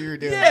knew what you were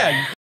doing. Yeah,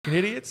 you f***ing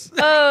idiots.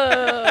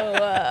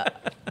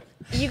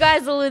 You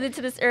guys alluded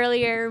to this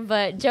earlier,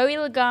 but Joey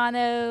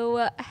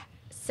Logano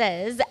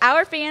says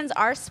our fans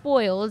are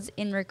spoiled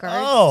in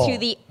regards to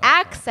the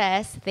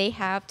access they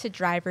have to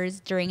drivers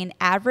during an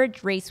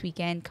average race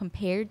weekend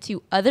compared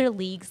to other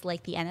leagues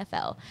like the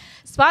NFL.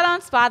 Spot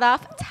on, spot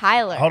off,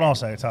 Tyler. Hold on a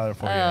second, Tyler,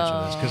 before you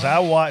answer this, because I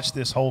watched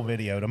this whole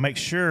video to make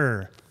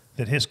sure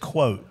that his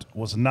quote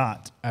was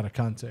not Out of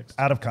context.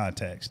 out of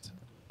context.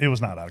 It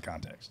was not out of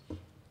context. All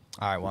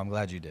right, well, I'm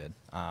glad you did.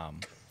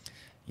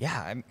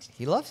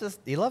 He loves this.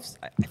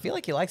 I feel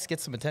like he likes to get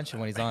some attention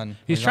when he's on.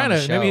 He's when trying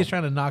he's on to, the maybe he's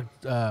show. trying to knock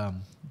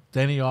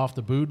Denny off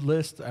the booed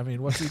list. I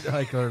mean, what's he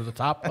like, or the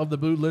top of the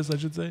booed list, I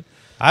should say?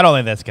 I don't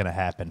think that's going to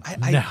happen.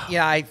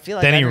 I feel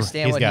like Denny, I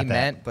understand he's what he got that.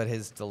 meant, but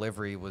his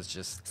delivery was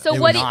just So it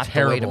what was do you- not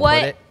the way to What,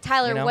 put it.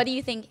 Tyler, you know? what do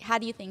you think? How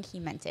do you think he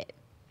meant it?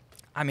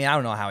 I mean, I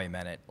don't know how he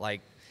meant it.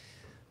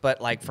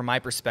 But from my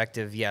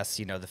perspective, yes,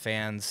 the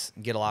fans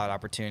get a lot of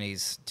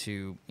opportunities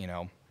to,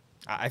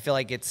 I feel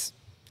like it's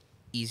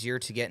easier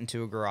to get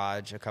into a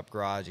garage, a Cup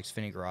garage,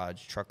 Xfinity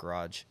garage, truck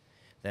garage,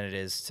 than it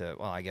is to,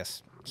 well, I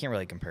guess you can't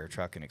really compare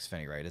truck and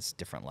Xfinity, right? It's a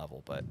different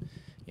level. But,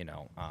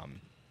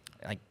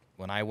 like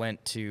when I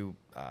went to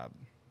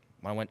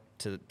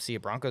see a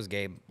Broncos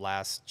game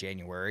last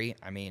January,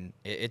 I mean,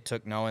 it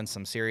took knowing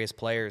some serious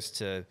players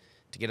to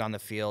get on the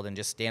field and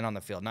just stand on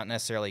the field, not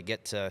necessarily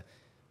get to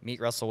meet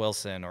Russell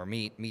Wilson or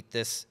meet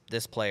this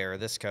player or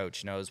this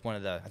coach. I think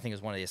it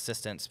was one of the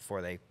assistants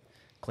before they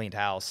cleaned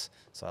house,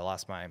 so I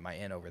lost my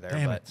in over there.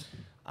 Damn it.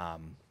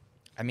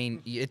 I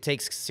mean, it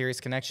takes serious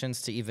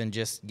connections to even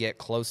just get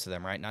close to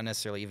them, right? Not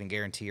necessarily even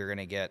guarantee you're going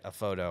to get a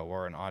photo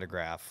or an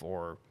autograph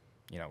or,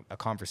 a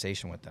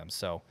conversation with them.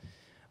 So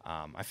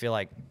I feel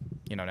like,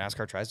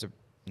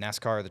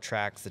 NASCAR, the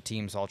tracks, the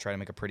teams all try to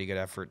make a pretty good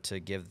effort to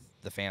give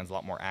the fans a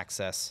lot more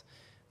access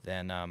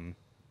than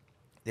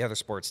the other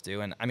sports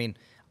do. And, I mean,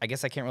 I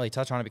guess I can't really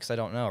touch on it because I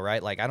don't know,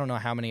 right? Like, I don't know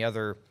how many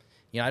other,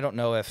 I don't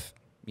know if,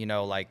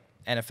 like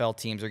NFL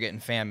teams are getting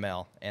fan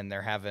mail and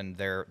they're having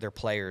their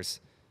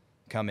players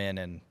come in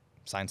and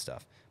sign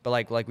stuff. But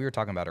like we were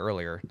talking about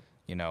earlier,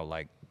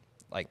 I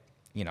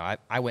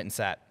went and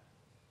sat.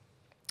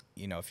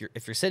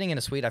 If you're sitting in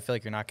a suite, I feel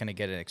like you're not going to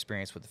get an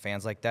experience with the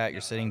fans like that.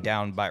 You're sitting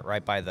down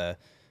right by the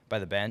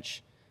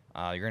bench.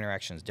 Your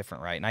interaction is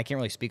different, right? And I can't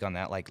really speak on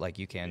that like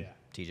you can,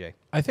 TJ.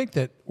 I think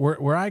that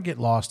where I get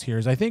lost here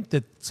is I think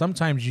that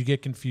sometimes you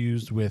get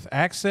confused with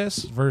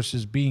access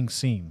versus being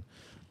seen.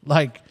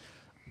 Like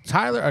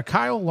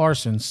Kyle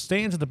Larson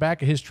stands at the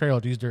back of his trailer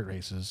at these dirt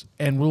races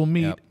and will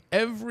meet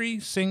every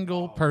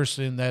single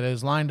person that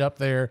is lined up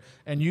there,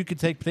 and they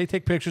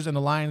take pictures, and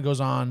the line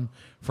goes on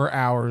for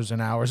hours and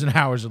hours and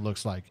hours, it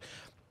looks like.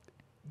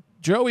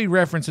 Joey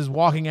references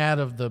walking out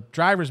of the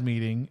drivers'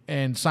 meeting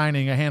and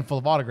signing a handful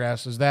of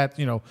autographs. Is that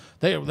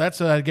that's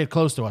get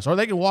close to us, or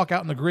they can walk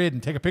out in the grid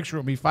and take a picture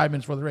with me 5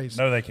 minutes before the race?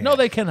 No, they can't. No,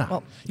 they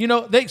cannot.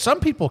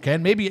 Some people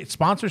can. Maybe it's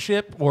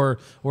sponsorship or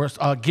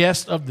a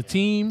guest of the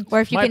team,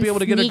 Or if you might can be able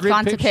to get a sneak grid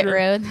onto pit picture.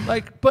 road.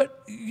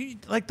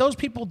 But those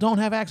people don't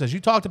have access. You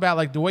talked about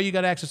like the way you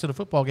got access to the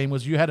football game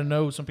was you had to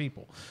know some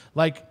people.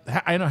 Like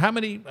I know how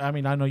many. I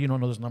mean, I know you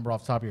don't know this number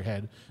off the top of your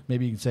head.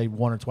 Maybe you can say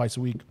one or twice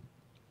a week.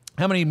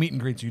 How many meet and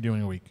greets are you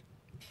doing a week?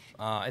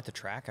 At the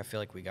track, I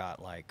feel like we got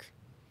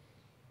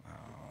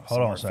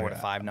Hold on a 4 second. to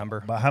 5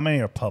 number. But how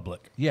many are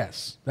public?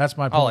 Yes, that's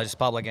my point. Oh, just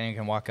public, and you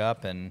can walk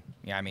up and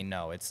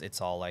no,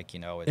 it's all like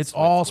It's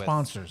all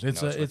sponsors. It's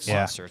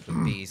sponsors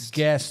with Beast.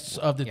 guests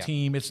of the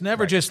team. It's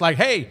never just like,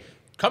 hey,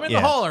 come in the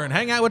Yeah. hauler and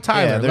hang out with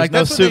Tyler. Yeah, there's like, no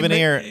that's what they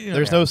souvenir. make-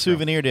 There's no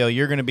souvenir deal.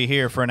 You're going to be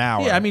here for an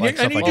hour. Yeah, I mean, like and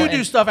stuff you like do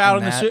that. stuff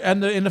out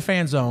And in the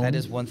fan zone. That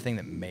is one thing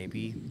that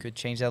maybe could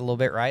change that a little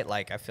bit, right?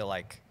 Like I feel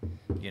like,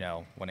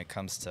 when it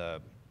comes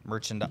to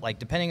merchandise, like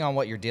depending on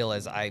what your deal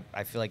is, I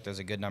feel like there's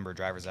a good number of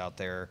drivers out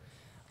there.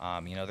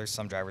 There's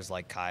some drivers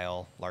like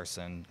Kyle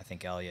Larson, I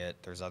think Elliott.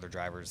 There's other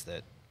drivers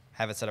that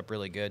have it set up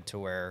really good to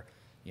where,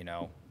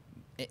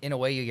 in a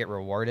way you get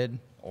rewarded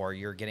or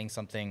you're getting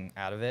something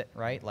out of it,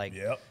 right? Like,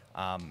 Yep.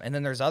 and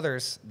then there's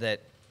others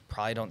that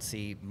probably don't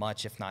see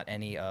much, if not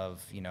any,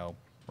 of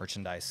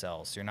merchandise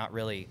sales. So you're not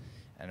really,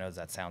 I know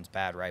that sounds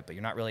bad, right? But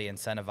you're not really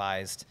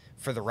incentivized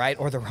for the right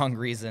or the wrong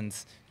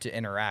reasons to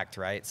interact,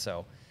 right?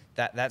 So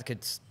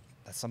that's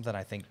something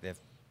I think that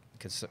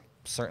could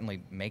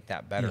certainly make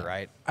that better,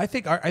 right? I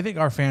think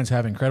our fans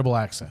have incredible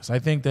access. I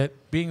think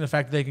that being the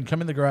fact that they can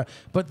come in the garage,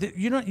 but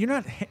you're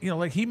not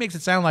like he makes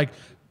it sound like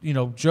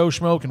Joe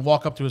Schmo can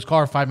walk up to his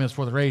car 5 minutes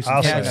before the race. I'll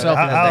And say take it. a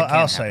selfie.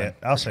 I'll say it.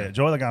 I'll say it.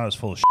 Joey Logano is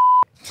full of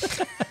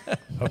shit.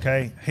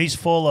 Okay, he's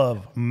full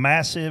of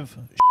massive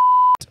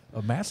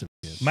A massive.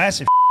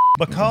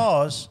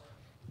 because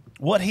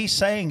what he's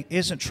saying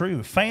isn't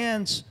true.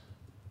 Fans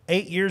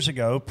 8 years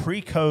ago,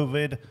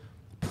 pre-COVID,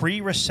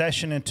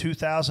 pre-recession in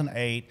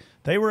 2008,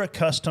 they were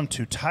accustomed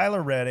to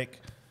Tyler Reddick.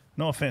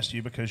 No offense to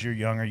you because you're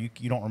younger,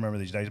 you don't remember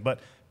these days, but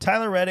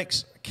Tyler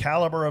Reddick's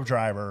caliber of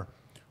driver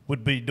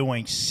would be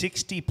doing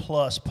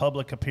 60-plus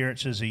public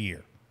appearances a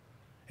year.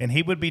 And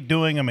he would be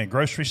doing them in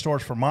grocery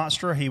stores for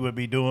Monster. He would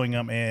be doing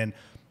them in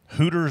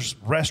Hooters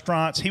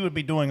restaurants. He would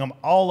be doing them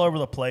all over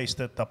the place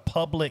that the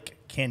public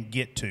can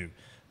get to.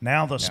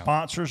 Now the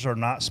sponsors are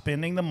not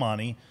spending the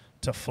money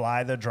to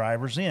fly the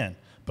drivers in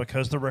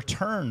because the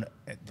return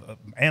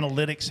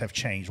analytics have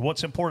changed.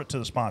 What's important to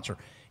the sponsor?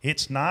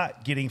 It's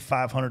not getting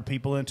 500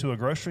 people into a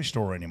grocery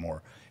store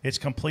anymore. It's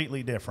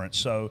completely different.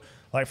 So,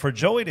 like for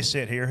Joey to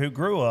sit here, who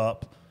grew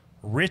up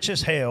rich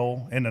as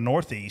hell in the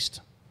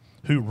Northeast,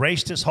 who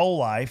raced his whole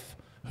life,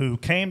 who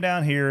came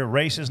down here,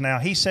 races now.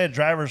 He said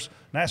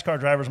NASCAR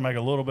drivers make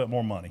a little bit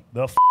more money.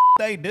 The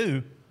they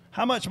do.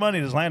 How much money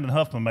does Landon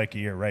Huffman make a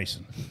year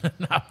racing?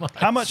 Not much.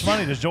 How much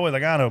money does Joey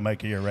Logano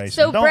make a year racing?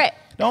 So, Brett.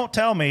 Don't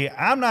tell me.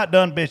 I'm not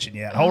done bitching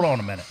yet. Hold on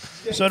a minute.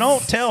 So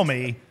don't tell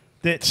me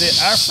that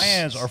our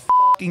fans are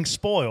fucking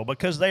spoiled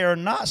because they are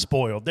not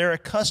spoiled. They're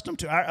accustomed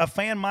to – a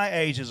fan my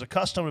age is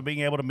accustomed to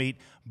being able to meet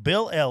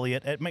Bill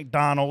Elliott at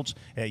McDonald's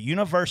at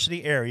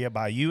University area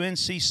by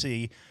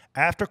UNCC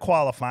after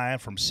qualifying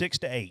from 6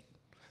 to 8.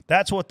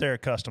 That's what they're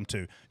accustomed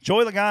to.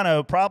 Joey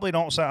Logano probably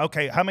don't sign.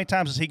 Okay, how many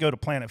times does he go to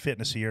Planet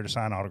Fitness a year to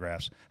sign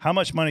autographs? How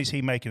much money is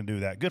he making to do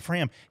that? Good for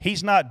him.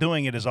 He's not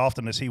doing it as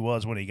often as he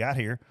was when he got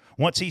here.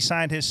 Once he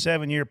signed his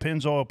 7-year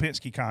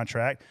Pennzoil-Penske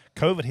contract,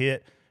 COVID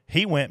hit,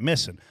 he went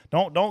missing.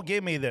 Don't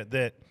give me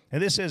that.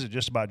 And this isn't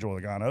just about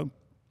Joey Logano.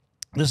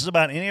 This is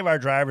about any of our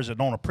drivers that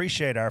don't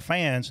appreciate our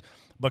fans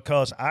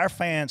because our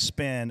fans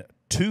spend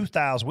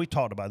 $2,000. We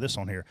talked about this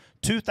on here.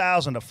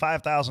 $2,000 to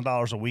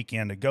 $5,000 a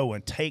weekend to go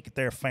and take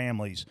their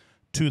families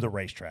to the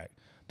racetrack.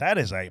 That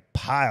is a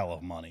pile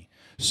of money.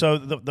 So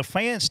the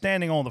fan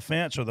standing on the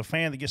fence or the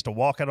fan that gets to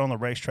walk out on the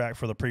racetrack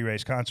for the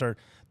pre-race concert,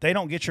 they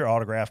don't get your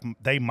autograph.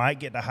 They might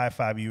get to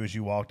high-five you as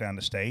you walk down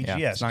the stage. Yeah,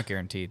 yes, it's not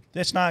guaranteed.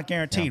 It's not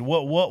guaranteed. Yeah.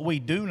 What we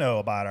do know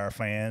about our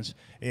fans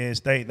is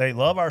they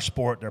love our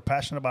sport. They're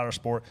passionate about our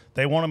sport.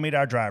 They want to meet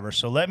our drivers.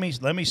 So let me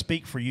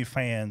speak for you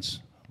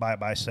fans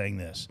by saying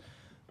this.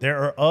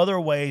 There are other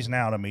ways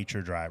now to meet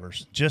your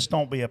drivers. Just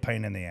don't be a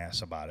pain in the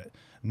ass about it.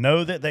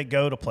 Know that they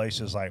go to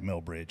places like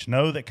Millbridge.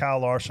 Know that Kyle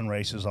Larson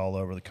races all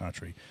over the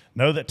country.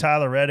 Know that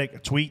Tyler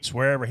Reddick tweets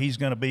wherever he's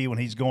going to be when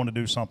he's going to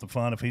do something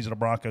fun if he's at a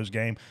Broncos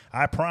game.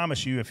 I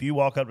promise you, if you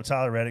walk up to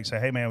Tyler Reddick and say,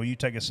 hey, man, will you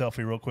take a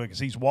selfie real quick? As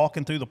he's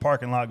walking through the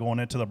parking lot going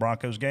into the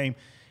Broncos game,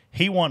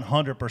 he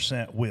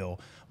 100% will.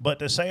 But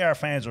to say our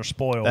fans are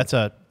spoiled,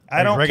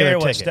 I don't care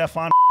what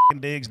Stephon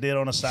Diggs did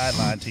on the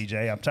sideline,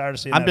 TJ. I'm tired of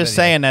seeing that. I'm just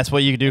saying that's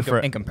what you can do for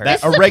in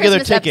comparison. a regular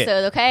Christmas ticket.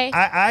 Episode, okay?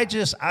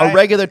 A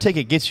regular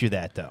ticket gets you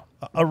that though.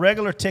 A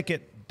regular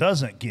ticket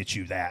doesn't get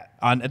you that.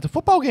 At the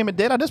football game, it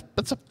did.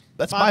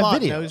 That's my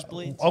video.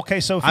 Nosebleeds. Okay,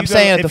 so if I'm you go,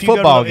 saying at the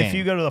football game, if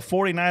you go to the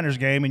 49ers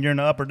game and you're in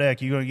the upper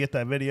deck, you're going to get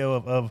that video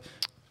of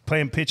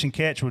playing pitch and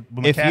catch with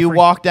McCaffrey. If you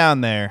walk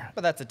down there,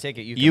 But that's a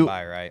ticket you can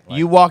buy, right?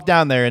 You walk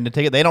down there and the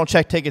ticket. They don't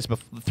check tickets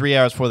 3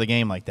 hours before the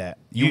game like that.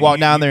 You walk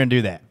down there and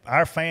do that.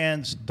 Our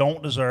fans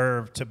don't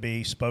deserve to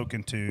be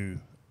spoken to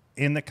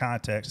in the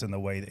context and the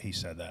way that he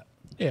said that.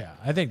 Yeah,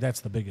 I think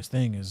that's the biggest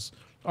thing is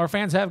our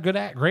fans have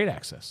great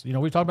access. We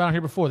talked about it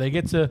here before. They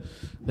get to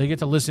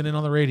listen in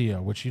on the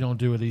radio, which you don't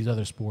do at these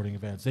other sporting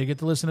events. They get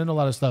to listen in to a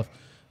lot of stuff.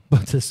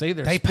 But to say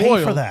they're spoiled,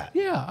 pay for that.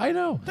 Yeah, I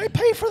know. They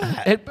pay for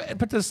that.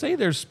 But to say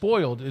they're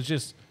spoiled is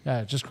just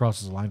it just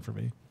crosses the line for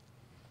me.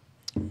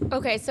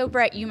 Okay, so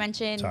Brett, you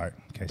mentioned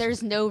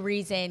there's no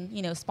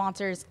reason,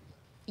 sponsors.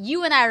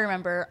 You and I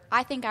remember,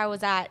 I think I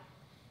was at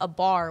a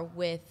bar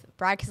with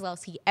Brad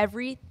Keselowski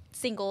every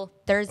single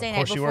Thursday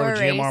night before a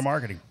race GMR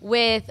Marketing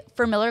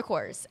for Miller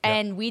Coors.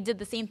 And we did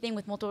the same thing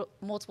with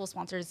multiple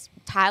sponsors.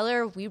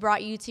 Tyler, we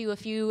brought you to a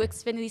few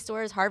Xfinity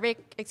stores, Harvick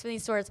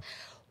Xfinity stores.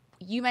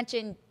 You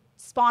mentioned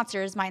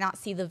sponsors might not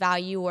see the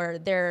value or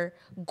their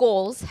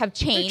goals have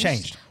changed. They've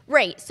changed.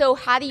 Right. So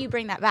how do you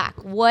bring that back?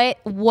 What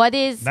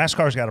is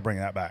NASCAR's got to bring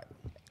that back.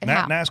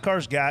 How?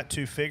 NASCAR's got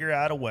to figure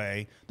out a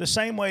way, the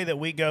same way that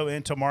we go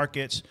into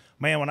markets.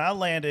 Man, when I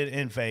landed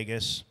in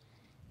Vegas,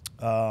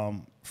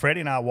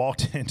 Freddie and I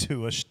walked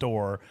into a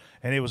store,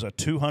 and it was a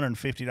 $250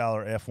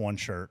 F1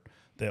 shirt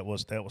that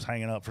was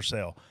hanging up for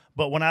sale.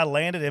 But when I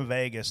landed in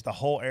Vegas, the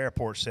whole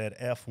airport said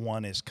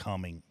F1 is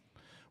coming.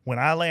 When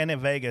I land in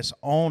Vegas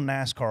on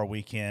NASCAR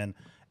weekend,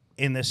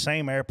 in the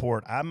same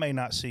airport, I may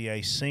not see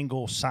a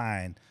single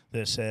sign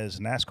that says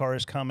NASCAR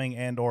is coming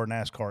and or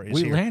NASCAR is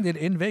We here. landed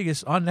in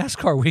Vegas on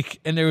NASCAR week,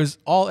 and there was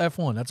all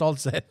F1. That's all it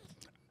said.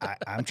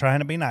 I'm trying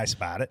to be nice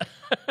about it.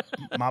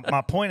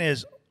 My point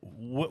is,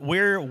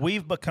 we're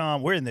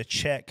in the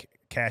check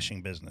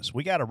cashing business.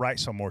 We got to write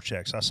some more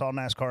checks. I saw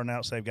NASCAR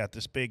announce they've got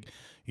this big,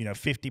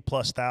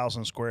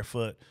 50,000+ square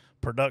foot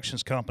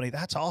productions company.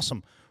 That's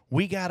awesome.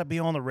 We got to be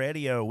on the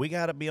radio. We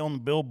got to be on the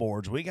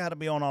billboards. We got to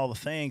be on all the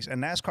things.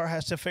 And NASCAR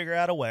has to figure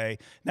out a way.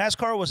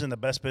 NASCAR was in the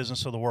best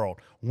business of the world.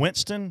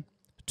 Winston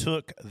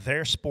took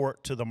their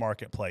sport to the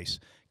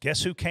marketplace.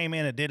 Guess who came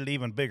in and did it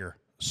even bigger?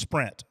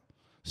 Sprint.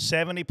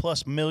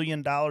 $70+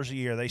 million a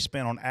year they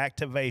spent on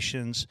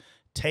activations,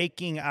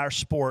 taking our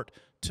sport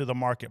to the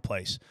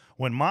marketplace.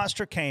 When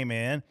Monster came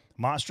in,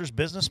 Monster's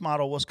business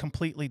model was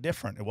completely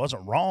different. It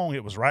wasn't wrong.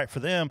 It was right for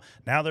them.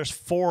 Now there's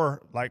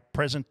 4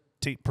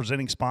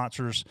 presenting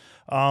sponsors,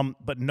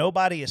 but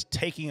nobody is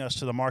taking us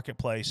to the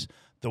marketplace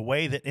the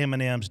way that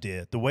M&M's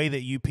did, the way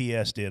that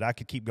UPS did. I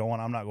could keep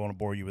going. I'm not going to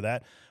bore you with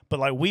that. But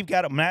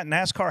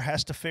NASCAR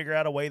has to figure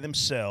out a way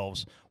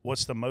themselves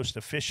what's the most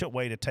efficient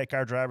way to take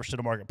our drivers to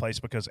the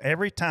marketplace, because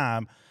every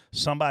time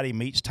somebody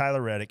meets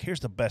Tyler Reddick, here's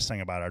the best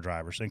thing about our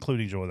drivers,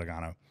 including Joey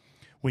Logano.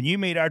 When you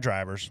meet our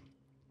drivers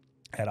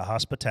at a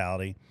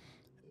hospitality,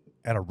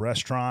 at a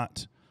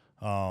restaurant,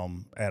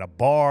 at a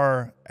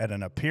bar, at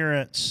an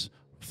appearance,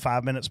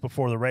 5 minutes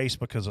before the race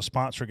because a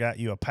sponsor got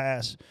you a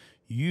pass,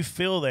 you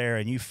feel there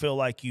and you feel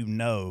like you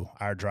know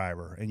our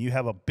driver and you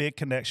have a big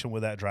connection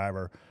with that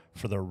driver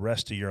for the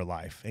rest of your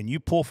life. And you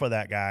pull for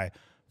that guy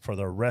for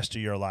the rest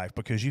of your life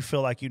because you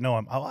feel like you know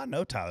him. Oh, I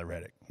know Tyler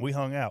Reddick. We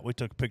hung out. We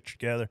took a picture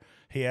together.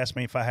 He asked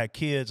me if I had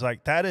kids.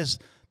 Like that is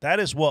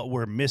what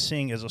we're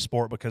missing as a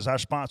sport, because our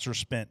sponsors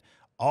spent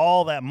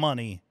all that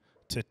money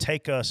to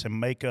take us and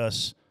make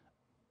us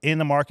in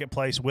the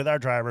marketplace with our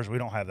drivers. We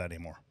don't have that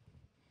anymore.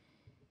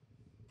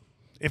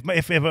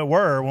 If it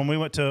were, when we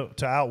went to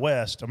out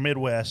west or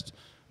Midwest,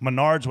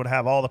 Menards would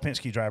have all the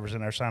Penske drivers in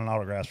there signing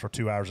autographs for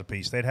 2 hours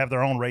apiece. They'd have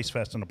their own race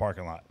fest in the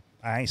parking lot.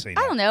 I ain't seen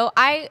that. I don't know.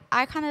 I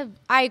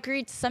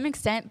agree to some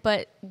extent,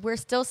 but we're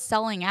still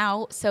selling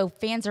out. So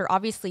fans are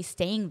obviously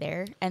staying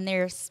there and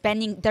they're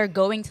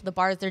going to the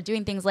bars. They're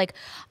doing things like,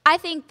 I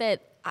think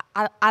that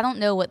I don't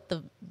know what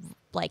the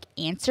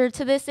answer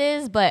to this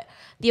is, but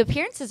the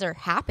appearances are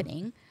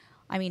happening.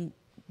 I mean,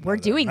 we're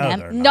doing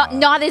them.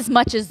 Not as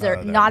much as there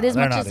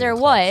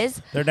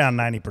was. They're down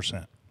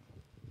 90%.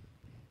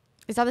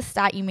 Is that a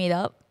stat you made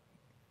up?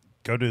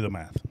 Go do the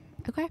math.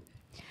 Okay.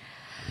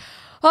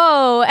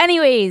 Oh,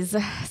 anyways,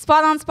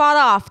 spot on, spot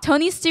off.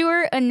 Tony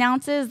Stewart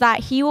announces that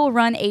he will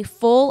run a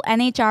full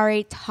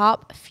NHRA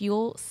Top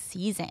Fuel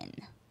season.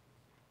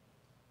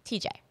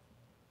 TJ.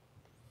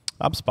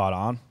 I'm spot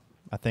on.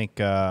 I think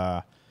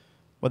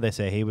what they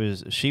say,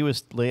 she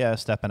was Leah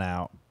stepping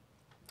out.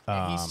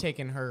 He's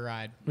taking her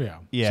ride. Yeah,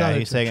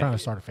 he's trying to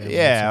start a family.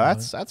 Yeah,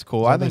 that's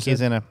cool. I think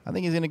he's in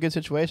a good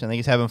situation. I think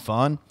he's having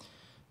fun,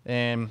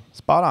 and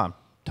spot on.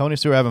 Tony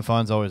Stewart having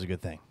fun is always a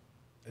good thing.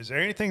 Is there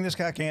anything this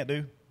guy can't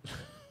do?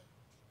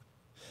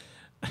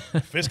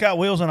 If it's got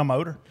wheels and a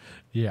motor,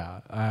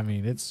 yeah. I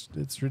mean, it's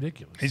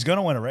ridiculous. he's going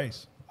to win a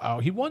race. Oh,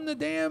 he won the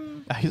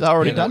damn. He's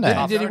already done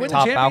that. Did he win the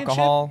top championship?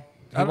 alcohol?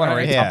 He won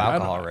a Yeah. top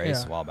alcohol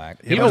race a while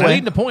back. He was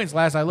leading the points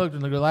last I looked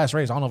in the last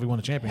race. I don't know if he won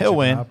a championship. He'll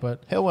win. Or not,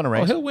 but He'll win a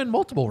race. Oh, he'll win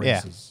multiple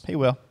races. Yeah, he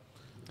will.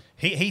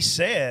 He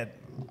said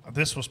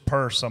this was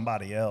per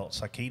somebody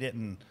else. Like he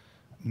didn't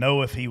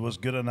know if he was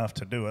good enough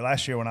to do it.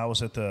 Last year when I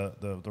was at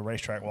the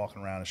racetrack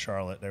walking around in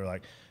Charlotte, they were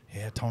like,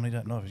 yeah, Tony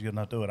doesn't know if he's good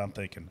enough to do it. I'm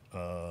thinking,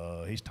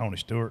 he's Tony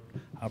Stewart.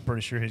 I'm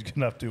pretty sure he's good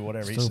enough to do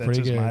whatever he sets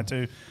his mind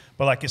to.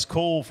 But it's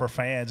cool for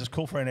fans. It's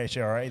cool for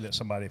NHRA that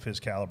somebody of his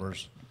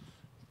caliber's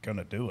going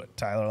to do it.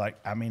 Tyler,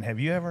 have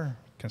you ever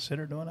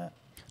considered doing that?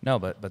 No,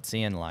 but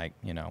seeing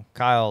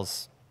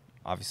Kyle's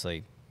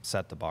obviously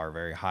set the bar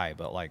very high,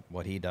 but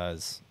what he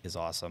does is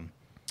awesome.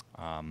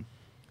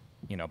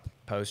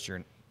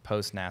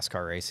 Post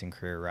NASCAR racing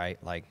career, right?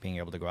 Being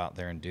able to go out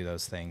there and do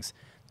those things.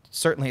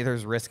 Certainly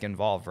there's risk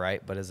involved,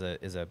 right? But as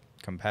a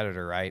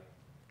competitor, right,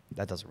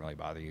 that doesn't really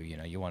bother you.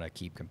 You want to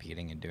keep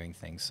competing and doing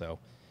things. So,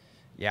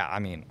 yeah,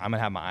 I'm going to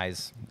have my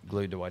eyes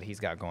glued to what he's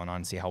got going on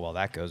and see how well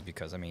that goes,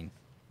 because,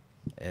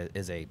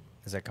 as a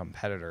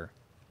competitor,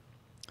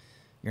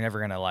 you're never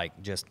going to,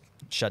 just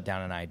shut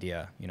down an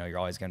idea. You're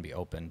always going to be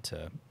open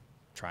to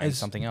trying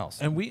something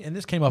else. And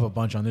this came up a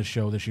bunch on this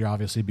show this year,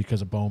 obviously,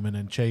 because of Bowman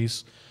and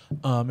Chase.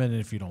 And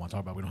if you don't want to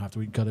talk about it, we don't have to.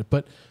 We can cut it.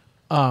 But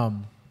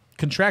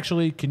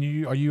contractually,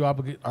 are you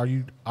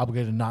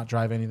obligated to not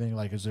drive anything?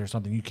 Is there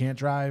something you can't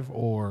drive,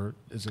 or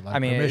is it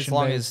as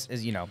long as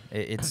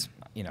it's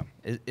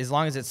as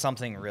long as it's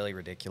something really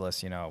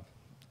ridiculous,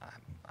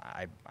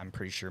 I'm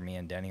pretty sure me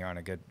and Denny are on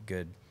a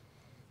good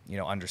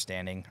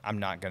understanding. I'm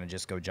not going to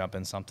just go jump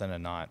in something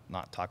and not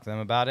talk to them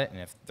about it. And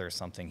if there's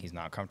something he's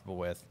not comfortable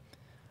with,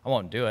 I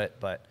won't do it.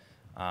 But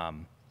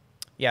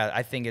yeah,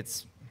 I think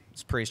it's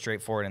pretty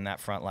straightforward in that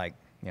front.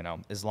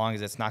 As long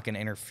as it's not going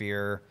to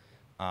interfere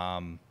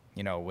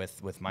you know,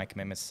 with my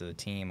commitments to the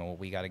team and what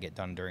we got to get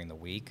done during the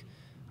week,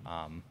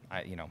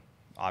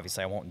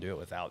 obviously I won't do it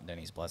without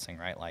Denny's blessing,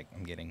 right? Like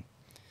I'm getting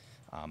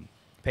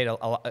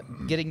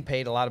getting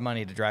paid a lot of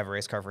money to drive a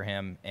race car for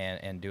him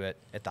and do it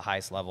at the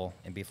highest level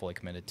and be fully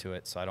committed to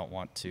it. So I don't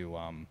want to,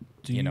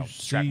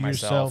 distract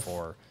myself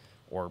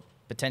or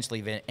potentially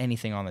even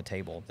anything on the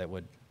table that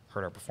would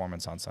hurt our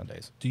performance on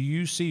Sundays. Do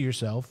you see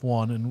yourself,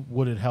 one, and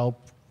would it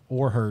help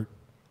or hurt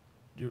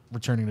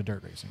returning to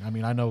dirt racing? I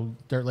mean, I know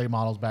dirt late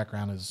models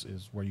background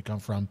is where you come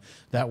from.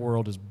 That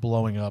world is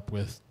blowing up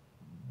with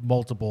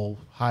multiple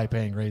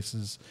high-paying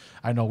races.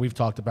 I know we've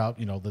talked about,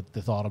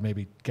 the thought of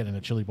maybe getting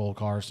a Chili Bowl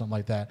car or something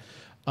like that.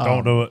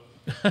 Don't do it.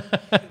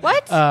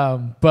 What?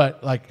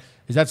 But, like,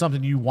 is that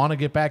something you want to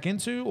get back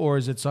into, or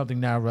is it something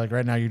now, like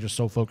right now you're just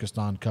so focused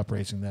on cup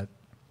racing that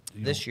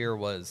This year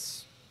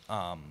was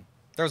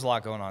there was a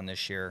lot going on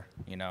this year.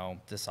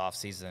 This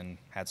offseason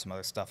had some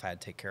other stuff I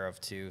had to take care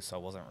of too, so I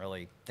wasn't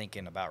really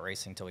thinking about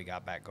racing until we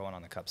got back going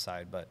on the cup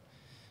side. But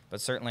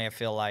certainly I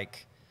feel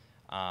like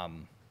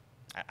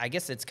I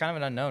guess it's kind of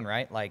an unknown,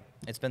 right? Like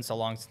it's been so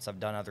long since I've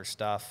done other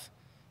stuff.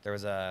 There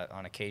was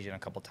on occasion a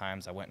couple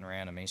times I went and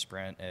ran a mini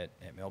sprint at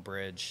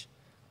Millbridge,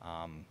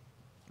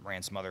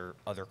 ran some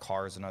other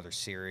cars and other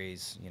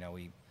series.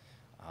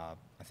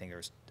 I think there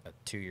was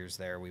 2 years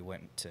there. We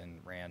went and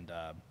ran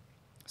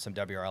some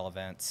WRL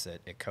events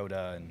at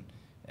COTA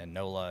and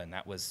NOLA, and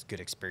that was good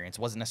experience.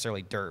 It wasn't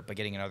necessarily dirt, but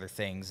getting in other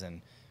things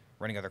and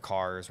running other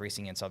cars,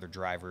 racing against other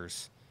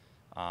drivers.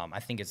 I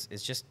think it's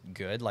just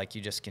good. Like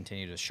you just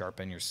continue to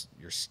sharpen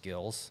your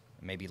skills,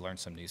 maybe learn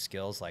some new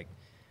skills. Like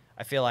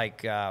I feel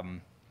like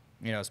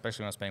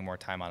especially when I'm spending more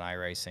time on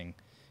iRacing,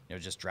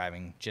 just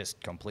driving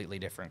just completely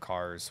different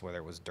cars, whether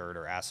it was dirt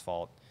or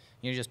asphalt,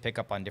 you just pick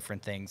up on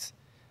different things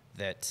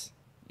that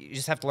you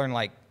just have to learn.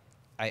 Like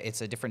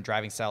it's a different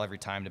driving style every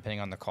time depending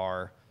on the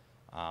car.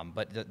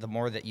 But the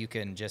more that you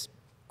can just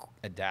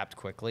adapt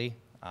quickly,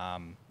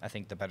 I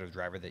think the better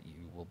driver that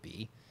you will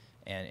be.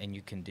 And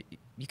you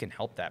can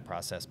help that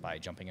process by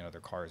jumping in other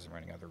cars and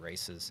running other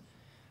races.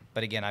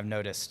 But again, I've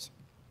noticed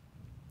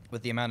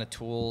with the amount of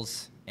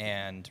tools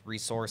and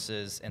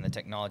resources and the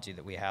technology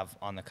that we have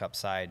on the cup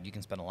side, you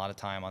can spend a lot of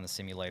time on the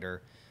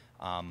simulator,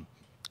 and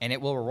it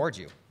will reward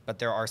you. But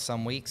there are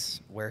some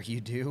weeks where you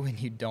do and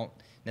you don't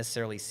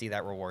necessarily see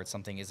that reward.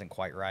 Something isn't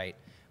quite right.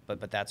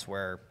 But that's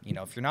where,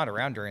 if you're not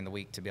around during the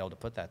week to be able to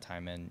put that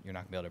time in, you're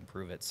not going to be able to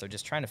improve it. So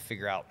just trying to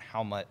figure out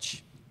how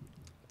much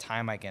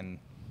time I can,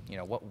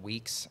 what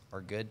weeks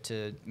are good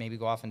to maybe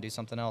go off and do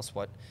something else.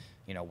 What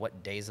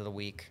days of the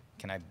week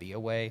can I be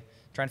away?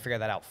 Trying to figure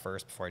that out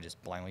first before I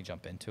just blindly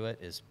jump into it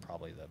is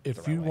probably the If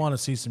right you way. want to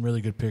see some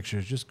really good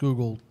pictures, just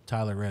Google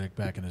Tyler Reddick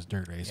back in his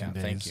dirt racing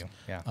days. Thank you.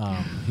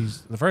 Yeah.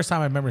 He's the first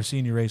time I remember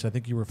seeing you race. I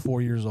think you were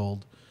 4 years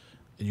old,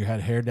 and you had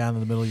hair down in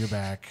the middle of your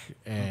back,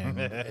 and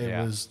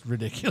it was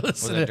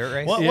ridiculous. Was it a dirt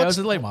race? Yeah, it was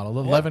a late model,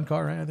 11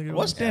 car, right? I think it was.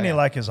 What's Denny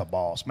like as a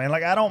boss, man?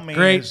 Like I don't mean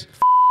Great,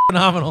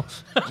 phenomenal.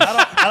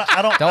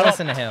 I don't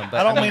listen to him.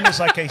 But I don't mean as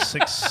like a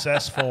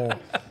successful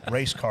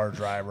race car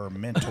driver,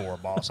 mentor,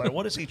 boss. Like,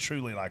 what is he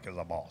truly like as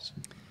a boss?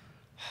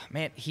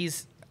 Man,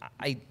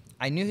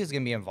 I knew he was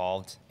going to be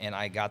involved, and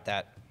I got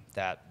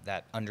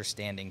that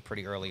understanding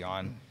pretty early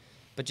on.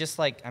 But just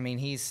like,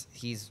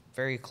 he's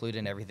very clued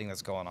in everything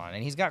that's going on,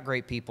 and he's got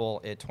great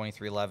people at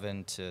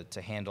 2311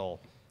 to handle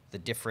the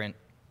different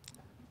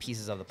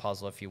pieces of the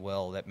puzzle, if you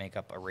will, that make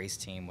up a race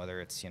team. Whether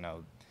it's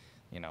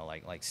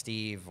like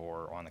Steve,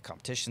 or on the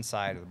competition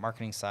side or the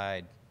marketing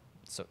side,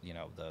 so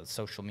the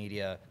social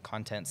media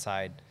content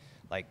side.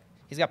 Like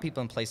he's got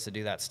people in place to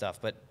do that stuff,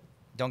 but.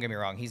 Don't get me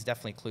wrong, he's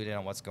definitely clued in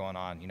on what's going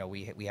on.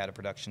 We had a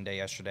production day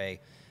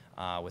yesterday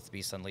with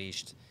Beast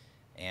Unleashed,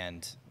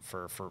 and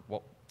for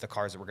what the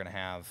cars that we're going to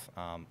have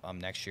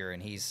next year,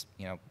 and he's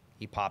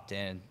he popped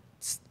in,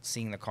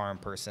 seeing the car in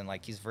person.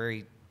 Like he's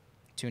very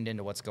tuned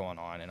into what's going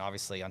on, and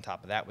obviously on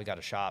top of that, we got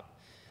a shop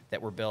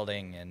that we're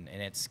building, and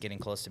it's getting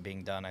close to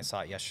being done. I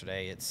saw it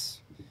yesterday.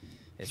 It's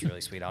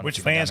really sweet. Which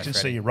fans can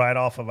see right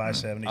off of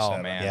I-77.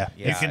 Oh man,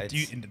 You can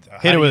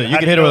hit it with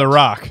it with a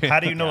rock. How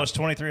do you know it's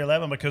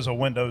 2311? Because the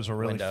windows are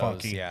really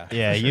funky.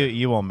 Yeah,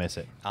 you won't miss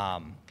it.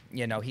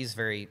 He's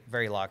very,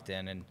 very locked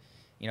in, and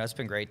it's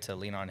been great to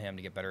lean on him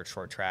to get better at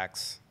short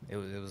tracks. It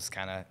was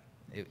kind of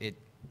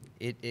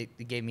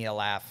it gave me a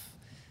laugh.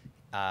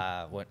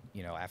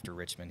 After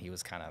Richmond, he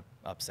was kind of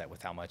upset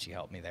with how much he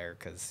helped me there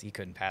because he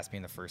couldn't pass me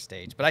in the first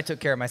stage. But I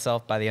took care of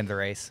myself by the end of the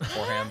race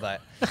for him.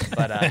 But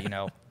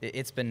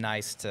it's been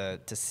nice to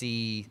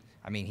see.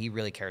 He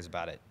really cares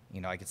about it.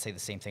 I could say the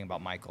same thing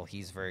about Michael.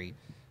 He's very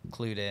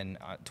clued in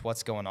to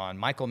what's going on.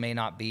 Michael may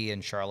not be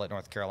in Charlotte,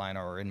 North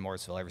Carolina, or in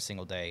Mooresville every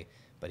single day,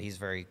 but he's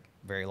very,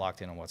 very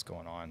locked in on what's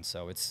going on.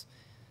 So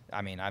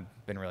I've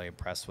been really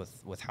impressed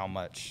with how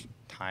much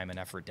time and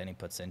effort Denny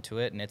puts into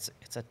it, and it's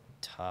a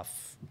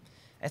tough.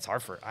 It's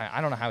hard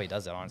I don't know how he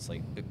does it,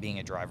 honestly, being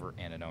a driver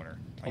and an owner.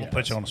 I'm going to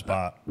put you on the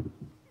spot.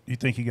 You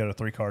think you go to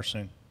 3 cars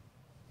soon?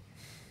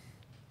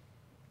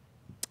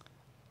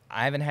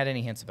 I haven't had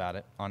any hints about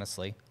it,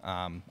 honestly.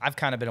 I've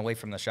kind of been away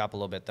from the shop a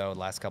little bit, though, the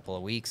last couple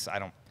of weeks. I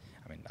don't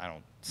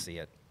see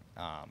it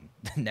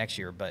next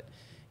year. But,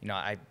 you know,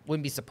 I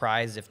wouldn't be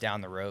surprised if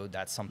down the road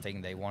that's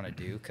something they want to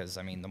do, because,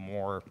 I mean, the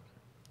more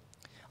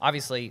 –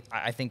 obviously,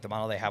 I think the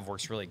model they have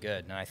works really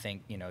good. And I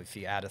think, you know, if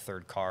you add a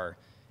third car,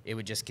 it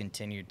would just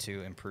continue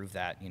to improve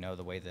that, you know,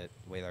 the way that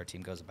our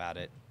team goes about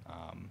it.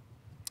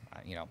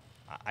 You know,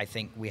 I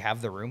think we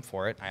have the room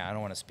for it. I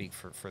don't want to speak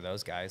for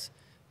those guys,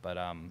 but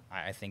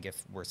I think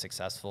if we're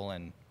successful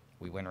and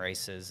we win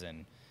races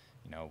and,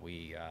 you know,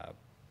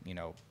 you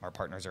know, our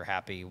partners are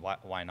happy,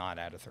 why not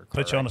add a third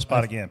car? Put you on the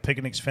spot again. Pick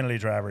an Xfinity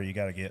driver you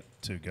got to get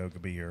to go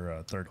be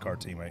your third car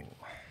teammate.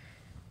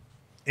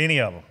 Any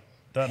of them.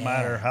 Doesn't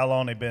matter how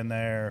long they've been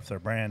there, if they're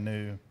brand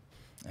new.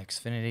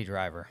 Xfinity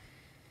driver.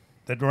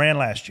 That ran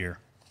last year.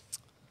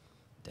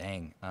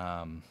 Dang.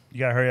 You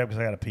got to hurry up because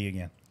I got to pee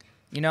again.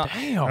 You know,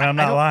 Damn. I'm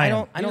not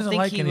lying. I don't think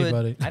like he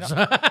anybody. would.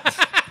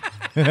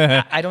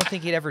 I don't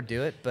think he'd ever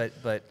do it, but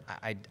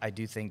I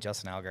do think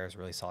Justin Allgaier is a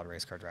really solid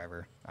race car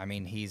driver. I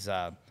mean,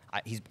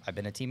 I've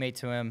been a teammate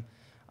to him.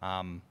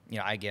 You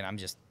know, again, I'm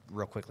just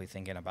real quickly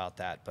thinking about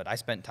that, but I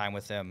spent time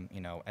with him,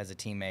 you know, as a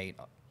teammate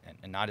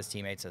and not as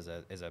teammates, as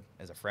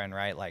a friend,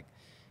 right? Like,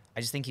 I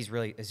just think he's a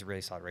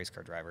really solid race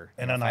car driver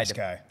And a nice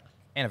guy.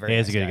 And a very He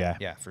is nice a good guy.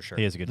 Yeah, for sure.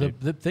 He is a good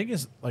dude. The thing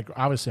is, like,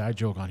 obviously, I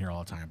joke on here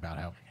all the time about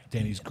how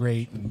Danny's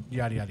great and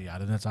yada, yada,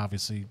 yada. And that's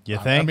obviously, You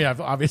I think? mean,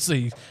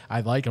 obviously, I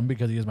like him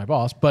because he is my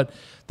boss. But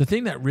the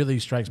thing that really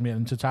strikes me,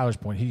 and to Tyler's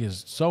point, he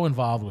is so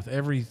involved with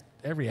every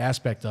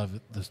aspect of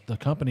the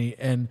company.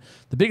 And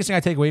the biggest thing I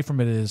take away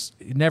from it is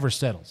it never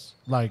settles.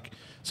 Like,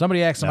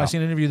 somebody asked him, No. I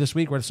seen an interview this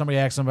week where somebody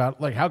asked him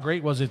about, like, how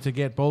great was it to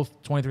get both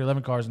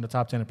 2311 cars in the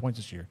top 10 in points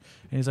this year?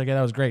 And he's like, yeah,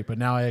 that was great, but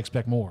now I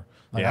expect more.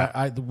 Like,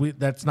 Yeah.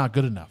 that's not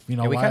good enough. You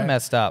know, Yeah, we why- kind of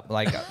messed up.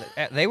 Like,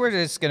 they were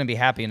just going to be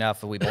happy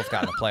enough if we both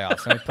got in the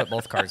playoffs, and we put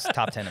both cars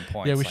top 10 in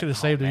points. Yeah, we Like, should have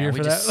saved a year we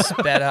for just that.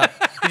 sped up.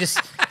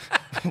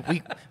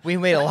 We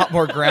made a lot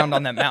more ground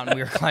on that mountain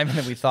we were climbing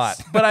than we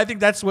thought. But I think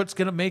that's what's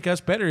going to make us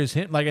better is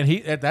him. Like,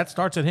 and that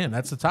starts at him.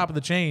 That's the top of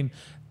the chain.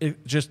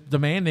 Just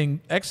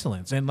demanding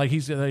excellence. And like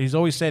he's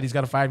always said, he's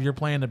got a 5-year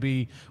plan to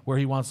be where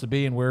he wants to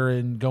be, and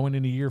we're going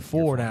into year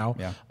 4 now.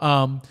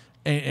 Yeah.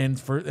 And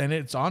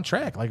it's on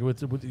track. Like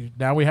with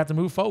now we have to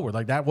move forward.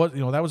 Like that was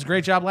a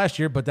great job last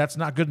year, but that's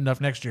not good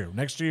enough next year.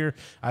 Next year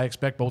I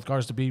expect both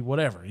cars to be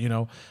whatever.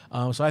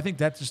 So I think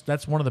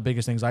that's one of the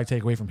biggest things I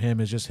take away from him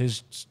is just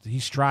he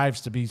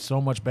strives to be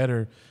so much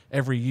better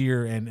every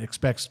year and he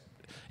expects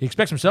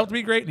himself to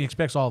be great and he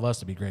expects all of us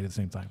to be great at the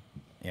same time.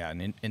 Yeah,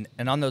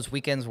 and on those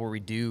weekends where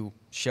we do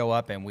show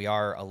up and we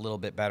are a little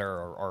bit better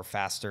or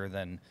faster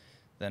than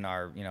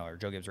our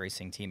Joe Gibbs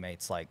Racing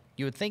teammates, like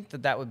you would think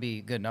that would be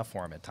good enough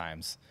for him at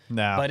times.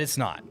 No, but it's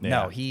not. Yeah.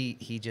 No,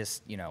 he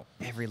just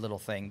every little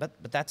thing.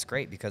 But that's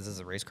great because as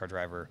a race car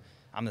driver,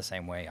 I'm the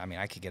same way. I mean,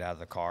 I could get out of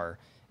the car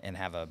and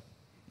have a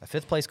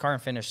 5th place car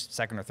and finish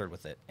 2nd or 3rd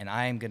with it, and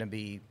I am going to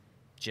be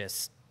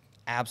just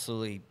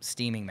absolutely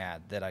steaming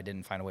mad that I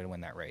didn't find a way to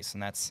win that race.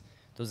 And those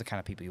are the kind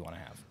of people you want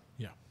to have.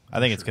 Yeah, I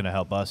think it's going to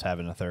help us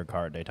having a third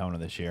car at Daytona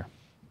this year.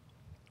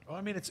 Well,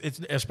 I mean, it's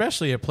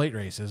especially at plate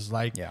races.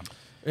 Like, Yeah.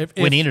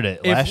 We needed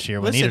it last year.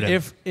 We needed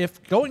it.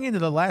 If going into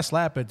the last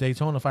lap at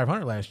Daytona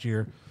 500 last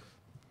year,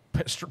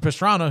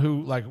 Pastrana,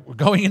 who like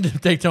going into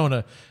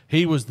Daytona,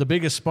 he was the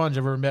biggest sponge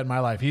I've ever met in my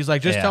life. He's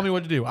like, just tell me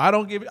what to do. I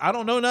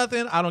don't know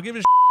nothing. I don't give a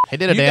shit. He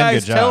did a you damn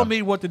guys good job. tell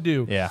me what to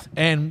do. Yeah.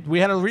 And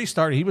we had a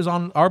restart. He was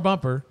on our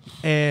bumper,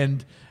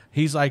 and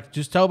he's like,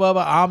 just tell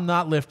Bubba I'm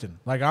not lifting.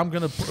 Like, I'm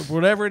going to,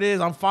 whatever it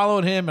is, I'm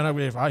following him. And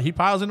if he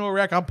piles into a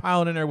wreck, I'm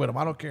piling in there with him.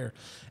 I don't care.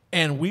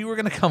 And we were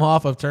going to come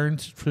off of turn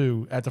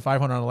 2 at the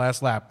 500 on the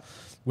last lap.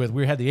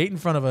 We had the 8 in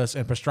front of us,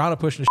 and Pastrana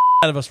pushing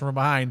the out of us from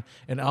behind,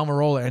 and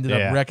Almirola ended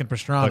up wrecking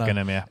Pastrana. Hooking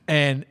him,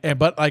 yeah.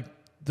 But like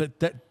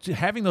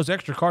having those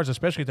extra cars,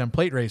 especially at them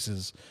plate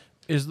races,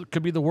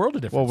 could be the world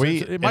of difference. Well,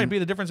 It might be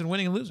the difference in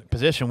winning and losing.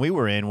 Position we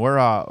were in, we're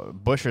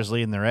Buscher's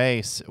leading the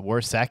race. We're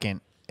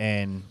 2nd,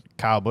 and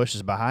Kyle Busch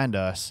is behind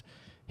us.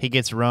 He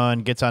gets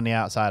on the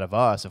outside of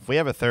us. If we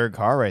have a third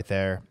car right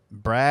there,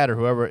 Brad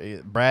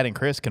and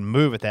Chris can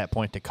move at that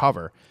point to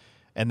cover.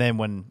 And then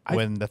when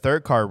the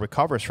third car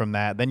recovers from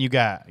that, then you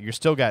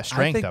still got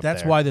strength. I think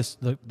that's why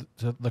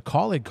the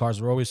colleague cars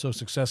were always so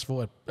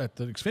successful at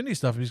the Xfinity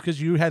stuff, is because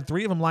you had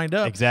 3 of them lined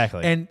up.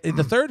 Exactly. And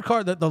the third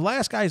car, the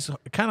last guy's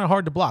kind of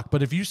hard to block.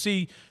 But if you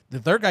see the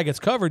third guy gets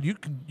covered,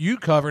 you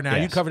cover now.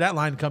 Yes. You cover that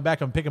line and come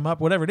back and pick him up,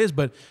 whatever it is.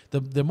 But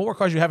the more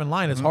cars you have in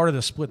line, it's harder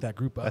to split that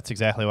group up. That's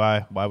exactly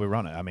why we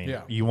run it. I mean,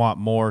 Yeah. you want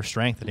more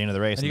strength at the end of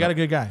the race. And you got a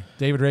good guy.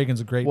 David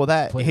Reagan's a great.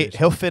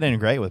 He'll fit in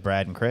great with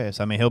Brad and Chris.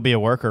 I mean, he'll be a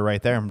worker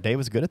right there. And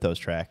David's good at those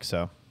tracks.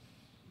 So,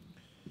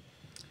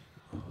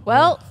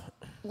 Well,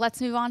 let's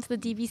move on to the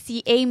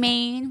DBCA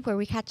main, where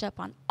we catch up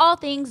on all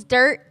things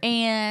dirt.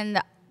 And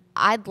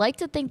I'd like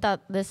to think that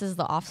this is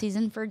the off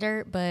season for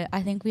dirt, but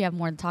I think we have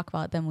more to talk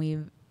about than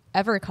we've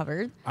ever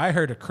covered. I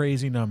heard a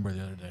crazy number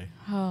the other day.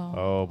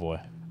 oh boy,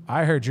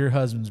 I heard your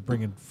husband's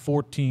bringing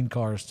 14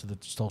 cars to the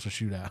Tulsa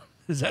shootout.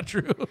 Is that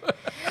true?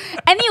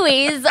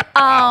 Anyways,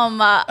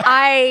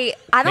 I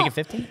Make don't it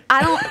 15?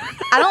 I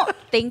don't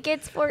think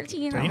it's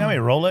 14. You know how many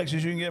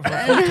Rolexes you can get for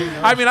 14?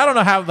 I mean, I don't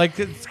know how, like,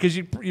 because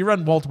you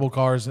run multiple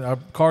cars in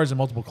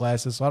multiple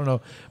classes, so I don't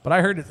know. But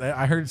I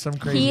heard some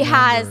crazy. He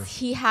number.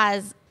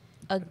 has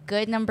a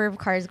good number of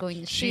cars going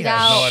to She shootout.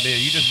 has no idea.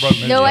 You just broke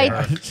news No to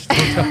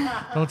idea.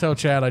 her. Don't tell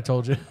Chad I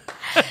told you.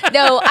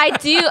 No, I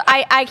do.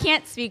 I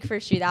can't speak for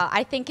shootout.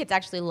 I think it's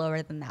actually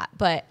lower than that,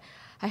 but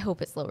I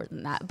hope it's lower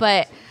than that.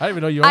 But I didn't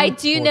even know you. I owned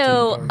do 14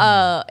 know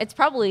cars. it's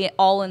probably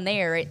all in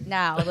there right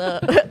now.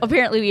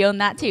 Apparently, we own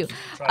that too.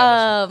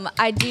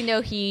 I do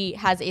know he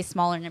has a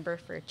smaller number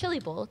for Chili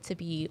Bowl to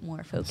be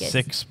more focused.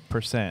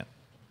 6%.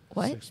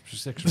 What?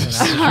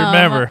 6%.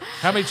 Remember.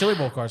 How many Chili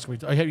Bowl cars can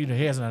we?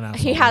 He hasn't announced.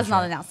 He all has those not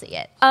yet. announced it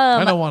yet.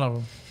 I know one of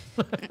them.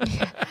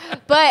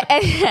 But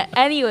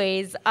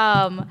anyways,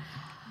 I'm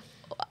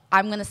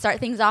gonna start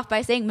things off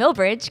by saying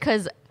Millbridge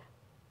because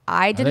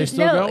I they didn't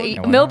still know going?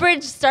 No, why not?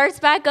 Millbridge starts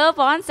back up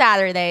on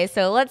Saturday.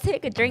 So let's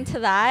take a drink to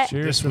that.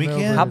 Cheers This to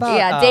weekend? Millbridge. How about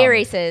Yeah, day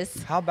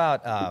races. How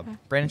about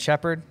Brandon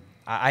Shepard?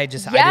 I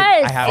just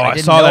Yes! I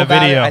didn't saw know that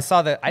about video. It. I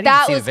saw the. I didn't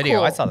That see the was video.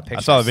 cool. I saw the picture.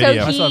 I saw the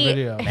video. So I saw a he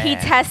video. he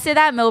Man. tested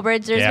at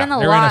Millbridge. There's Yeah. been a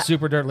They ran a lot.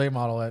 super dirt late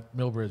model at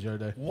Millbridge the other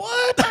day.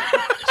 What?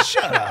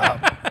 Shut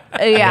up.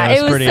 Yeah, it's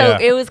it was pretty, so yeah.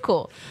 it was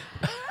cool.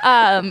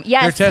 They're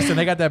Yes. testing.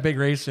 They got that big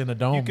race in the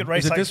dome. You could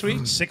race Is it like this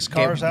week? 6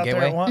 cars out there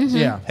Gateway? at once?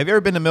 Yeah. Have you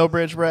ever been to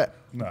Millbridge, Brett?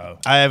 No.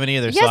 I haven't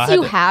either. so I Yes, had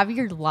you to- have.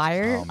 You're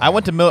liar. I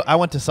went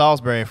to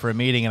Salisbury for a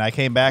meeting, and I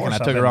came back and I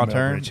Of course took I've a been wrong to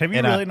turn. Millbridge. Have you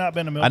and really not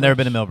been to I've never Millbridge?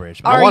 been to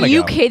Millbridge. But I Are want to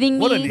you go. kidding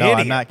What me? an No, idiot.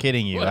 I'm not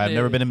kidding you. What an I've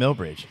never idiot. been to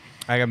Millbridge.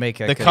 I gotta make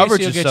a. The good-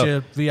 coverage You'll is get so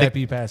you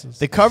VIP passes.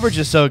 the coverage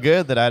is so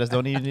good that I just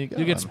don't even need to go.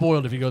 You get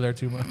spoiled if you go there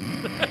too much.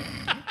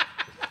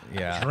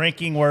 Yeah.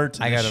 Drinking word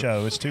to I the gotta-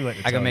 show. It's too late to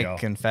I tell gotta make y'all. a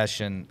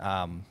confession.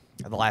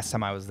 The last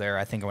time I was there,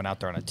 I think I went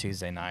out there on a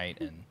Tuesday night,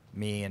 and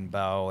me and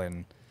Bo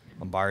and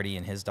Lombardi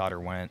and his daughter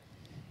went,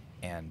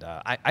 and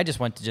I just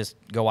went to just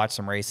go watch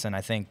some racing.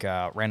 I think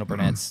Randall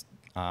Burnett's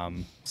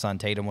son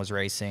Tatum was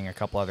racing. A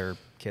couple other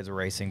kids were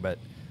racing, but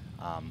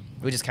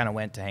we just kind of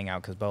went to hang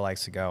out because Bo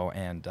likes to go.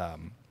 And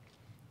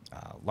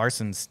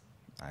Larson's,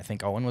 I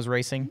think Owen was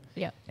racing.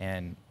 Yep.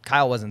 And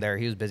Kyle wasn't there.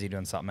 He was busy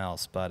doing something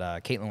else. But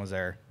Caitlin was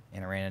there,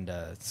 and I ran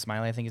into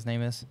Smiley, I think his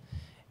name is,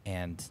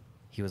 and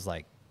he was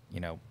like,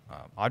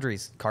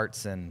 Audrey's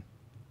cart's in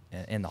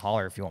the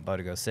hauler if you want Bo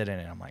to go sit in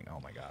it. I'm like, oh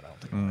my God, I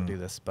don't think I'm going to do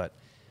this. But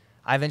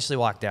I eventually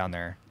walked down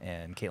there,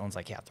 and Caitlin's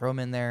like, yeah, throw him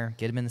in there,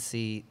 get him in the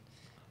seat.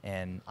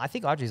 And I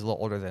think Audrey's a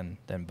little older than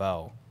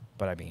Bo,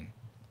 but I mean,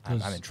 I'm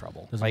in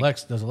trouble. Does Like,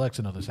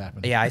 Alexa know this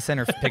happened? yeah, I sent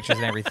her pictures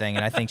and everything,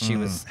 and I think she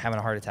was having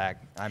a heart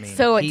attack. I mean,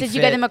 So he did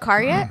you get fit- him a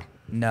car yet?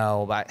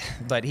 No,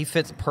 but he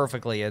fits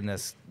perfectly in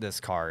this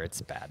car. It's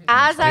bad.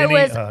 As I Kenny,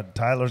 was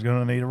Tyler's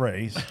going to need a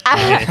race.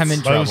 I'm in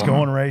Bo's trouble.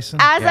 going racing.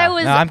 as I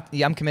was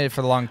I'm committed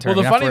for the long term.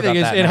 Well, the You don't have funny to worry thing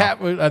is, about it that now.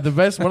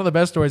 happened. One of the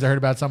best stories I heard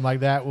about something like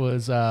that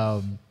was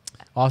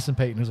Austin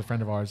Payton, who's a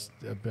friend of ours.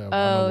 I don't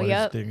know what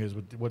yep. his thing is.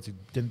 What's he?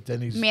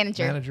 Denny's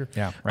Manager.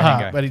 Yeah,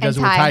 right-hand guy. but he does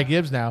And it with Ty. Ty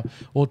Gibbs now.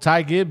 Well,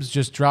 Ty Gibbs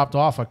just dropped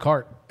off a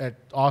cart at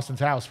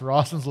Austin's house for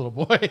Austin's little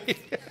boy.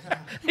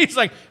 He's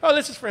like, "Oh,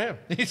 this is for him."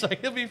 He's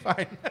like, "He'll be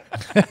fine."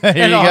 Here and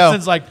you go.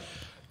 Austin's like,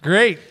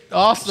 "Great,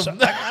 awesome."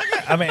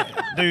 I mean,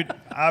 dude,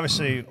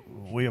 obviously,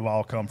 we have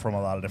all come from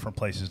a lot of different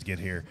places to get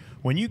here.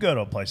 When you go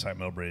to a place like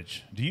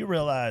Millbridge, do you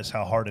realize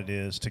how hard it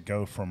is to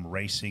go from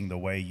racing the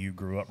way you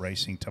grew up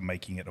racing to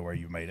making it to where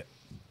you made it?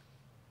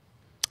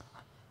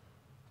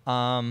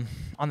 On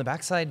the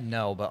backside,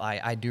 no, but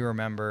I do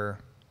remember.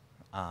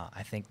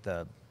 I think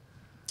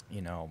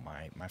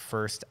my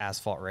first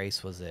asphalt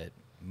race was at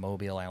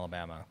Mobile,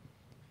 Alabama,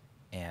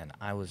 and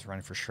I was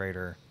running for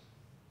Schrader.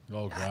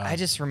 Oh God! I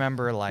just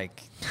remember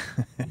like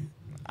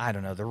I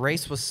don't know. The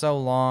race was so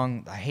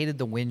long. I hated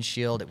the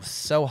windshield. It was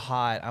so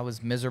hot. I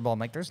was miserable. I'm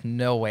like, there's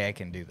no way I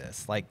can do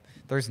this. Like,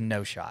 there's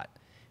no shot.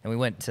 And we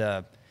went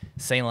to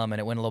Salem, and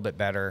it went a little bit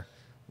better.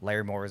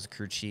 Larry Moore was the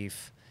crew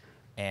chief,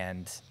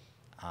 and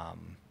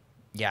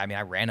yeah, I mean,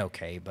 I ran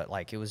okay, but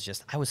like it was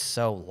just I was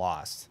so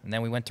lost. And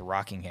then we went to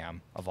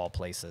Rockingham, of all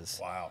places.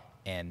 Wow.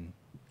 And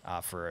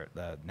for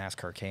the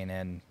NASCAR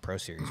K&N Pro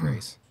Series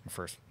race, the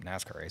first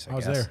NASCAR race, I I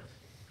was guess. there.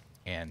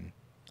 And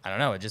I don't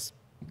know, it just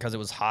because it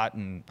was hot,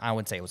 and I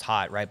wouldn't say it was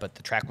hot, right? But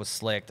the track was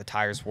slick, the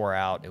tires wore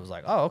out. It was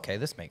like, oh, okay,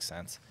 this makes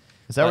sense.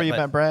 Is that where you but-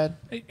 met Brad?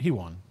 He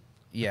won.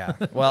 Yeah.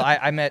 Well,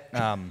 I met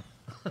I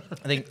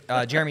think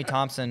Jeremy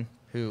Thompson,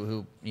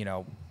 who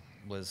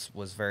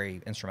was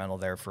very instrumental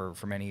there for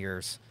many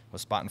years.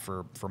 Was spotting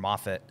for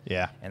Moffitt.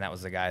 Yeah. And that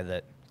was the guy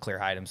that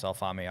clear-eyed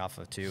himself on me off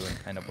of 2 and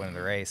ended up winning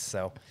the race.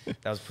 So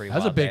that was pretty. That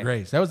was a wild big day.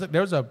 race. That was a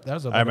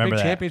remember big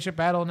that. championship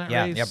battle in that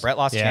Yeah, race. yeah. Brett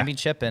lost Yeah.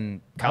 championship,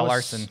 and Kyle was-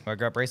 Larson, who I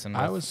grew up racing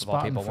with, I was of all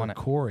spotting people, for won it.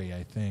 Corey,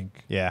 I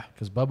think. Yeah.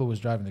 Because Bubba was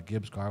driving the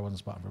Gibbs car. I wasn't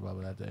spotting for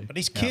Bubba that day. But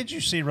these kids you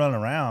see running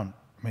around,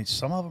 I mean,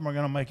 some of them are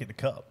going to make it to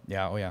Cup.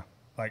 Yeah. Oh yeah.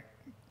 Like,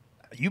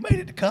 you made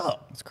it to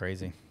Cup. It's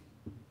crazy.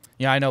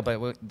 Yeah, I know,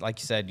 but like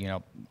you said,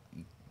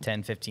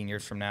 10, 15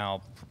 years from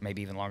now,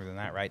 maybe even longer than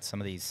that, right?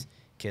 Some of these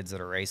kids that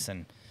are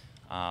racing,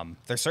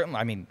 There's certainly,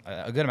 I mean,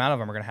 a good amount of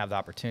them are going to have the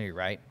opportunity,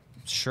 right?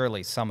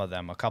 Surely some of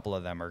them, a couple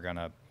of them are going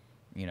to,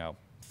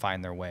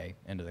 find their way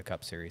into the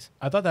Cup Series.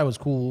 I thought that was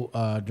cool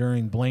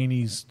during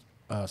Blaney's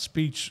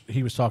speech.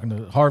 He was talking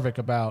to Harvick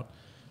about,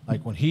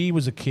 like, when he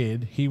was a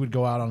kid, he would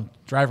go out on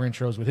driver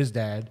intros with his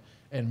dad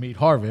and meet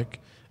Harvick.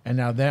 And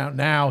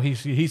now he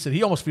said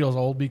he almost feels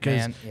old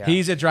because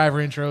he's at driver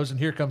intros and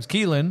here comes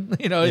Keelan.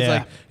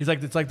 He's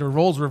like it's like the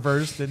roles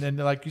reversed. And then,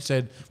 like you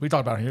said, we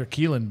talked about here,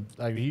 Keelan,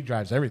 like, he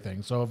drives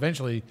everything. So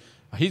eventually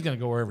he's going to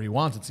go wherever he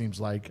wants, it seems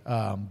like.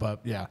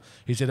 But yeah,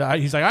 he said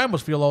he's like, I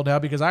almost feel old now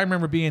because I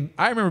remember being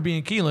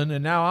Keelan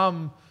and now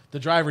I'm the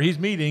driver he's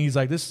meeting. He's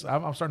like,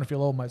 I'm starting to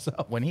feel old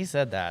myself. When he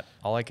said that,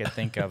 all I could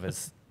think of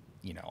is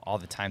all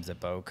the times that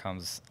Bo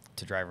comes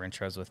to driver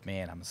intros with me,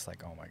 and I'm just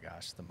like, oh my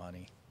gosh, the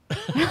money.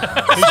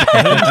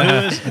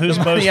 Who's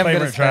Bo's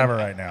favorite driver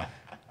right now?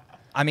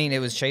 I mean, it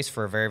was Chase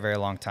for a very, very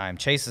long time.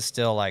 Chase is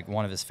still like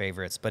one of his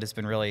favorites, but it's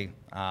been really,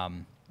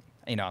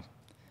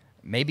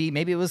 maybe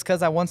it was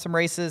because I won some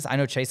races. I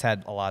know Chase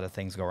had a lot of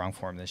things go wrong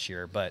for him this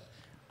year, but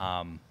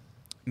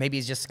maybe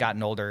he's just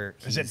gotten older.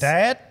 Is it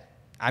Dad?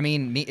 I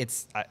mean,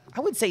 I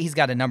would say he's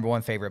got a number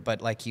one favorite,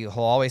 but like he'll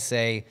always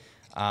say,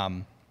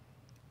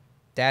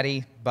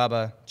 Daddy,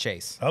 Bubba,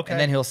 Chase. Okay. And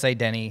then he'll say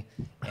Denny,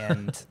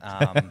 and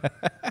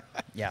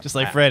yeah, just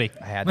like Freddie.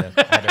 I had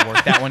to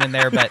work that one in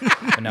there, but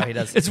no, he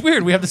does. It's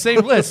weird. We have the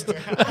same list.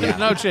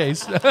 No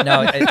Chase.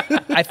 No,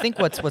 I think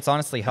what's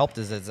honestly helped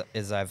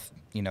is I've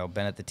been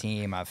at the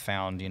team. I've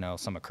found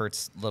some of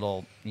Kurt's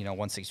little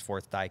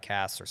 1/64 die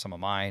casts or some of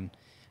mine,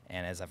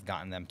 and as I've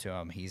gotten them to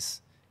him,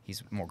 he's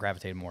more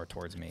gravitated more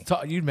towards me.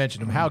 So you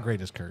mentioned him. How great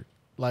is Kurt?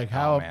 Like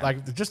how,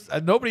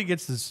 nobody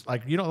gets this.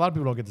 Like a lot of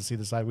people don't get to see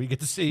the side we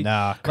get to see.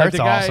 Nah, Kurt's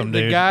awesome,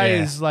 dude. The guy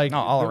is like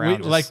all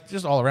around,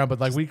 just all around. But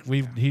like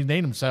he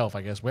named himself,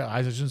 I guess. Well,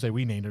 I shouldn't say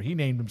we named him. He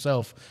named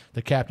himself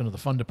the captain of the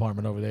fun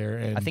department over there.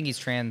 And I think he's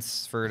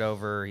transferred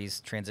over. He's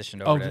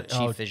transitioned over to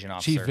chief vision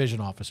officer. Chief vision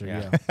officer.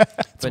 Yeah.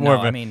 But no,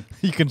 I mean,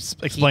 you can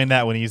explain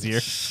that one easier.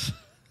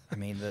 I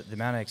mean, the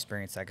amount of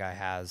experience that guy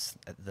has,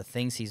 the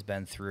things he's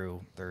been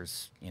through,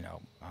 there's,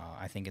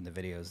 I think in the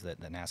videos that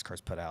NASCAR's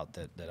put out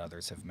that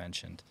others have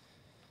mentioned,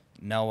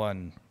 no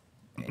one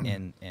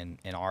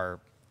in our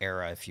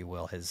era, if you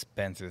will, has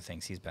been through the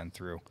things he's been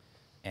through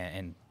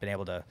and been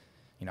able to,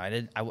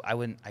 I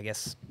wouldn't, I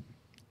guess,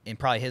 in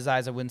probably his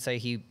eyes, I wouldn't say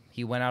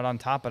he went out on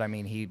top, but I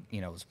mean, he,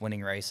 was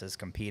winning races,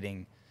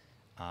 competing,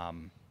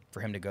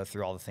 for him to go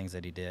through all the things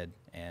that he did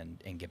and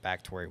get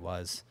back to where he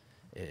was.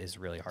 Is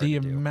really hard to do.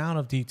 The amount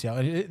of detail.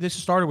 This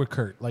started with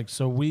Kurt. Like,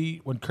 so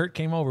when Kurt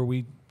came over,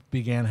 we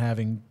began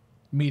having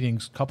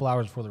meetings a couple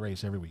hours before the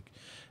race every week.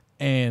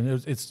 And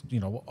it's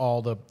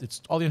all the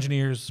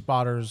engineers,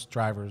 spotters,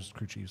 drivers,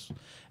 crew chiefs.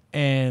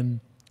 And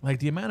like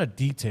the amount of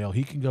detail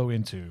he can go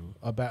into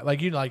about like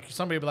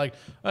somebody will be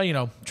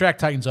like, track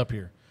tightens up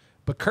here.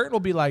 But Kurt will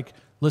be like,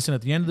 listen,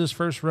 at the end of this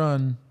first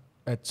run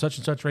at such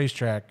and such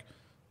racetrack,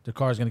 the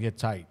car is going to get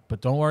tight,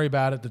 but don't worry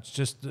about it. That's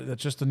just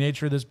the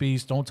nature of this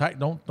beast. Don't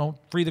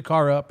free the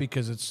car up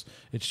because it's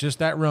just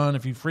that run.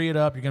 If you free it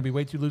up, you're going to be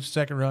way too loose the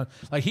second run.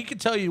 Like he can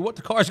tell you what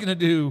the car is going to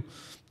do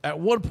at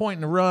one point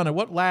in the run, at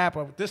what lap,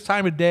 at this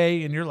time of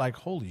day, and you're like,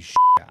 holy shit.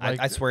 Like,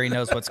 I swear he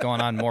knows what's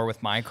going on more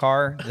with my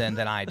car than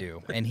I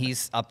do. And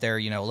he's up there,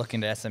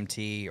 looking to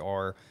SMT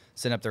or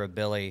sitting up there with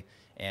Billy,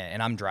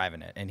 and I'm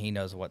driving it, and he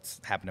knows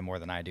what's happening more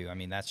than I do. I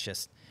mean, that's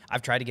just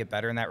I've tried to get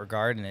better in that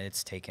regard, and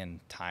it's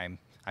taken time.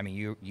 I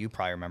mean, you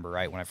probably remember,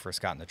 right, when I first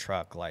got in the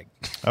truck, like,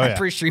 I'm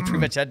pretty sure you pretty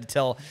much had to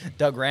tell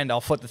Doug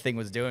Randolph what the thing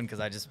was doing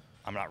because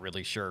I'm not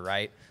really sure,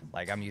 right?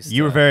 Like, I'm used to.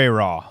 You were very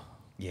raw.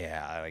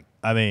 Yeah.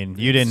 I mean,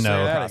 you didn't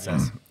know.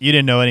 You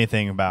didn't know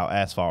anything about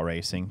asphalt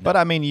racing. No. But,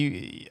 I mean,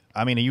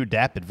 you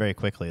adapted very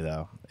quickly,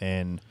 though.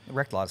 And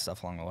wrecked a lot of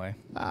stuff along the way.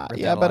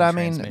 Yeah, but I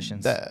mean,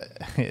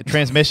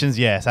 transmissions,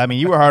 yes. I mean,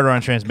 you were harder on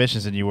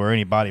transmissions than you were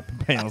any body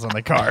panels on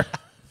the car.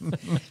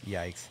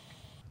 Yikes.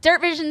 Dirt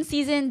Vision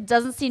season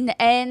doesn't seem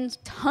to end.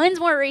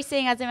 Tons more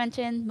racing, as I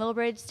mentioned.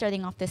 Millbridge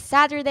starting off this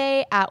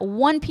Saturday at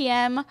 1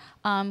 p.m.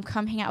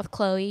 Come hang out with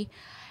Chloe.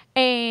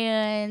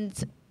 And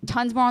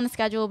tons more on the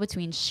schedule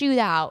between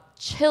Shootout,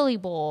 Chili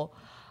Bowl,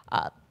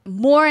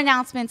 more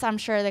announcements I'm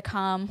sure to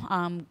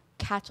come.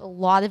 Catch a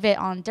lot of it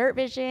on Dirt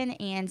Vision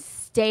and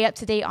stay up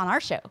to date on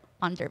our show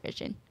on Dirt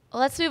Vision.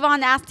 Let's move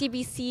on to Ask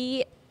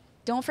DBC.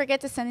 Don't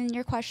forget to send in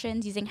your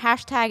questions using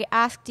hashtag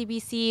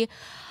AskDBC.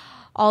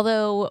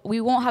 Although we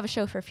won't have a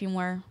show for a few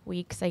more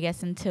weeks, I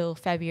guess, until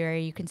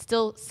February. You can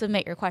still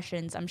submit your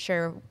questions. I'm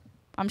sure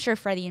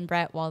Freddie and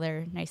Brett, while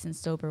they're nice and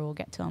sober, will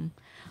get to them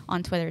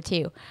on Twitter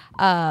too.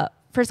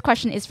 First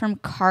question is from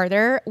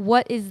Carter.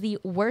 What is the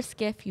worst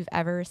gift you've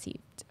ever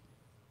received?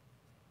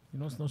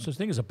 There's no such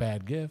thing as a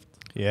bad gift.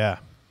 Yeah.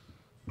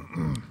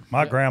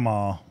 My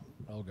grandma,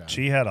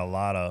 she had a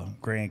lot of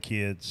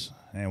grandkids,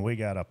 and we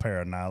got a pair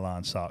of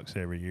nylon socks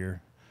every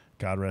year.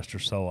 God rest her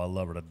soul, I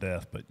love her to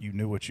death, but you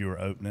knew what you were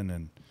opening,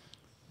 and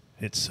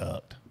it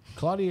sucked.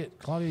 Claudia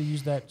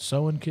used that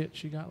sewing kit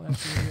she got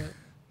last year yet?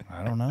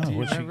 I don't know. Do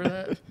you remember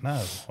that? No.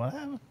 What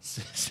happened?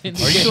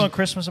 Cindy, Are you doing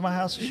Christmas at my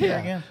house this year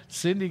again?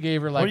 Cindy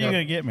gave her like. What are you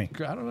gonna get me?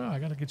 I don't know. I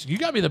gotta get you. You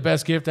got me the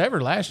best gift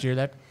ever last year.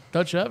 That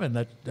Dutch oven.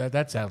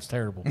 That sounds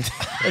terrible.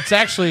 It's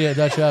actually a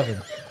Dutch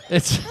oven.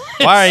 It's.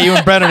 Why are you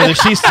and Brennan the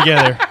sheets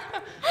together?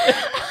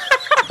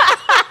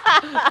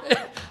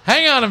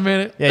 Hang on a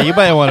minute. Yeah, you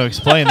might want to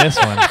explain this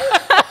one.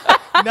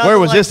 Where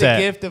was this at?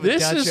 Gift of a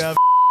This Dutch is oven.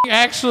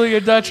 actually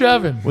a Dutch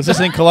oven. Was this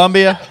in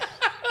Colombia?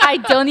 I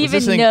don't even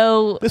this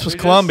know. This was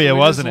Colombia,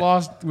 wasn't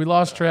it? We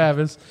lost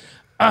Travis.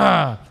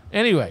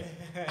 Anyway,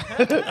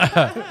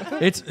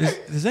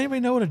 does anybody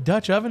know what a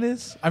Dutch oven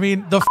is? I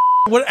mean,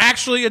 what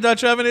actually a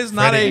Dutch oven is?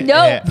 Not Freddie. a No,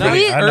 Yeah,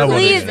 please, I know what it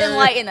please is.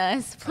 enlighten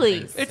us,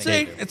 please.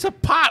 It's a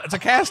pot. It's a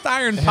cast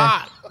iron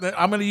pot that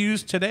I'm going to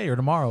use today or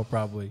tomorrow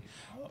probably.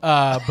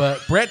 But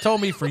Brett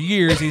told me for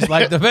years, he's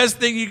like, the best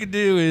thing you can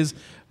do is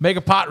make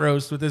a pot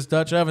roast with this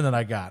Dutch oven that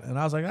I got. And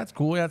I was like, that's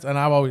cool.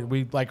 And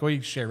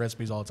we share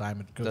recipes all the time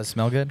and cook. Does it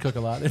smell good? Cook a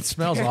lot. It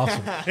smells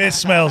awesome. It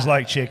smells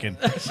like chicken.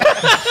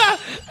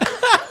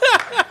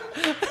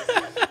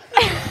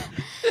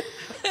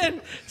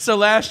 So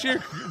last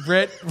year,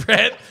 Brett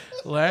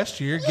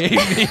last year gave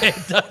me a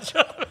Dutch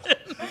oven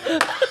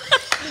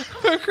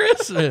for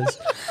Christmas.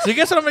 So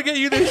guess what I'm gonna get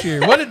you this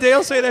year? What did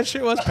Dale say that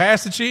shit was?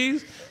 Pass the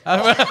cheese.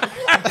 What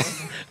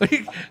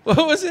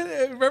was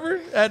it? Remember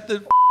at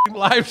the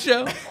live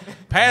show?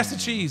 Pass the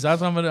cheese. I'm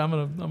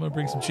gonna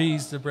bring some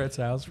cheese to Brett's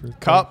house for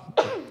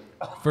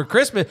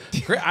Christmas. We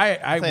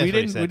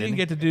didn't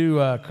get to do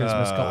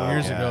Christmas a couple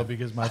years ago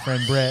because my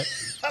friend Brett.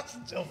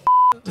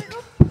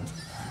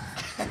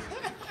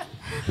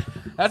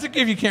 That's a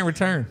gift you can't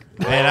return.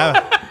 Man,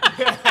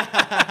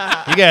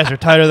 you guys are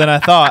tighter than I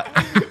thought.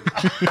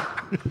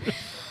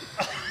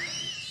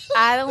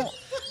 I don't.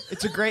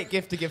 It's a great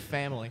gift to give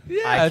family.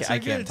 Yeah, I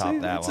can't top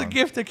that It's one. a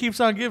gift that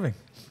keeps on giving.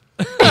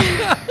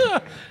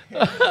 The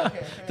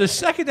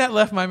second that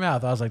left my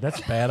mouth, I was like, that's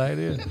a bad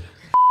idea.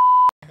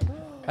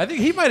 I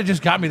think he might have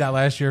just got me that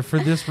last year for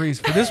this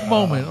reason, for this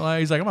moment. Like,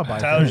 he's like, I'm going to buy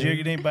it. Tyler, did you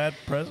get any bad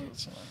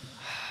presents?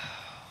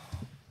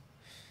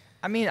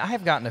 I mean, I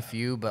have gotten a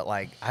few, but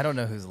like I don't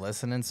know who's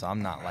listening, so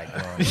I'm not like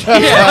going.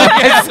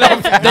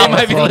 They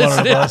might be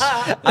listening.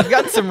 I've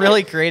gotten some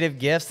really creative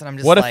gifts, and I'm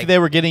just What like, if they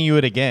were getting you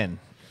it again?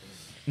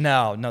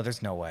 no,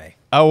 there's no way.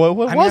 Oh, well,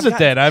 what I mean, was I've it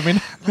then? I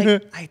mean,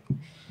 Like,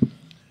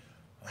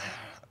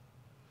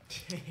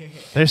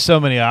 there's so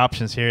many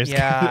options here. It's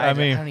I I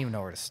mean, don't even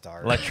know where to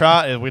start. we're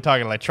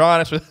talking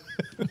electronics. TJ,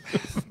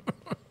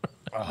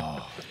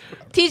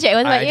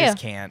 what about I you? just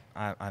can't.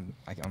 I'm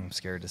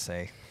scared to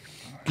say.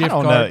 I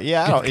don't know.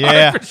 Yeah,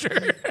 yeah. For sure.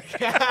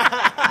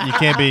 You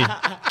can't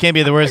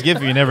be the worst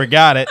gift if you never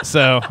got it.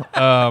 So,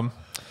 yeah,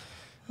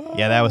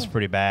 that was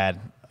pretty bad.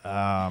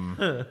 I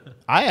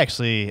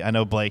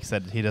know Blake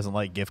said he doesn't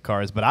like gift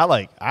cards, but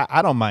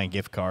I don't mind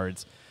gift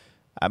cards.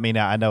 I mean,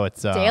 I know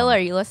it's Dale, are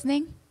you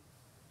listening?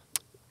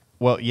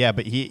 well, yeah,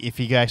 but if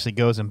he actually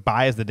goes and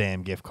buys the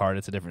damn gift card,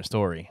 it's a different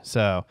story.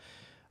 So,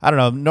 I don't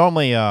know.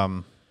 Normally,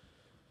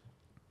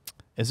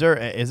 is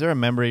there a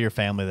member of your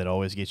family that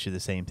always gets you the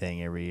same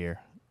thing every year?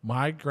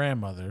 My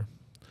grandmother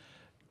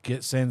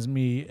sends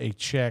me a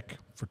check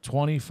for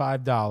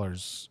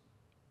 $25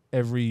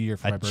 every year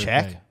for A my birthday.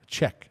 check?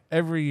 Check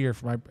every year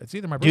for my. It's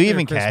either my Do birthday. you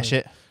even or Christmas. cash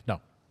it?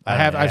 No,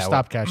 I I've yeah,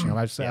 stopped cashing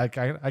them.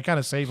 Yeah. I kind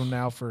of save them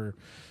now for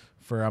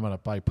I'm gonna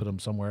probably put them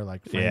somewhere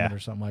like frame Yeah. it or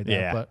something like that.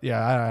 Yeah. But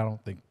yeah, I don't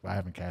think I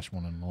haven't cashed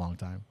one in a long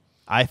time.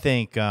 I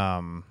think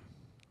one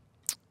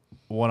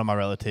of my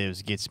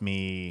relatives gets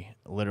me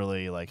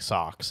literally like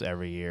socks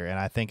every year, and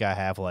I think I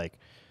have like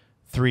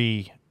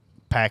 3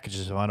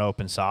 packages of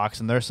unopened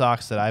socks, and they're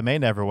socks that I may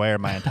never wear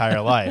in my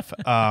entire life.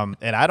 And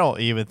I don't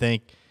even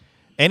think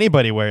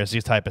anybody wears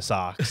these type of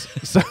socks.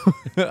 So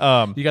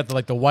You got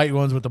the white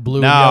ones with the blue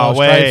and yellow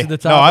stripes at the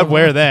top. No, I'd of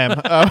wear them.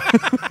 them.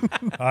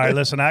 All right,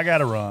 listen, I got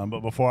to run, but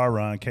before I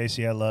run,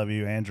 Casey, I love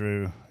you.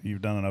 Andrew,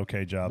 you've done an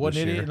okay job What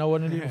this an year. idiot! No, what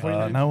an idiot before you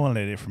leave? No one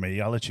idiot for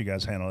me. I'll let you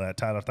guys handle that.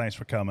 Tyler, thanks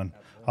for coming.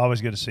 Always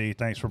good to see you.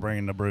 Thanks for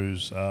bringing the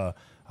brews. I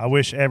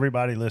wish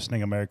everybody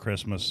listening a Merry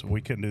Christmas. We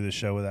couldn't do this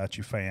show without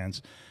you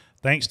fans.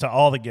 Thanks to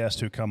all the guests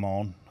who come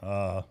on,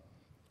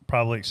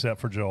 probably except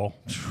for Joel.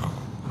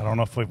 I don't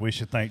know if we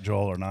should thank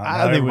Joel or not.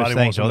 I think we should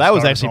thank Joel. That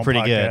was actually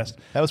pretty good.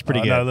 That was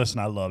pretty good. No, listen,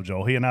 I love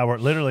Joel. He and I were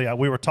literally,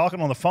 we were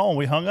talking on the phone.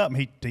 We hung up, and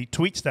he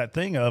tweets that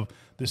thing of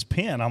this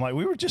pin. I'm like,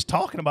 we were just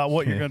talking about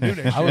what you're going to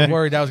do next I year. was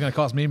worried that was going to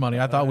cost me money.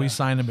 I thought we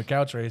signed him to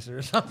Couch Racer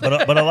or something.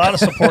 But a lot of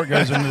support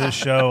goes into this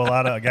show. A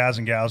lot of guys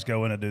and gals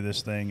go in and do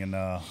this thing. And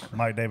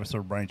Mike Davis,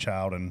 their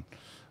brainchild. And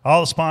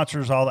all the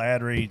sponsors, all the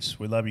ad reads.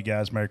 We love you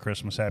guys. Merry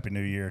Christmas. Happy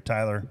New Year.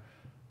 Tyler,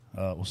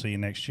 we'll see you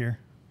next year.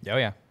 Oh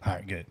yeah. All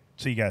right, good.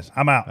 See you guys.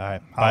 I'm out. All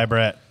right, bye,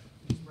 Brett.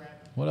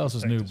 What else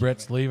is new?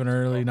 Brett's leaving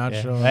early, not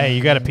showing. Hey,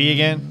 you got to pee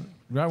again?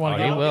 I want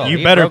to He get. will. You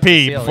He better broke the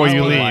pee seal. before He's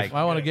you been leave. like-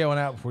 I want to get one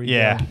out before you.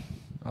 Yeah. Go.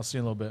 I'll see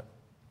you in a little bit.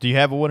 Do you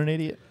have a what an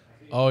idiot?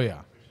 Oh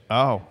yeah,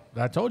 Oh,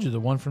 I told you the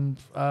one from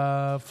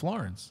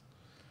Florence,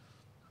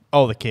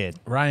 the kid.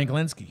 Ryan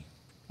Glinsky.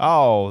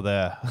 Oh,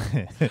 the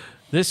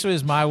This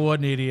was my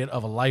one idiot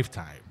of a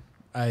lifetime.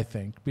 I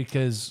think,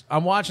 because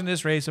I'm watching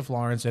this race at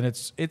Florence, and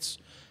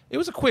it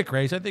was a quick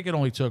race. I think it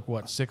only took,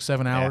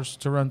 6-7 hours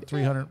to run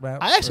 300 laps.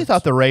 I actually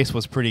thought the race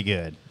was pretty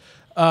good.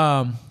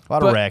 A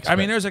lot of wrecks. I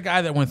mean, there's a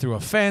guy that went through a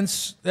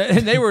fence,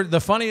 and they were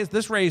the funniest.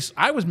 This race,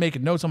 I was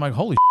making notes. I'm like,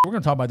 holy, we're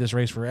going to talk about this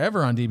race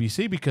forever on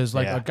DBC because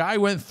a guy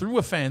went through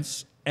a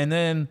fence, and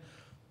then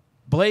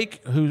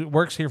Blake, who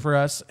works here for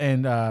us,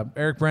 and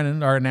Eric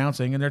Brennan are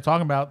announcing, and they're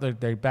talking about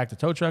they backed the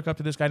tow truck up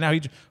to this guy. Now,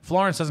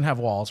 Florence doesn't have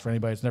walls for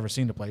anybody that's never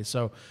seen the place,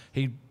 so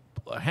he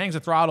hangs the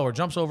throttle or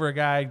jumps over a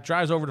guy,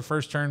 drives over the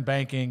first turn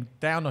banking,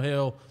 down the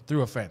hill,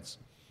 through a fence.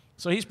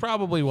 So he's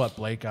probably,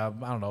 Blake, I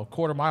don't know,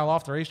 quarter mile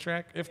off the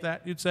racetrack, if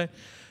that, you'd say.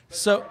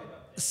 So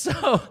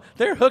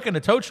they're hooking the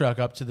tow truck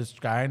up to this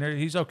guy, and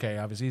he's okay,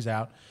 obviously he's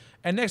out.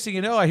 And next thing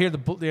you know, I hear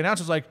the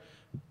announcer's like,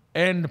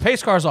 and the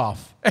pace car's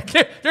off.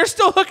 And they're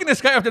still hooking this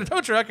guy up to the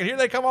tow truck, and here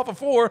they come off of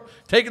 4,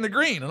 taking the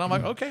green. And I'm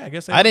like, okay, I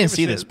guess I didn't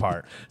see this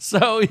part.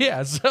 So,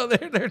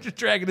 they're just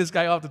dragging this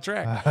guy off the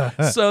track.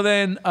 So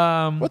then...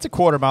 what's a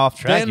quarter mile off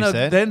track, you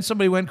said? Then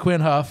somebody went Quinn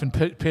Huff and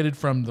pitted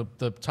from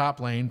the top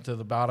lane to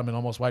the bottom and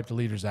almost wiped the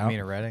leaders out. You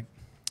mean Reddick?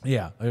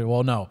 Yeah.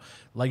 Well, no.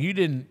 Like, you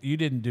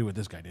didn't do what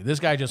this guy did. This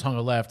guy just hung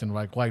a left and,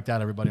 wiped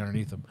out everybody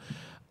underneath him.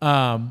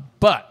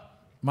 But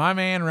my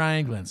man,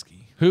 Ryan Glinsky,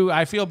 who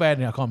I feel bad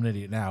now, I call him an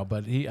idiot now,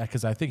 but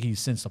because I think he's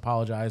since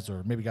apologized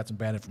or maybe got some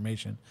bad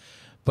information.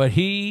 But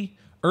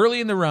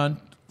early in the run,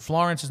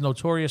 Florence is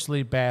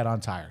notoriously bad on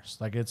tires.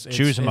 Like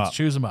choose them up.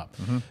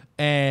 Mm-hmm.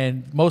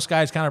 And most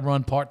guys kind of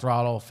run part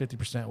throttle,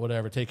 50%,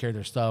 whatever, take care of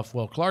their stuff.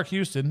 Well, Clark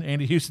Houston,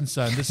 Andy Houston's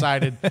son,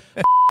 decided,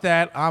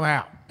 that, I'm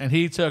out. And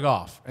he took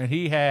off. And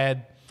he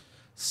had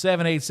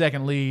 7-8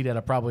 second lead at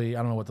I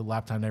don't know what the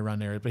lap time they run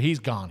there is, but he's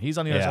gone. He's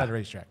on the other side of the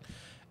racetrack.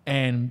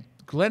 And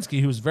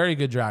Glenski, who's a very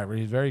good driver,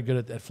 he's very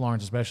good at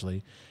Florence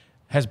especially,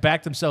 has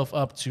backed himself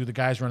up to the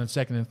guys running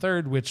second and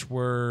third, which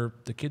were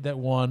the kid that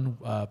won,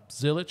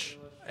 Zilich,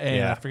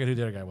 and I forget who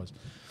the other guy was.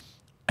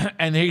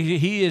 And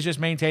he is just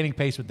maintaining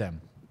pace with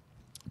them.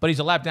 But he's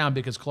a lap down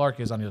because Clark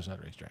is on the other side of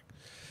the racetrack.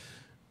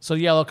 So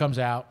the yellow comes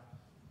out.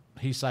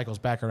 He cycles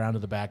back around to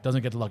the back,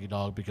 doesn't get the lucky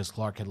dog because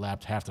Clark had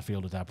lapped half the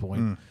field at that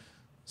point.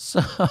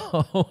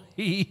 So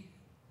he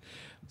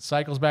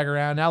cycles back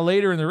around. Now,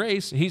 later in the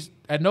race, he's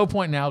at no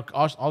point now,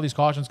 all these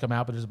cautions come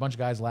out, but there's a bunch of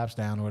guys laps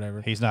down or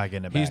whatever. He's not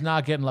getting it back. He's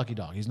not getting lucky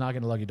dog. He's not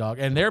getting a lucky dog.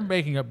 And they're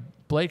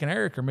Blake and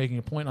Eric are making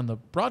a point on the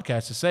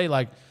broadcast to say,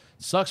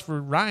 sucks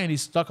for Ryan.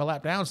 He's stuck a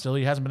lap down still.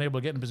 He hasn't been able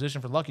to get in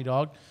position for lucky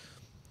dog.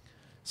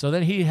 So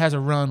then he has a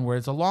run where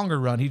it's a longer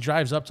run. He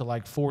drives up to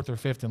 4th or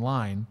 5th in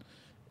line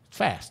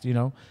fast,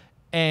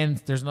 and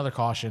there's another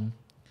caution.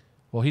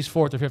 Well, he's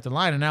 4th or 5th in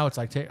line, and now it's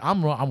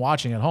I'm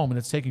watching at home, and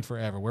it's taking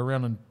forever. We're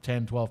running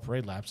 10, 12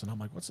 parade laps, and I'm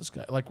like, what's this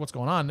guy? What's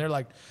going on? And they're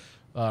like,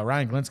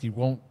 Ryan Glinsky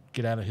won't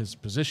get out of his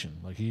position.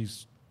 He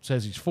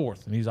says he's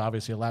 4th, and he's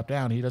obviously a lap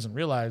down. He doesn't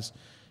realize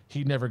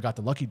he never got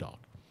the lucky dog.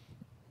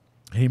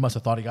 He must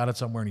have thought he got it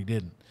somewhere, and he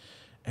didn't.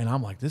 And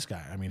I'm like, this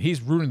guy,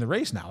 he's ruining the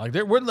race now.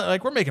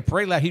 We're making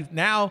parade lap.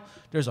 Now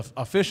there's an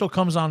official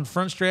comes on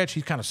front stretch.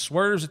 He kind of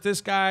swerves at this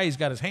guy. He's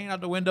got his hand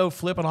out the window,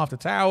 flipping off the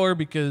tower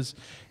because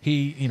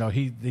he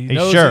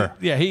knows. Sure.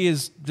 He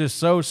is just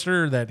so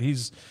sure that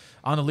he's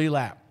on the lead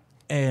lap.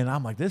 And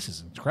I'm like, this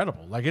is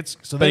incredible. But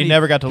he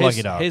never got the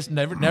lucky dog.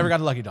 Never got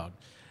the lucky dog.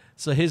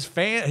 So his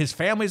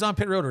family's on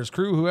pit road, or his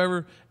crew,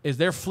 whoever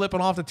they're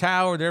flipping off the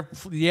tower. They're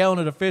yelling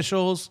at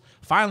officials.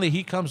 Finally,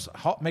 he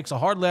makes a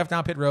hard left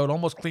down pit road,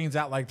 almost cleans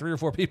out 3 or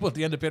 4 people at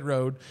the end of pit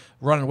road,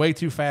 running way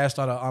too fast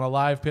on a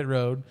live pit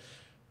road.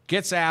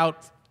 Gets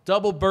out,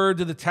 double bird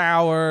to the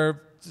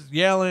tower,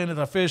 yelling at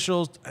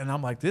officials, and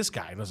I'm like, this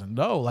guy doesn't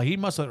know. He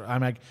must have. I'm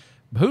like,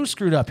 who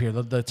screwed up here?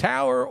 The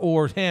tower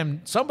or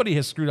him? Somebody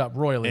has screwed up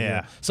royally.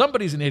 Yeah. Here.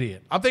 Somebody's an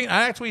idiot. I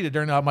tweeted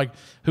during that. I'm like,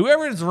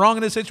 whoever is wrong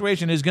in this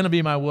situation is going to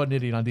be my one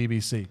idiot on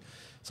DBC.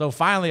 So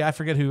finally, I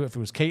forget if it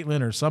was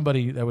Caitlin or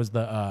somebody that was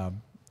the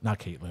not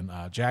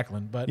Caitlin,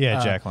 Jacqueline, but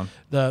Jacqueline.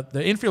 The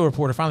infield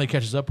reporter finally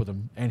catches up with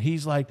him, and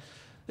he's like,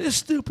 this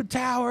stupid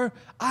tower,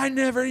 I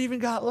never even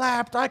got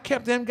lapped. I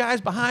kept them guys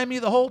behind me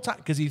the whole time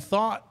because he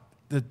thought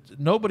that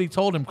nobody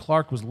told him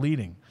Clark was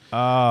leading.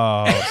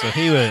 Oh, so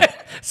he would.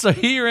 So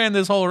he ran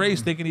this whole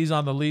race thinking he's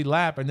on the lead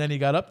lap, and then he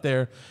got up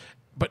there,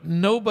 but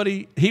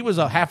he was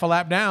a half a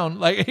lap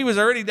down. He was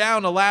already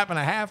down a lap and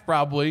a half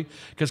probably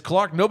because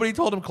nobody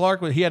told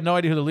him he had no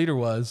idea who the leader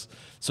was.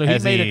 So he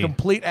made a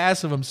complete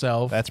ass of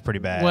himself. That's pretty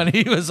bad. When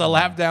he was a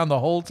lap down the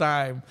whole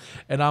time.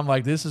 And I'm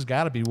like, this has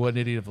got to be one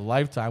idiot of a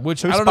lifetime,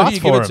 which Who I don't know who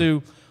spots you give for it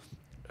to.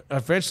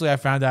 Eventually, I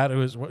found out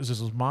was this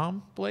his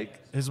mom, Blake?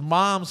 His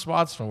mom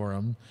spots for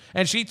him,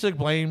 and she took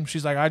blame.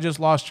 She's like, I just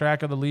lost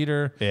track of the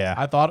leader. Yeah.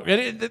 I thought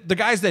the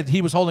guys that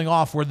he was holding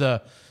off were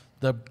the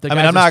guys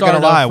I'm not going to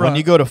lie. When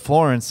you go to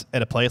Florence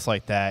at a place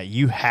like that,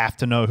 you have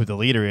to know who the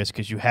leader is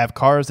because you have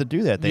cars that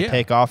do that. They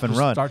take off and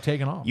run. Start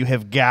taking off. You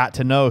have got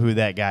to know who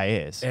that guy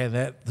is.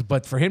 And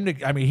but for him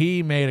to,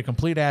 he made a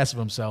complete ass of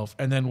himself,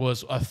 and then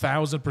was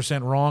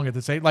 1,000% wrong at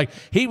the same.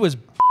 He was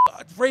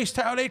race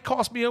how they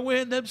cost me a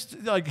win.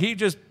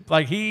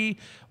 He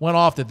went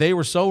off that they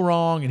were so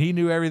wrong and he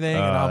knew everything.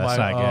 And I'm that's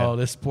like, not oh,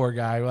 good. this poor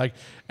guy. Like,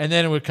 and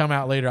then it would come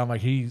out later. I'm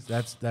like,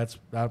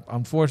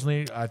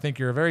 unfortunately, I think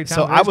you're a very So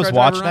talented I was race car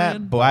watching driver, that,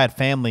 Ryan, but I had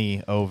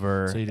family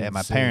over So you didn't at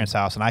my see. parents'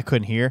 house, and I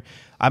couldn't hear.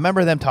 I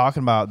remember them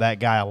talking about that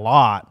guy a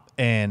lot,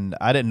 and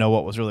I didn't know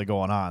what was really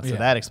going on. So Yeah.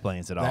 that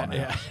explains it all. That- now.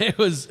 yeah, it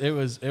was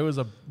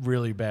a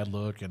really bad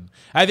look, and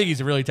I think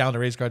he's a really talented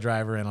race car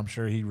driver, and I'm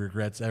sure he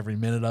regrets every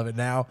minute of it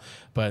now.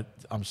 But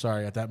I'm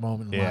sorry, at that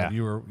moment in Yeah. life,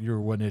 you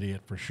were one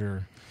idiot for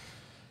sure.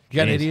 You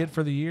got an Jeez. idiot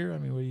for the year? I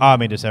mean, what do you I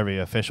mean, just every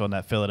official in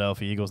that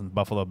Philadelphia Eagles and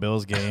Buffalo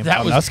Bills game. That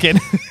I'm was- not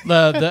kidding.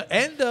 the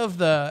end of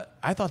the.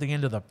 I thought the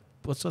end of the.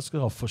 Let's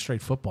go for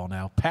straight football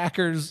now.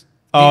 Packers.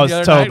 Oh, the it's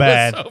other so night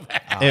bad. was so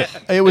bad.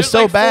 It was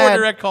so like bad. 4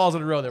 direct calls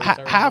in a row. That were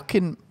terrible. How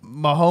can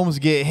Mahomes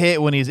get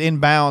hit when he's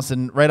inbounds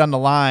and right on the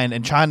line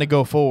and trying to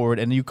go forward,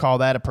 and you call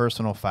that a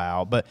personal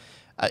foul? But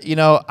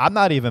I'm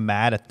not even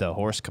mad at the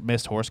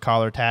missed horse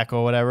collar tackle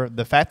or whatever.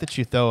 The fact that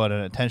you throw an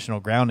intentional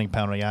grounding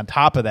penalty on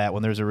top of that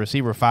when there's a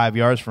receiver 5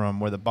 yards from him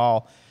where the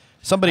ball,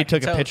 somebody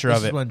took a picture of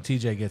This it. is when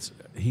TJ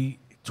he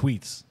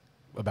tweets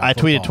about. I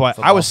tweeted football. twice.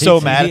 I was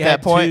so mad He at that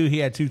had point. He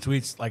had 2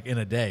 tweets like in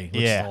a day,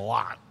 which Yeah. is a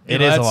lot. It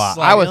is a that's lot.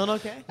 like- I was, feeling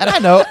okay? and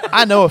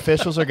I know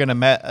officials are going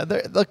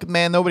to look,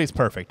 man. Nobody's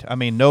perfect. I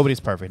mean, nobody's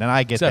perfect, and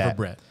I get except that. for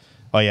Brett.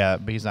 Oh yeah,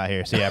 but he's not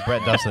here. So yeah,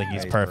 Brett does think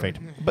he's he's perfect.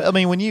 But I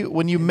mean, when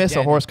you miss a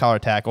Dead. horse collar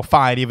tackle,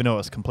 fine, even though it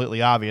was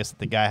completely obvious that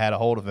the guy had a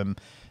hold of him,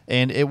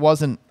 and it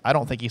wasn't. I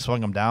don't think he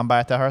swung him down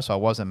by it that hard, so I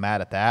wasn't mad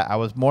at that. I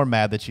was more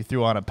mad that you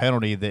threw on a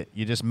penalty that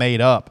you just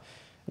made up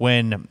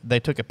when they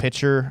took a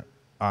picture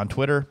on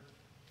Twitter,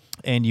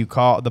 and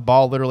the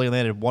ball literally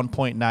landed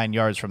 1.9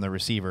 yards from the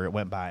receiver. It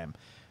went by him.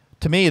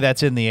 To me,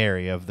 that's in the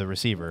area of the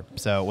receiver.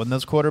 So when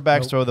those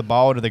quarterbacks throw the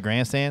ball into the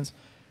grandstands,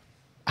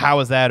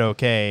 how is that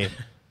okay?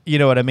 You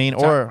know what I mean?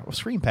 Or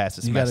screen pass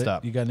is messed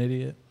up. You got an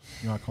idiot?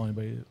 You want to call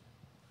anybody idiot?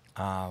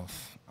 Uh,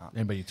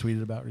 Anybody you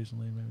tweeted about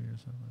recently, maybe or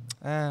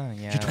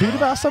something? yeah. Did you tweet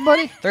about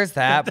somebody? There's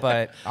that,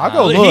 but I'll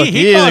go Well, look.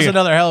 He Either- caused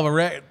another hell of a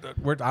wreck.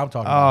 I'm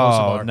talking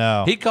about Oh, Hocevar.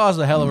 no. He caused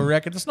a hell of a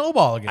wreck at the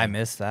snowball again. I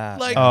missed that.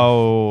 Like,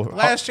 Oh,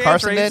 last chance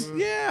Carson race. did?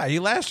 Yeah, he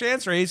last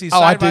chance race. He's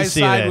Oh, I side by did see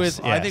side this,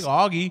 with I yes. think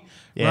Augie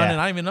Yeah. running.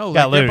 I don't even know.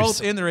 Got Like, they're loose.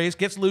 both in the race.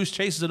 Gets loose,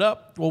 chases it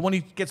up. Well, when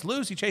he gets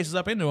loose, he chases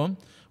up into him,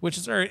 which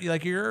is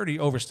like you're already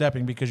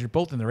overstepping because you're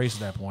both in the race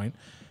at that point.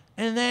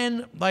 And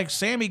then like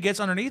Sammy gets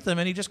underneath him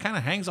and he just kind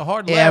of hangs a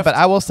hard left. Yeah, but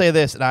I will say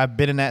this, and I've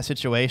been in that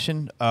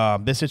situation.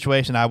 This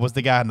situation, I was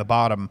the guy in the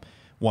bottom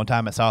one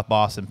time at South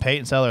Boston.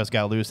 Peyton Sellers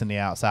got loose in the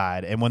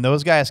outside, and when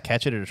those guys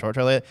catch it at a short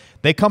trail,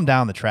 they come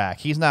down the track.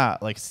 He's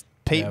not like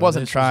Peyton but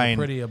wasn't this trying.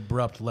 Was a pretty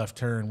abrupt left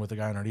turn with the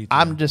guy underneath.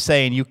 I'm there. just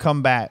saying, you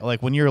come back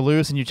like when you're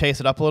loose and you chase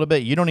it up a little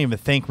bit. You don't even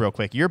think real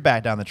quick. You're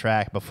back down the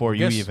track before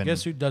you even.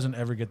 Guess who doesn't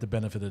ever get the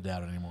benefit of the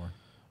doubt anymore?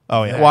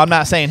 Oh yeah. Well, I'm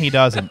not saying he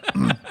doesn't,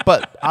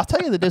 but I'll tell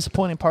you the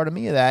disappointing part of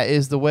me of that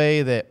is the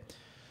way that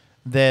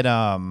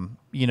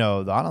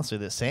honestly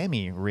that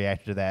Sammy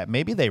reacted to that.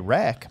 Maybe they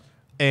wreck,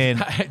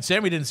 and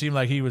Sammy didn't seem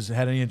like he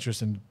had any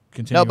interest in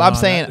continuing. no,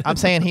 but on. I'm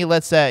saying he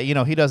lets that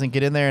he doesn't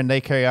get in there and they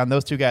carry on.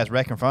 Those two guys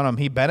wreck in front of him.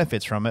 He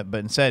benefits from it,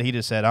 but instead he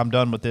just said, "I'm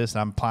done with this," and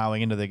I'm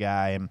plowing into the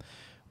guy, and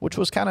which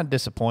was kind of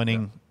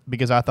disappointing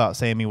because I thought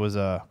Sammy was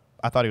I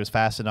thought he was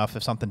fast enough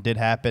if something did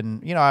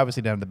happen.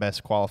 Obviously done the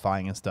best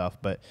qualifying and stuff,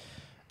 but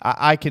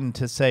I can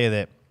to say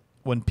that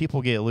when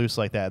people get loose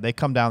like that, they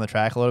come down the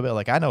track a little bit.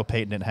 Like I know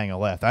Peyton didn't hang a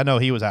left. I know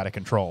he was out of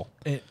control.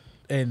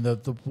 And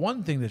the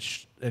one thing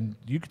that and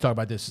you could talk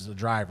about this as a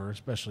driver,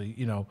 especially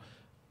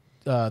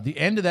the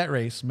end of that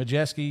race,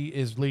 Majeski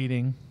is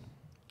leading.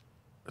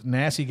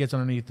 Nasty gets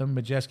underneath him.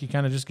 Majeski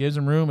kind of just gives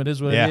him room. It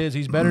is what Yeah. it is.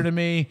 He's better than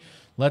me.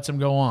 Lets him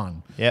go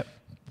on. Yep.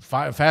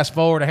 Fast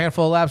forward a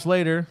handful of laps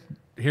later,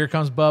 here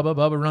comes Bubba.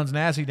 Bubba runs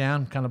Nasty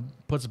down, kind of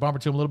puts the bumper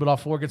to him a little bit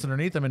off floor, gets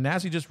underneath him, and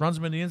Nasty just runs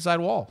him in the inside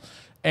wall.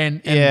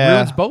 And Yeah.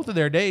 ruins both of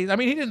their days. I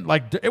mean, he didn't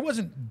it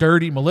wasn't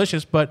dirty,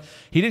 malicious, but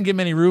he didn't give him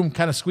any room,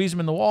 kind of squeeze him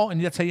in the wall,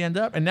 and that's how you end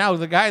up. And now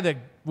the guy that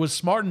was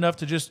smart enough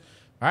to just,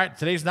 all right,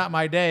 today's not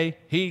my day,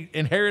 he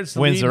inherits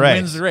the Wins lead the and race.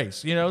 wins the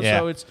race. Yeah.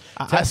 So it's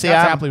I see, Scott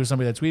I'm- Tapley was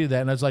somebody that tweeted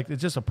that, and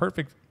it's just a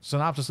perfect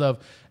synopsis of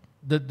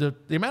the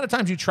amount of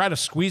times you try to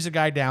squeeze a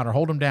guy down or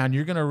hold him down,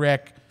 you're going to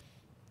wreck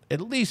at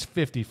least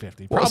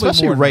 50-50. Well, Probably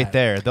especially more than right that.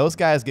 there. Those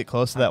guys get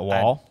close to that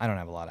wall. I don't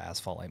have a lot of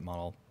asphalt late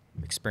model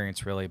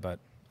experience really, but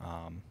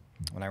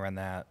when I ran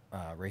that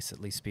race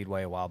at Lee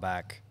Speedway a while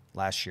back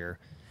last year,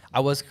 I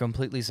was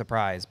completely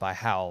surprised by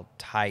how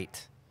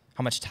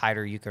much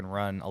tighter you can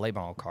run a late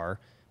model car.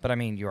 But I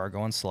mean, you are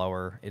going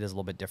slower. It is a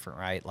little bit different,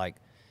 right? Like,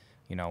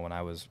 when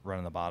I was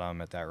running the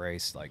bottom at that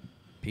race, like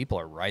people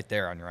are right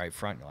there on your right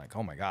front. You're like,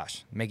 oh my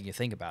gosh, making you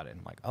think about it. And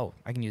I'm like, oh,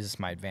 I can use this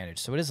to my advantage.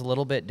 So it is a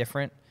little bit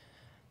different.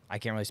 I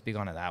can't really speak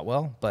on it that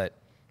well, but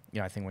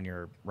I think when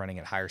you're running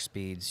at higher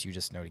speeds, you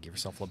just know to give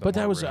yourself a little bit But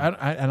more that was, room.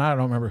 and I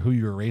don't remember who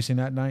you were racing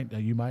that night.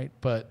 You might,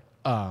 but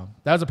that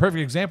was a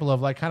perfect example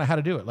of like kind of how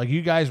to do it. Like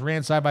you guys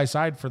ran side by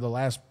side for the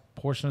last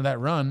portion of that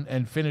run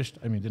and finished.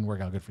 I mean, it didn't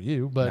work out good for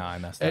you, but No, I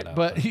messed that up.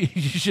 But you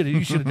should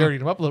have dirtied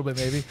him up a little bit,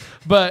 maybe.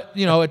 But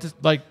it's just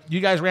like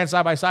you guys ran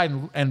side by side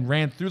and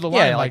ran through the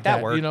line like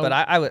that. Worked. But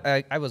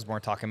I was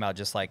more talking about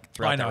just like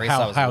throughout the race.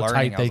 I was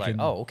learning. I was like,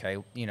 oh, okay.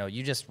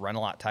 You just run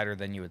a lot tighter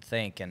than you would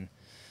think. And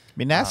I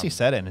mean, Nasty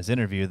said it in his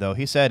interview, though.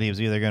 He said he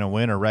was either going to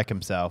win or wreck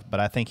himself, but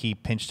I think he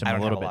pinched him a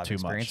little bit too much. I don't have a lot of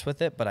experience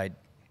with it, but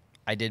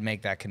I did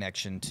make that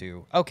connection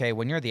to, okay,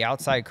 when you're the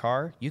outside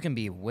car, you can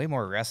be way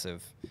more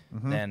aggressive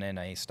than in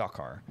a stock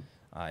car.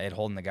 It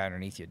holding the guy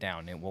underneath you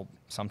down. It will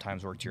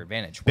sometimes work to your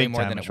advantage way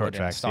more than it would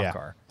in a stock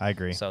car. I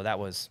agree. So that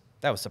was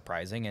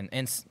surprising,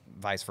 and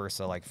vice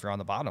versa. Like if you're on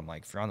the bottom,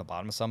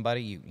 of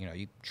somebody,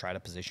 you try to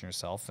position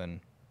yourself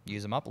and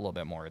use them up a little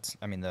bit more.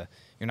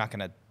 You're not going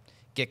to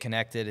get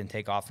connected and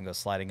take off and go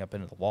sliding up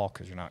into the wall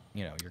because you're not,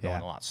 you're going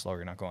a lot slower.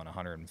 You're not going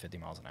 150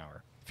 miles an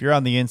hour. If you're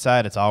on the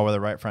inside, it's all where the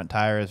right front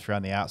tire is. If you're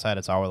on the outside,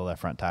 it's all where the left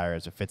front tire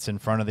is. If it's in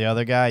front of the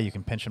other guy, you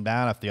can pinch him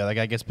down. If the other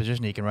guy gets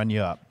positioned, he can run you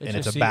up. And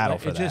it's a battle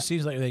for that. It just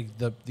seems like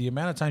the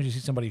amount of times you see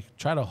somebody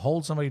try to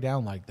hold somebody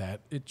down like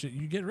that,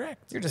 you get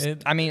wrecked. You're just.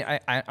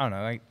 I don't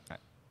know.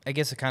 I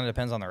guess it kind of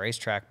depends on the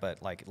racetrack,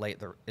 but like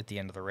at the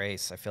end of the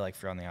race, I feel like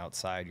if you're on the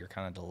outside, you're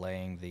kind of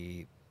delaying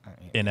the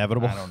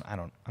inevitable.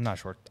 I'm not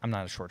short. I'm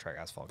not a short track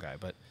asphalt guy,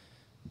 but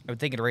I would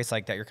think in a race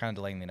like that, you're kind of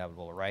delaying the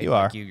inevitable, right? You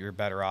are. You're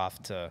better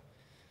off to.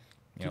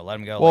 Let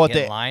him go, get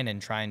in line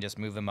and try and just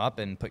move him up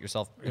and put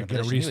yourself in a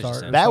position.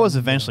 Restart. That was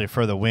eventually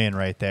for the win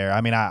right there.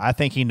 I mean, I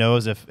think he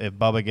knows if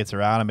Bubba gets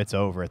around him, it's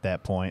over at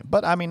that point.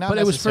 But I mean, not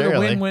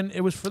necessarily.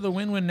 It was for the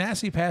win when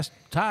Nasty passed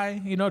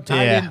Ty.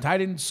 Ty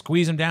didn't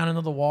squeeze him down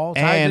into the wall.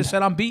 Ty just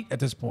said, "I'm beat"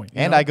 at this point.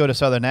 I go to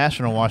Southern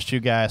National and watch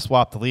you guys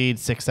swap the lead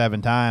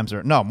 6-7 times,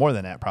 or no, more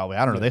than that probably.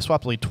 I don't know. They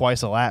swapped the lead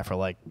twice a lap for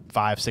like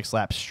 5-6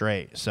 laps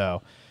straight.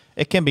 So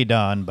it can be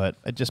done, but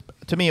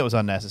to me it was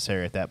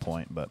unnecessary at that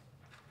point. But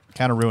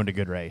kind of ruined a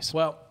good race.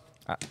 Well.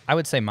 I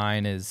would say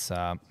mine is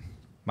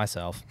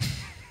myself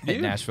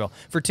at Nashville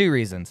for 2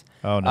 reasons.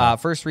 Oh, no.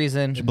 First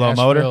reason. Did you blow a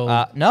motor?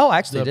 No, I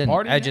actually didn't.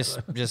 Party? I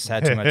just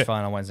had too much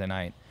fun on Wednesday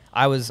night.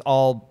 I was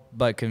all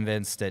but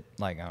convinced at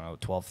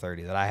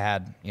 12:30 that I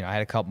had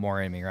a couple more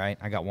in me, right?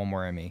 I got one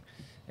more in me,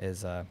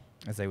 as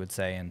they would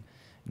say. And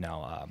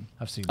no,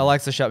 I've seen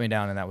Alexa shut me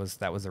down, and that was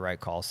the right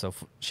call. So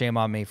shame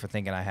on me for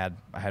thinking I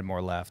had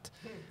more left.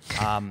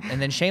 And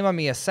then shame on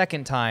me a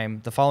second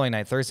time the following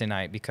night, Thursday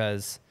night,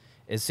 because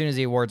as soon as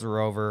the awards were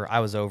over, I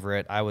was over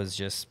it. I was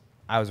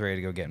ready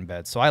to go get in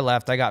bed. So I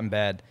left. I got in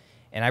bed,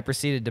 and I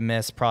proceeded to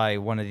miss probably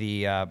one of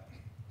the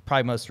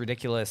most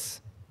ridiculous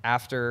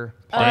after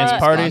dance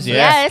parties.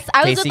 Yes,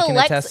 I was Casey with can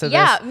attest to Alexa. this.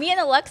 Yeah, me and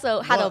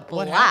Alexa had a What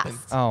blast. happened?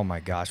 Oh my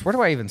gosh, where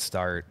do I even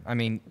start? I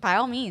mean, By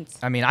all means.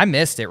 I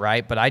missed it,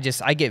 right? But I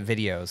get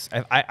videos.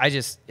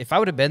 If I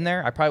would have been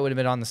there, I probably would have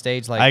been on the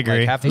stage like, I agree.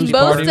 like half these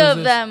Most parties.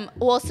 of them.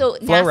 Well, so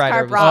NASCAR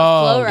Rider.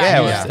 brought Flow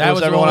Rider. Yeah, that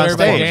was everyone on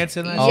everybody stage.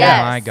 dancing. Oh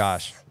Yes. my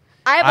gosh.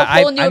 I have a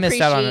whole new I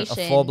missed out on a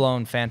appreciation.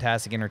 full-blown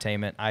fantastic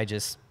entertainment. I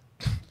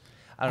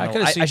don't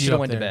know. I should have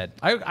went to bed.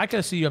 I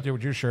could see you up there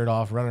with your shirt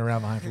off, running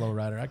around behind Flow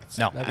Rider. I could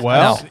see No, that.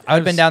 Well, no. I would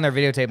have been down there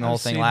videotaping the whole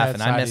I've thing, seen laughing.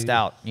 that I side missed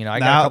of you. out. I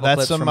got Now, a couple that's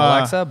clips some, from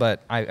Alexa,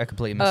 but I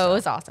completely missed Oh, it out.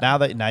 was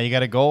awesome. Now you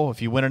got a goal.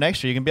 If you win it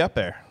next year, you can be up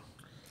there.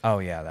 Oh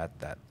yeah,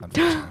 that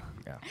unfortunately.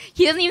 Yeah.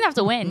 He doesn't even have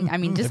to win. I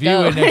mean, just If you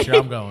go. win next year,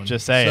 I'm going.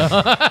 Just saying.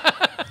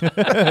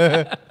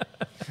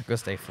 Go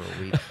stay for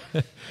a week.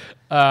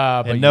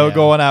 But And no yeah.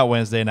 going out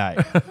Wednesday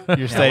night.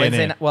 You're staying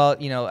Wednesday in. night- well,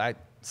 I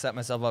set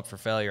myself up for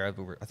failure. I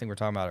think we were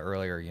talking about it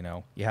earlier.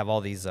 You have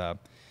all these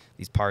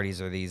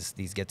parties or these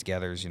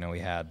get-togethers. We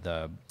had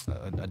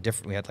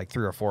we had like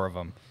 3 or 4 of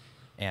them,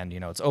 and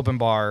it's open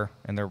bar,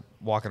 and they're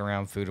walking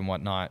around food and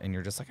whatnot, and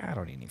you're just like, I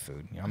don't need any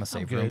food. I'm gonna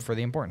save room good. for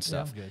the important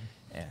Yeah, I'm good.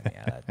 And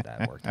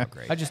that worked out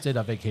great. I just did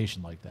a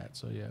vacation like that,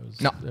 so yeah, it was.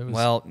 No, it was,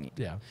 well,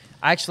 yeah.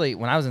 Actually,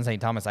 when I was in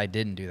St. Thomas, I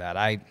didn't do that.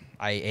 I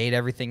ate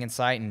everything in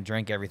sight and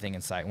drank everything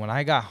in sight. When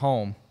I got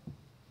home,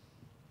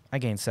 I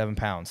gained 7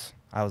 pounds.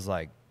 I was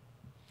like,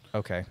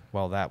 okay,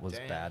 well, that was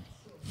bad.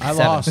 I 7.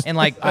 lost in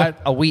like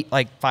a week,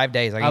 like 5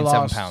 days. I gained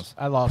 7 pounds.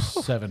 I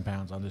lost 7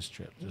 pounds on this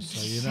trip, just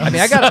so you know. I mean,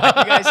 I got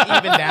You guys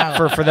even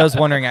down. for those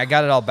wondering, I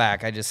got it all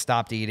back. I just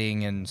stopped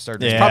eating and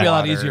started. Yeah. drinking Probably a lot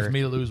water. easier for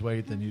me to lose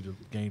weight than you to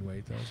gain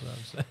weight, though. So I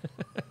was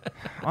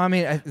Well, I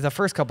mean, the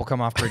first couple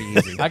come off pretty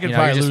easy. I could You're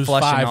probably just lose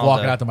flushing 5 all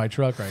walking the- out to my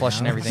truck right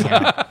flushing now. everything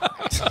out.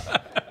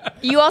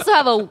 You also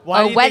have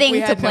Why do a you wedding think we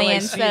to had no plan, AC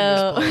in this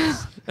so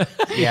place?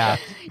 Yeah.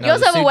 you also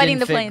the have a suit wedding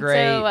didn't to fit plan.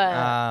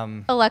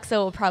 great. So Alexa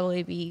will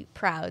probably be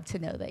proud to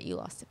know that you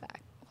lost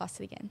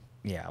it again.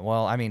 Yeah.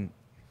 Well, I mean,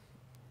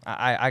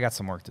 I got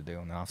some work to do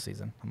in the off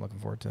season. I'm looking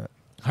forward to it.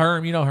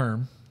 Herm, you know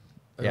Herm.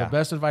 Yeah. The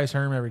best advice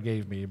Herm ever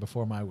gave me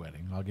before my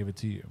wedding, I'll give it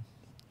to you.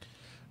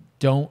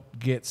 Don't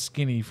get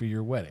skinny for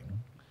your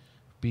wedding,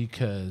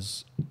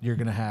 because you're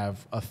going to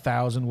have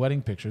 1,000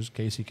 wedding pictures.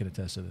 Casey can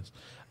attest to this.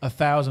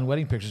 1,000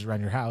 wedding pictures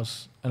around your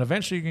house, and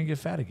eventually you're going to get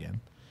fat again.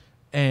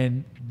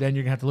 And then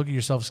you're going to have to look at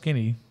yourself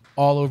skinny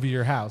all over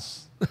your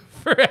house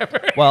forever.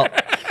 Well,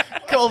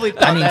 Colby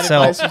thought I mean, that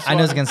so advice was I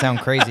know it's funny. gonna sound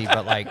crazy,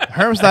 but like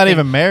Herm's not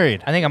even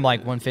married. I think I'm like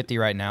 150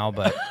 right now,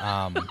 but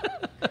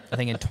I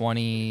think in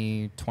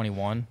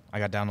 2021, I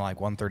got down to like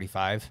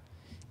 135.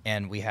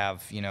 And we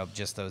have,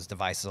 just those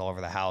devices all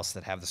over the house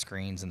that have the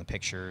screens and the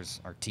pictures,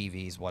 or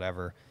TVs,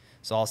 whatever.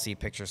 So I'll see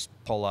pictures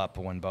pull up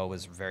when Bo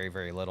was very,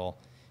 very little.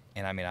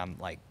 And I mean, I'm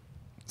like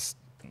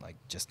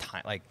just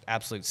like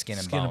absolute skin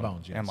and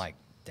bones. Yes. And I'm like,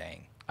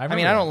 dang. I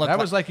mean, I don't look. That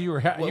was like you were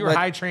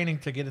high training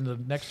to get into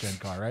the next gen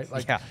car, right?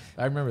 Like, yeah,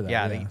 I remember that.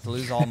 Yeah, to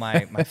lose all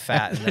my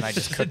fat, and then I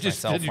just cooked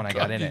myself when I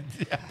got in it.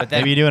 Yeah. But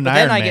then, Maybe you do an but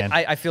then Iron Man.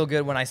 I feel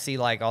good when I see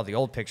like all the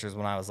old pictures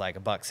when I was like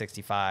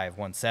 $165,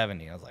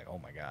 170. I was like, oh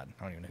my god,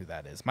 I don't even know who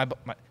that is. My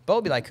Bo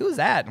would be like, who's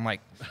that? I'm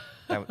like,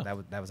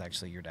 that was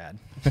actually your dad.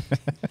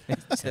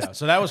 Yeah,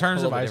 so that was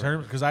Herm's a little bit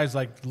advice. Because I was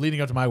like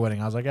leading up to my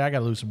wedding, I was like, I got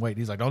to lose some weight.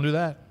 He's like, don't do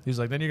that. He's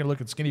like, then you're gonna look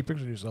at skinny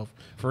pictures of yourself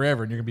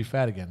forever, and you're gonna be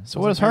fat again. So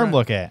what does Herm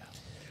look at?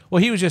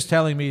 Well, he was just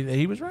telling me that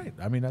he was right.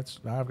 I mean,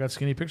 I've got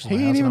skinny pictures. He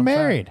of my ain't house and even I'm fat.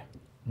 married.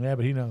 Yeah,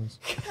 but he knows.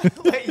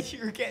 Wait,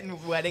 you were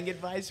getting wedding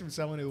advice from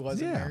someone who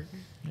wasn't Yeah. married?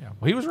 Yeah.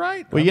 Well, he was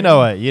right. Well, I you mean- know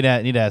what? You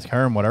need to ask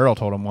Herm what Earl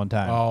told him one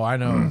time. Oh, I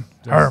know.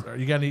 Herm.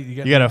 You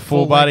got a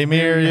full body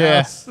mirror? in your Yeah.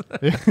 house.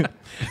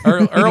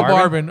 Earl Oh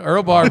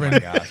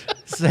Barbin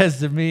says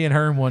to me and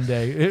Herm one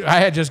day,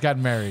 I had just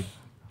gotten married.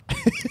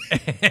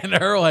 And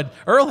Earl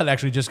had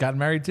actually just gotten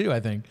married too, I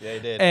think. Yeah, he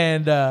did.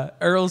 And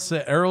Earl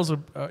said,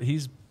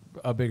 he's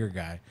a bigger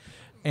guy.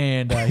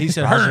 And he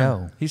said,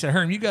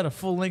 Herm, you got a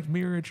full-length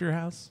mirror at your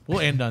house?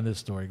 We'll end on this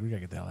story. We got to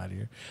get the hell out of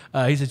here.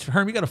 He said,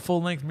 Herm, you got a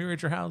full-length mirror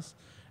at your house?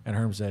 And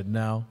Herm said,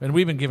 no. And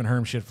we've been giving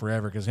Herm shit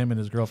forever because him and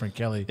his girlfriend,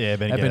 Kelly, have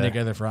been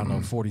together for, I don't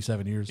know,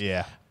 47 years.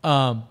 Yeah.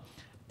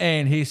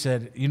 And he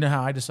said, you know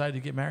how I decided to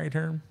get married,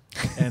 Herm?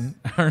 And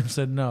Herm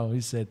said, no. He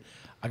said,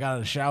 I got out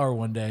of the shower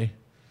one day,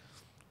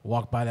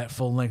 walked by that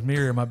full-length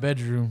mirror in my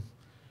bedroom,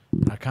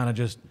 and I kind of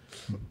just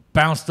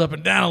bounced up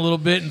and down a little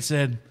bit and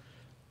said,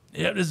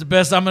 yeah, this is the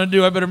best I'm going to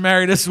do. I better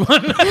marry this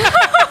one.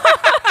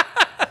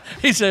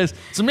 He says,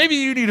 so maybe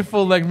you need a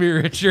full-length mirror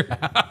at your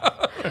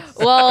house.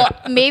 Well,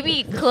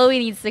 maybe Chloe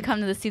needs to come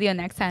to the studio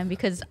next time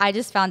because I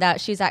just found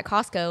out she was at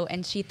Costco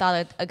and she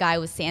thought a guy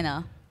was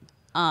Santa.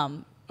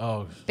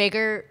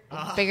 Bigger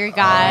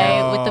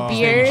guy with the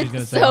beard. She's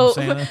gonna say So I'm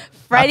Santa?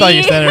 Freddie, I thought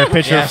you sent her a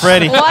picture of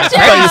Freddie. watch I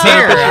thought you out. sent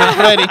her a picture of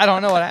Freddie. I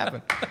don't know what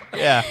happened.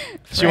 Yeah.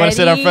 She want to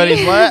sit on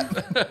Freddie. Freddie's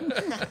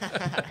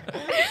lap?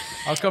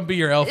 I'll come be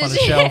your elf on the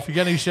shelf. You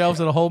got any shelves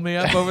that'll hold me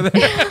up over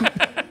there?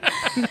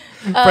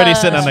 Freddie's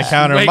sitting on the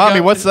counter. Wake Mommy,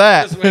 up. what's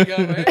that? Just wake up,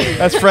 hey.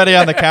 That's Freddie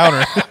on the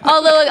counter.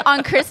 Although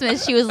on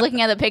Christmas she was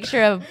looking at the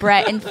picture of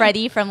Brett and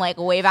Freddie from like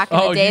way back in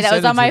the Oh, day you that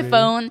was sent on it my to me.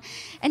 phone,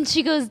 and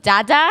she goes,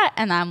 "Dada,"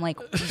 and I'm like,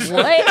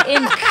 "What?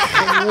 In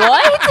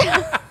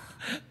what?"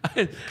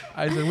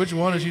 I said, which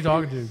one is she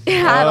talking to?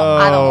 I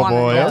don't Oh, want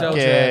boy. to know.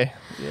 Okay.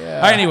 All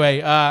right, anyway,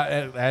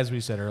 as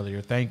we said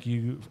earlier, thank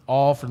you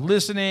all for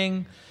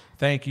listening.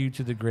 Thank you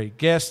to the great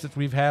guests that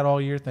we've had all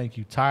year. Thank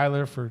you,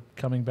 Tyler, for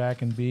coming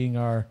back and being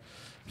our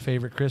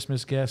favorite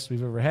Christmas guest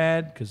we've ever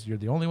had, because you're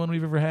the only one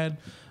we've ever had.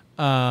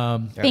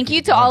 Thank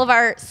you to all of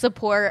our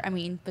support. I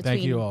mean,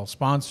 Thank you between all.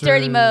 Sponsors.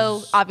 Dirty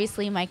Mo,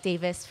 obviously Mike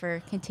Davis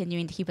for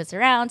continuing to keep us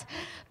around,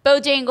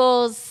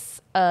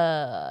 Bojangles,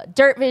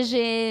 Dirt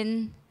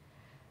Vision.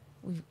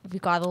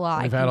 We've got a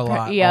lot. We've had a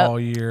lot Yep. all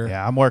year.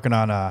 Yeah, I'm working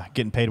on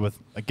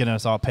getting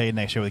us all paid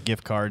next year with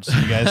gift cards. So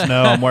you guys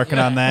know I'm working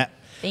on that.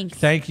 Thanks.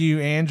 Thank you,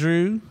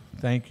 Andrew.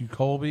 Thank you,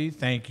 Colby.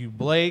 Thank you,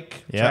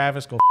 Blake. Yep.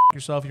 Travis, go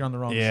yourself. You're on the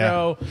wrong Yeah.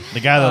 show. The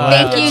guy that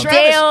left. Thank you,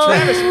 Dale.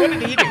 Travis, what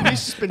did he do?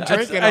 He's just been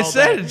drinking I all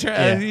said day. it.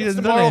 Yeah. He It's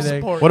doesn't the do moral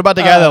anything. support. What about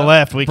the guy that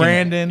left? We can,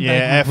 Brandon. Yeah,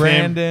 thank F you,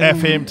 Brandon. him.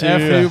 F him too.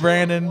 F yeah. you,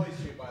 Brandon. What?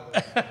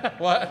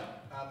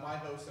 My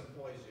host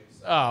employs you.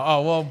 So.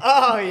 Well,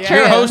 Oh, yeah.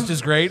 your host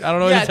is great. I don't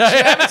know Yeah, what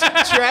to tell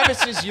you.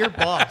 Travis is your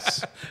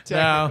boss. No,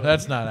 technically.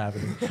 that's not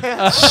happening.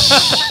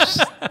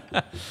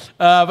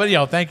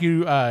 But thank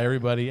you,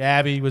 everybody.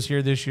 Abby was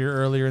here this year,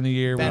 earlier in the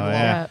year. Ben Oh,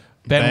 yeah.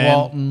 Ben Ben.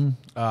 Walton,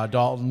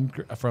 Dalton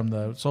from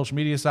the social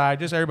media side,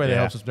 just everybody that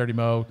Yeah. helps us. Dirty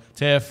Mo,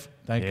 Tiff.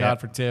 Thank Yeah. God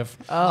for Tiff.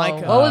 Oh,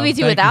 Micah. what would we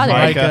do Thank without you,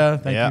 it? Micah.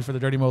 Thank Yeah. you for the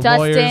Dirty Mo Dustin,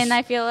 lawyers.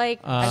 I feel like.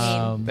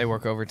 I mean, They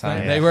work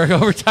overtime. They work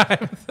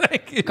overtime.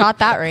 Thank you. got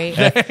that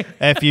right.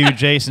 F you,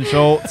 Jason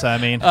Schultz. I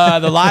mean,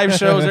 The live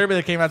shows, everybody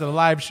that came out to the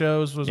live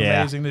shows was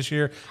Yeah. amazing this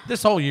year.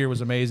 This whole year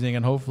was amazing,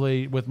 and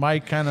hopefully with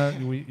Mike,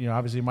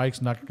 obviously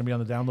Mike's not going to be on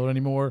the download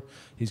anymore.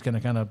 He's going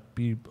to kind of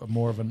be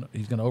more of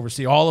he's going to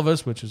oversee all of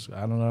us, which is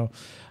I don't know,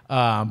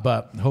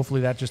 but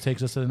hopefully that just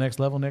takes us to the next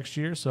level next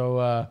year.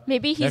 So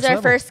Maybe he's next our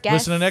level. first guest.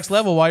 Listen to Next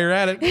Level while you're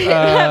at it.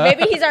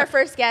 Maybe he's our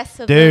first guest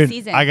of the dude,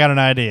 season. I got an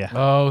idea.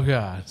 Oh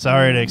God,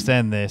 Sorry to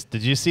extend this.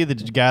 Did you see the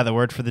guy that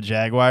worked for the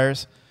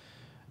Jaguars?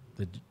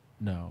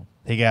 no.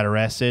 He got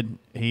arrested.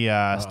 He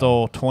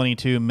stole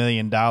 $22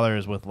 million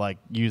with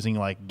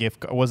using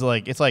gift. Was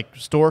it it's like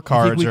store I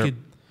cards think we or? could.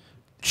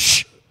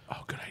 Shh.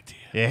 Oh, good idea.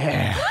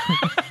 Yeah.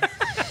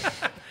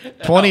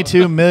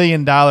 $22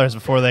 million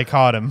before they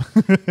caught him.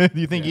 Do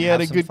you think he had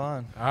a Have some good?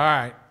 fun. All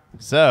right.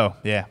 So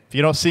yeah, if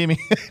you don't see me,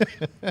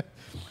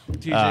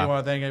 TJ, you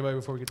want to thank anybody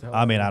before we get to hell?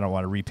 I mean I don't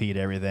want to repeat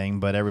everything,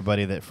 but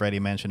everybody that Freddie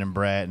mentioned and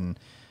Brett and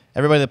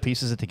everybody that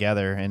pieces it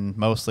together, and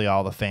mostly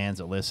all the fans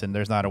that listen.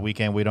 There's not a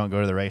weekend we don't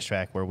go to the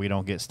racetrack where we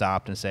don't get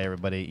stopped and say,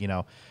 everybody, you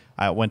know,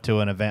 I went to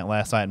an event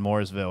last night in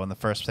Mooresville, and the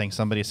first thing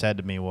somebody said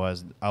to me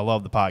was, I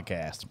love the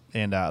podcast.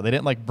 And they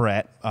didn't like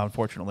Brett,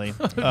 unfortunately.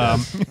 I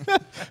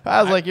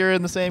was like, you're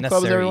in the same club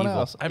as Necessary everyone evil.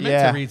 else. I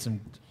meant to read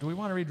some. Do we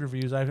want to read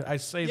reviews? I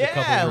saved a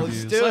couple of let's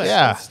reviews. do it.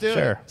 Yeah, Let's do it.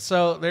 sure.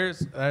 So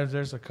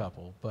there's a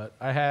couple, but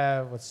I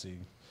have, let's see.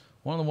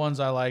 One of the ones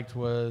I liked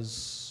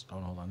was,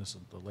 hold on, this is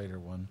the later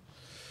one.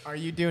 Are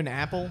you doing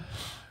Apple?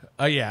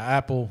 Yeah,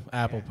 Apple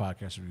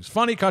podcast reviews.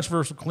 Funny,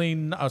 controversial,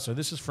 clean. Oh, so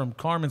this is from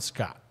Carmen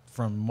Scott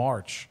from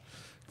March.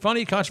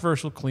 Funny,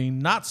 controversial, clean,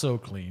 not so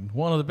clean.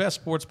 One of the best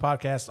sports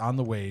podcasts on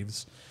the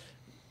waves.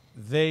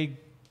 They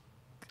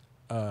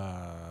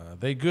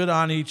good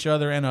on each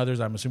other and others.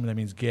 I'm assuming that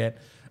means get.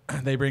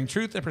 They bring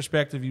truth and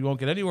perspective you won't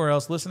get anywhere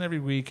else. Listen every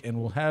week, and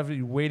we'll have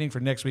you waiting for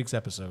next week's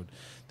episode.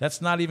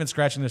 That's not even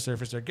scratching the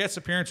surface. Their guest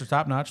appearance are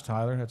top notch.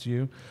 Tyler, that's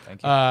you.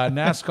 Thank you.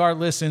 NASCAR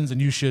listens, and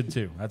you should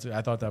too.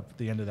 I thought that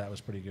the end of that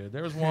was pretty good.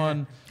 There was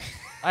one.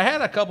 I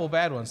had a couple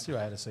bad ones too.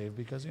 I had to save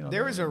because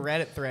There was a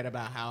Reddit thread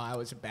about how I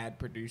was a bad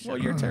producer. Well,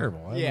 you're terrible.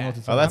 I don't know Yeah. what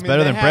to Oh, tell that's you.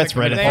 better they than had Brett's a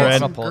great- Reddit they had thread.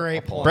 some Pull-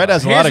 great pull- points. Brett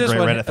has a Here's lot of this great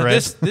one. Reddit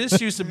threads. This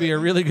used to be a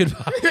really good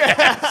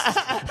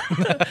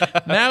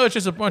podcast. Now it's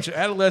just a bunch of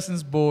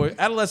adolescent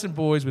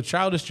boys with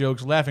childish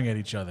jokes laughing at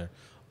each other.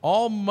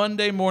 All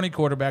Monday morning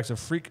quarterbacks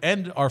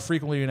are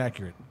frequently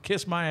inaccurate.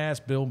 Kiss my ass,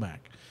 Bill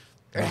Mack.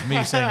 That was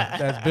me saying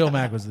that. Bill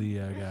Mack was the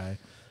guy.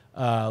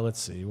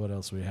 Let's see what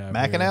else we have.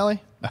 here. McAnally?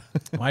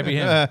 Might be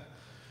him.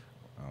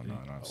 Oh, no,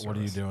 What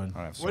are you doing? I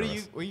don't have What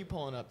service. are you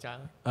pulling up,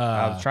 Tyler?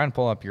 I was trying to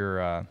pull up your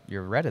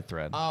Reddit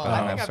thread. Oh, but I I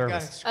don't think have I've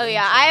got service. a Oh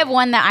yeah, I have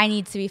one that I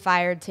need to be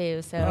fired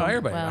too. So Oh,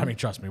 everybody. well. I mean,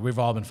 trust me, we've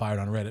all been fired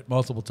on Reddit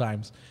multiple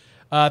times.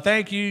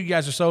 Thank you. You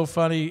guys are so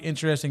funny,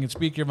 interesting, and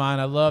speak your mind.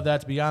 I love that.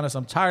 To be honest,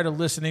 I'm tired of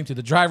listening to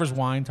the drivers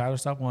whine. Tyler,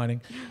 stop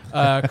whining.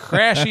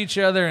 Crash each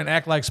other and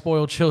act like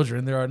spoiled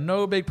children. There are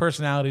no big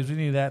personalities. We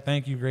need that.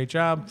 Thank you. Great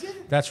job.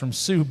 That's from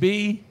Sue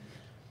B.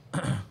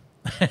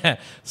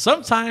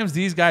 Sometimes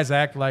these guys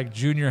act like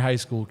junior high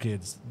school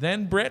kids.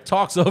 Then Brett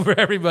talks over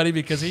everybody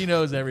because he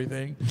knows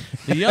everything.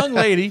 The young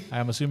lady,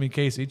 I'm assuming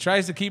Casey,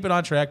 tries to keep it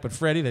on track, but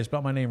Freddie, they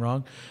spelled my name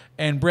wrong,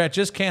 and Brett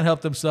just can't help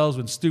themselves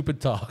with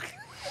stupid talk.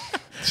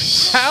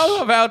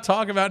 How about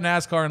talk about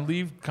NASCAR and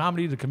leave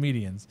comedy to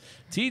comedians?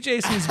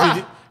 TJ seems to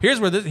be here's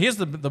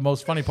the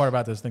most funny part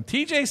about this thing.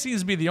 TJ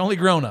seems to be the only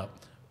grown up.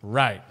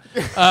 Right.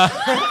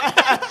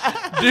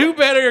 Do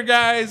better,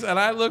 guys, and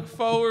I look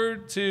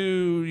forward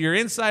to your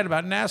insight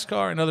about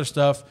NASCAR and other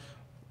stuff.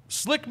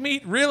 Slick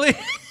meat, really?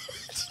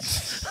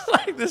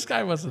 Like this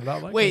guy must have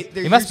not like Wait,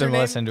 their He must have been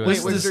username- listening to Wait,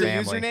 his was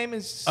their family. username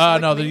is?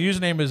 No, the Slick Meat?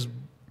 username is,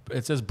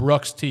 it says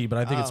Brooks T, but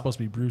I think it's supposed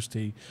to be Bruce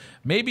T.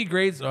 Maybe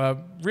grades,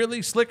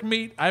 really slick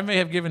meat. I may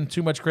have given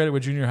too much credit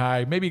with junior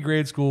high. Maybe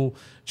grade school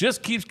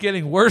just keeps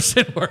getting worse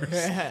and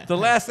worse. The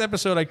last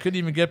episode, I couldn't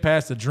even get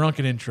past the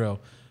drunken intro.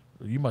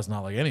 You must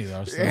not like any of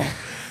those things.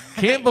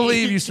 Can't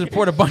believe you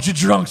support a bunch of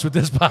drunks with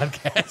this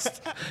podcast.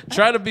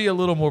 Try to be a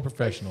little more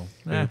professional.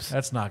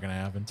 That's not going to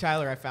happen.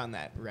 Tyler, I found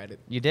that Reddit.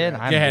 You did?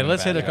 thread. I'm Yeah, doing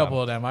let's bad hit a job.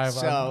 couple of them.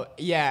 So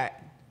yeah,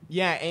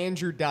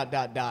 Andrew ...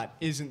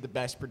 isn't the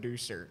best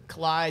producer.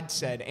 Clyde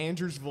said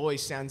Andrew's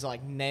voice sounds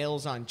like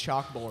nails on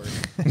chalkboard.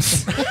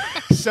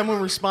 Someone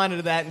responded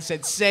to that and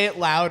said, "Say it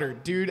louder,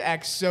 dude.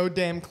 Acts so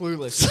damn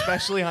clueless,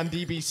 especially on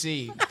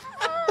DBC."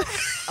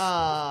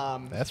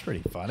 That's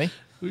pretty funny.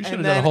 We should have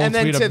And done a then, whole and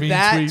then tweet to of mean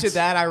that, tweets. to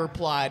that, I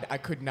replied, "I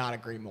could not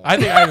agree more." I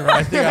think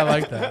I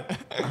like that.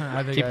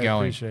 I think Keep I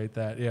going. appreciate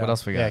that. Yeah. What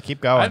else we got? Yeah,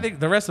 keep going. I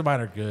think the rest of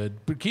mine are good,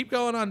 but keep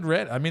going on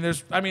Reddit. I mean,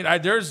 there's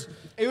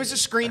It was a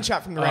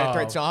screenshot from the Reddit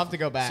thread, so I'll have to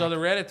go back. So the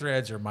Reddit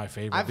threads are my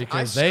favorite I've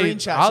because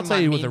screenshot I'll some of tell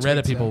my you what the mean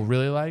Reddit tweets, people though.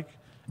 really like.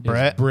 is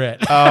Brett? Brett.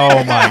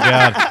 Oh, my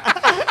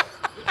God.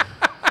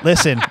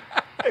 Listen,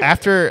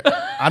 after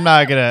I'm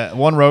not gonna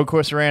one road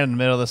course ran in the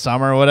middle of the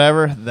summer or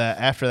whatever.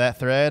 After that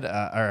thread or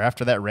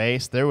after that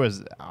race, it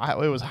was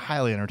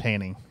highly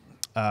entertaining.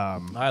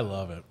 I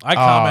love it. I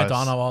comment it's-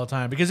 on them all the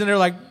time because then they're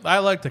like, I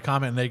like to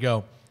comment and they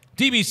go,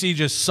 DBC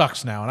just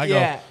sucks now, and I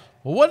Yeah. go,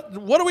 well,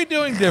 what are we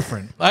doing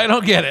different? I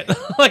don't get it.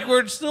 Like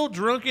we're still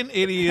drunken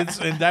idiots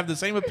and have the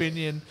same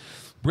opinion.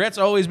 Brett's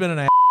always been an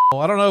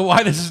asshole. I don't know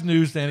why this is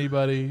news to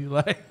anybody.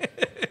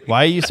 Like,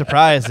 Why are you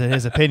surprised at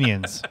his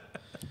opinions?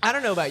 I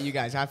don't know about you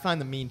guys. I find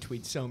the mean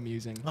tweets so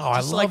amusing. Oh, I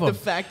Just love like them. the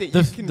fact that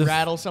you can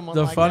rattle someone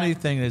The like funny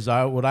that. thing is,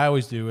 what I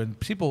always do, and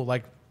people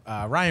like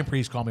Ryan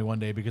Priest called me one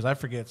day because I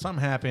forget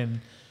something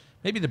happened.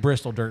 Maybe the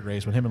Bristol dirt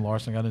race when him and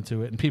Larson got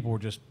into it, and people were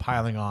just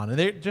piling on, and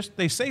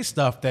they say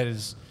stuff that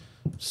is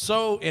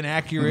so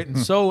inaccurate and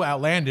so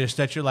outlandish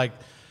that you're like,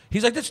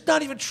 he's like, that's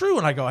not even true,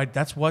 and I go,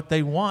 that's what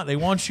they want. They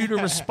want you to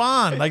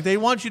respond, like they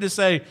want you to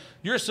say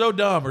you're so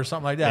dumb or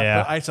something like that.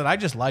 Yeah. But I said I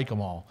just like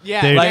them all.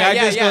 Yeah, Dude. Like yeah, I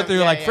yeah, just yeah, go through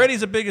yeah, like yeah. Freddie's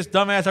the biggest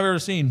dumbass I've ever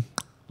seen.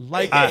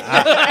 Like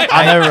I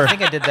I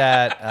think I did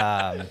that.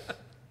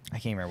 I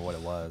can't remember what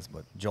it was,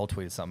 but Joel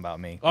tweeted something about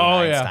me.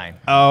 Oh, with yeah. Einstein.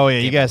 Oh yeah,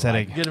 you guys had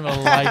a. get him a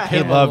like. He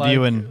hit him a loved like.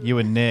 you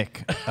and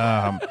Nick.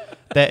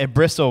 that in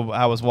Bristol,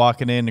 I was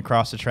walking in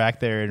across the track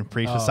there, and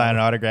Priest was signing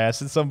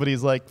autographs, and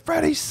somebody's like,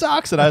 "Freddie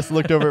sucks," and I just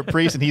looked over at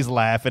Priest, and he's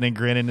laughing and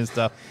grinning and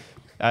stuff.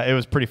 It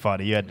was pretty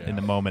funny. You had in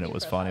the moment, it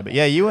was funny. But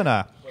yeah, you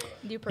and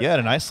you had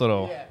a nice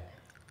little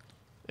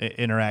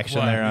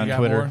interaction there on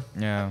Twitter. More?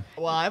 Yeah.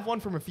 Well, I have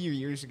one from a few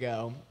years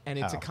ago, and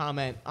it's a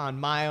comment on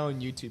my own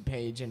YouTube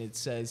page, and it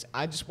says,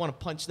 "I just want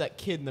to punch that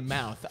kid in the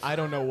mouth. I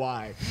don't know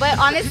why." But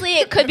honestly,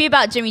 it could be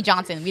about Jimmy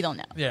Johnson. We don't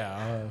know.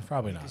 Yeah,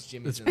 probably not.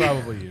 Jimmy's It's in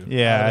probably you.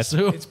 Yeah,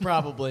 It's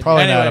probably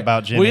Probably Anyway, not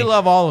about Jimmy. We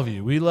love all of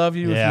you. We love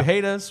you Yeah. if you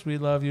hate us. We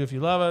love you if you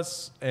love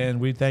us,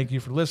 and we thank you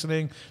for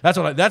listening.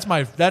 That's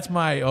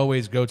my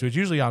always go to. It's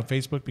usually on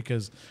Facebook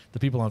because the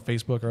people on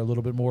Facebook are a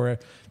little bit more.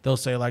 They'll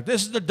say like,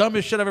 "This is the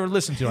dumbest shit I've ever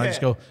listened to." And I just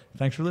go,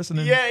 "Thanks for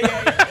listening." Yeah.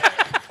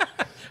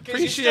 Appreciate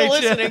You're still you.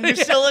 listening. You're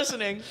still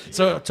listening.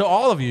 So to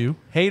all of you,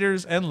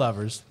 haters and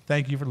lovers,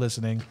 thank you for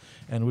listening,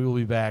 and we will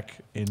be back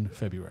in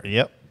February.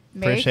 Yep.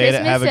 Merry Appreciate it.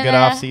 Christmas Have a good and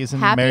off season.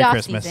 happy Merry off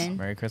Christmas. season.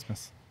 Merry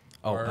Christmas.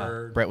 Oh,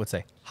 Word. Brett would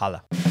say,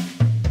 holla.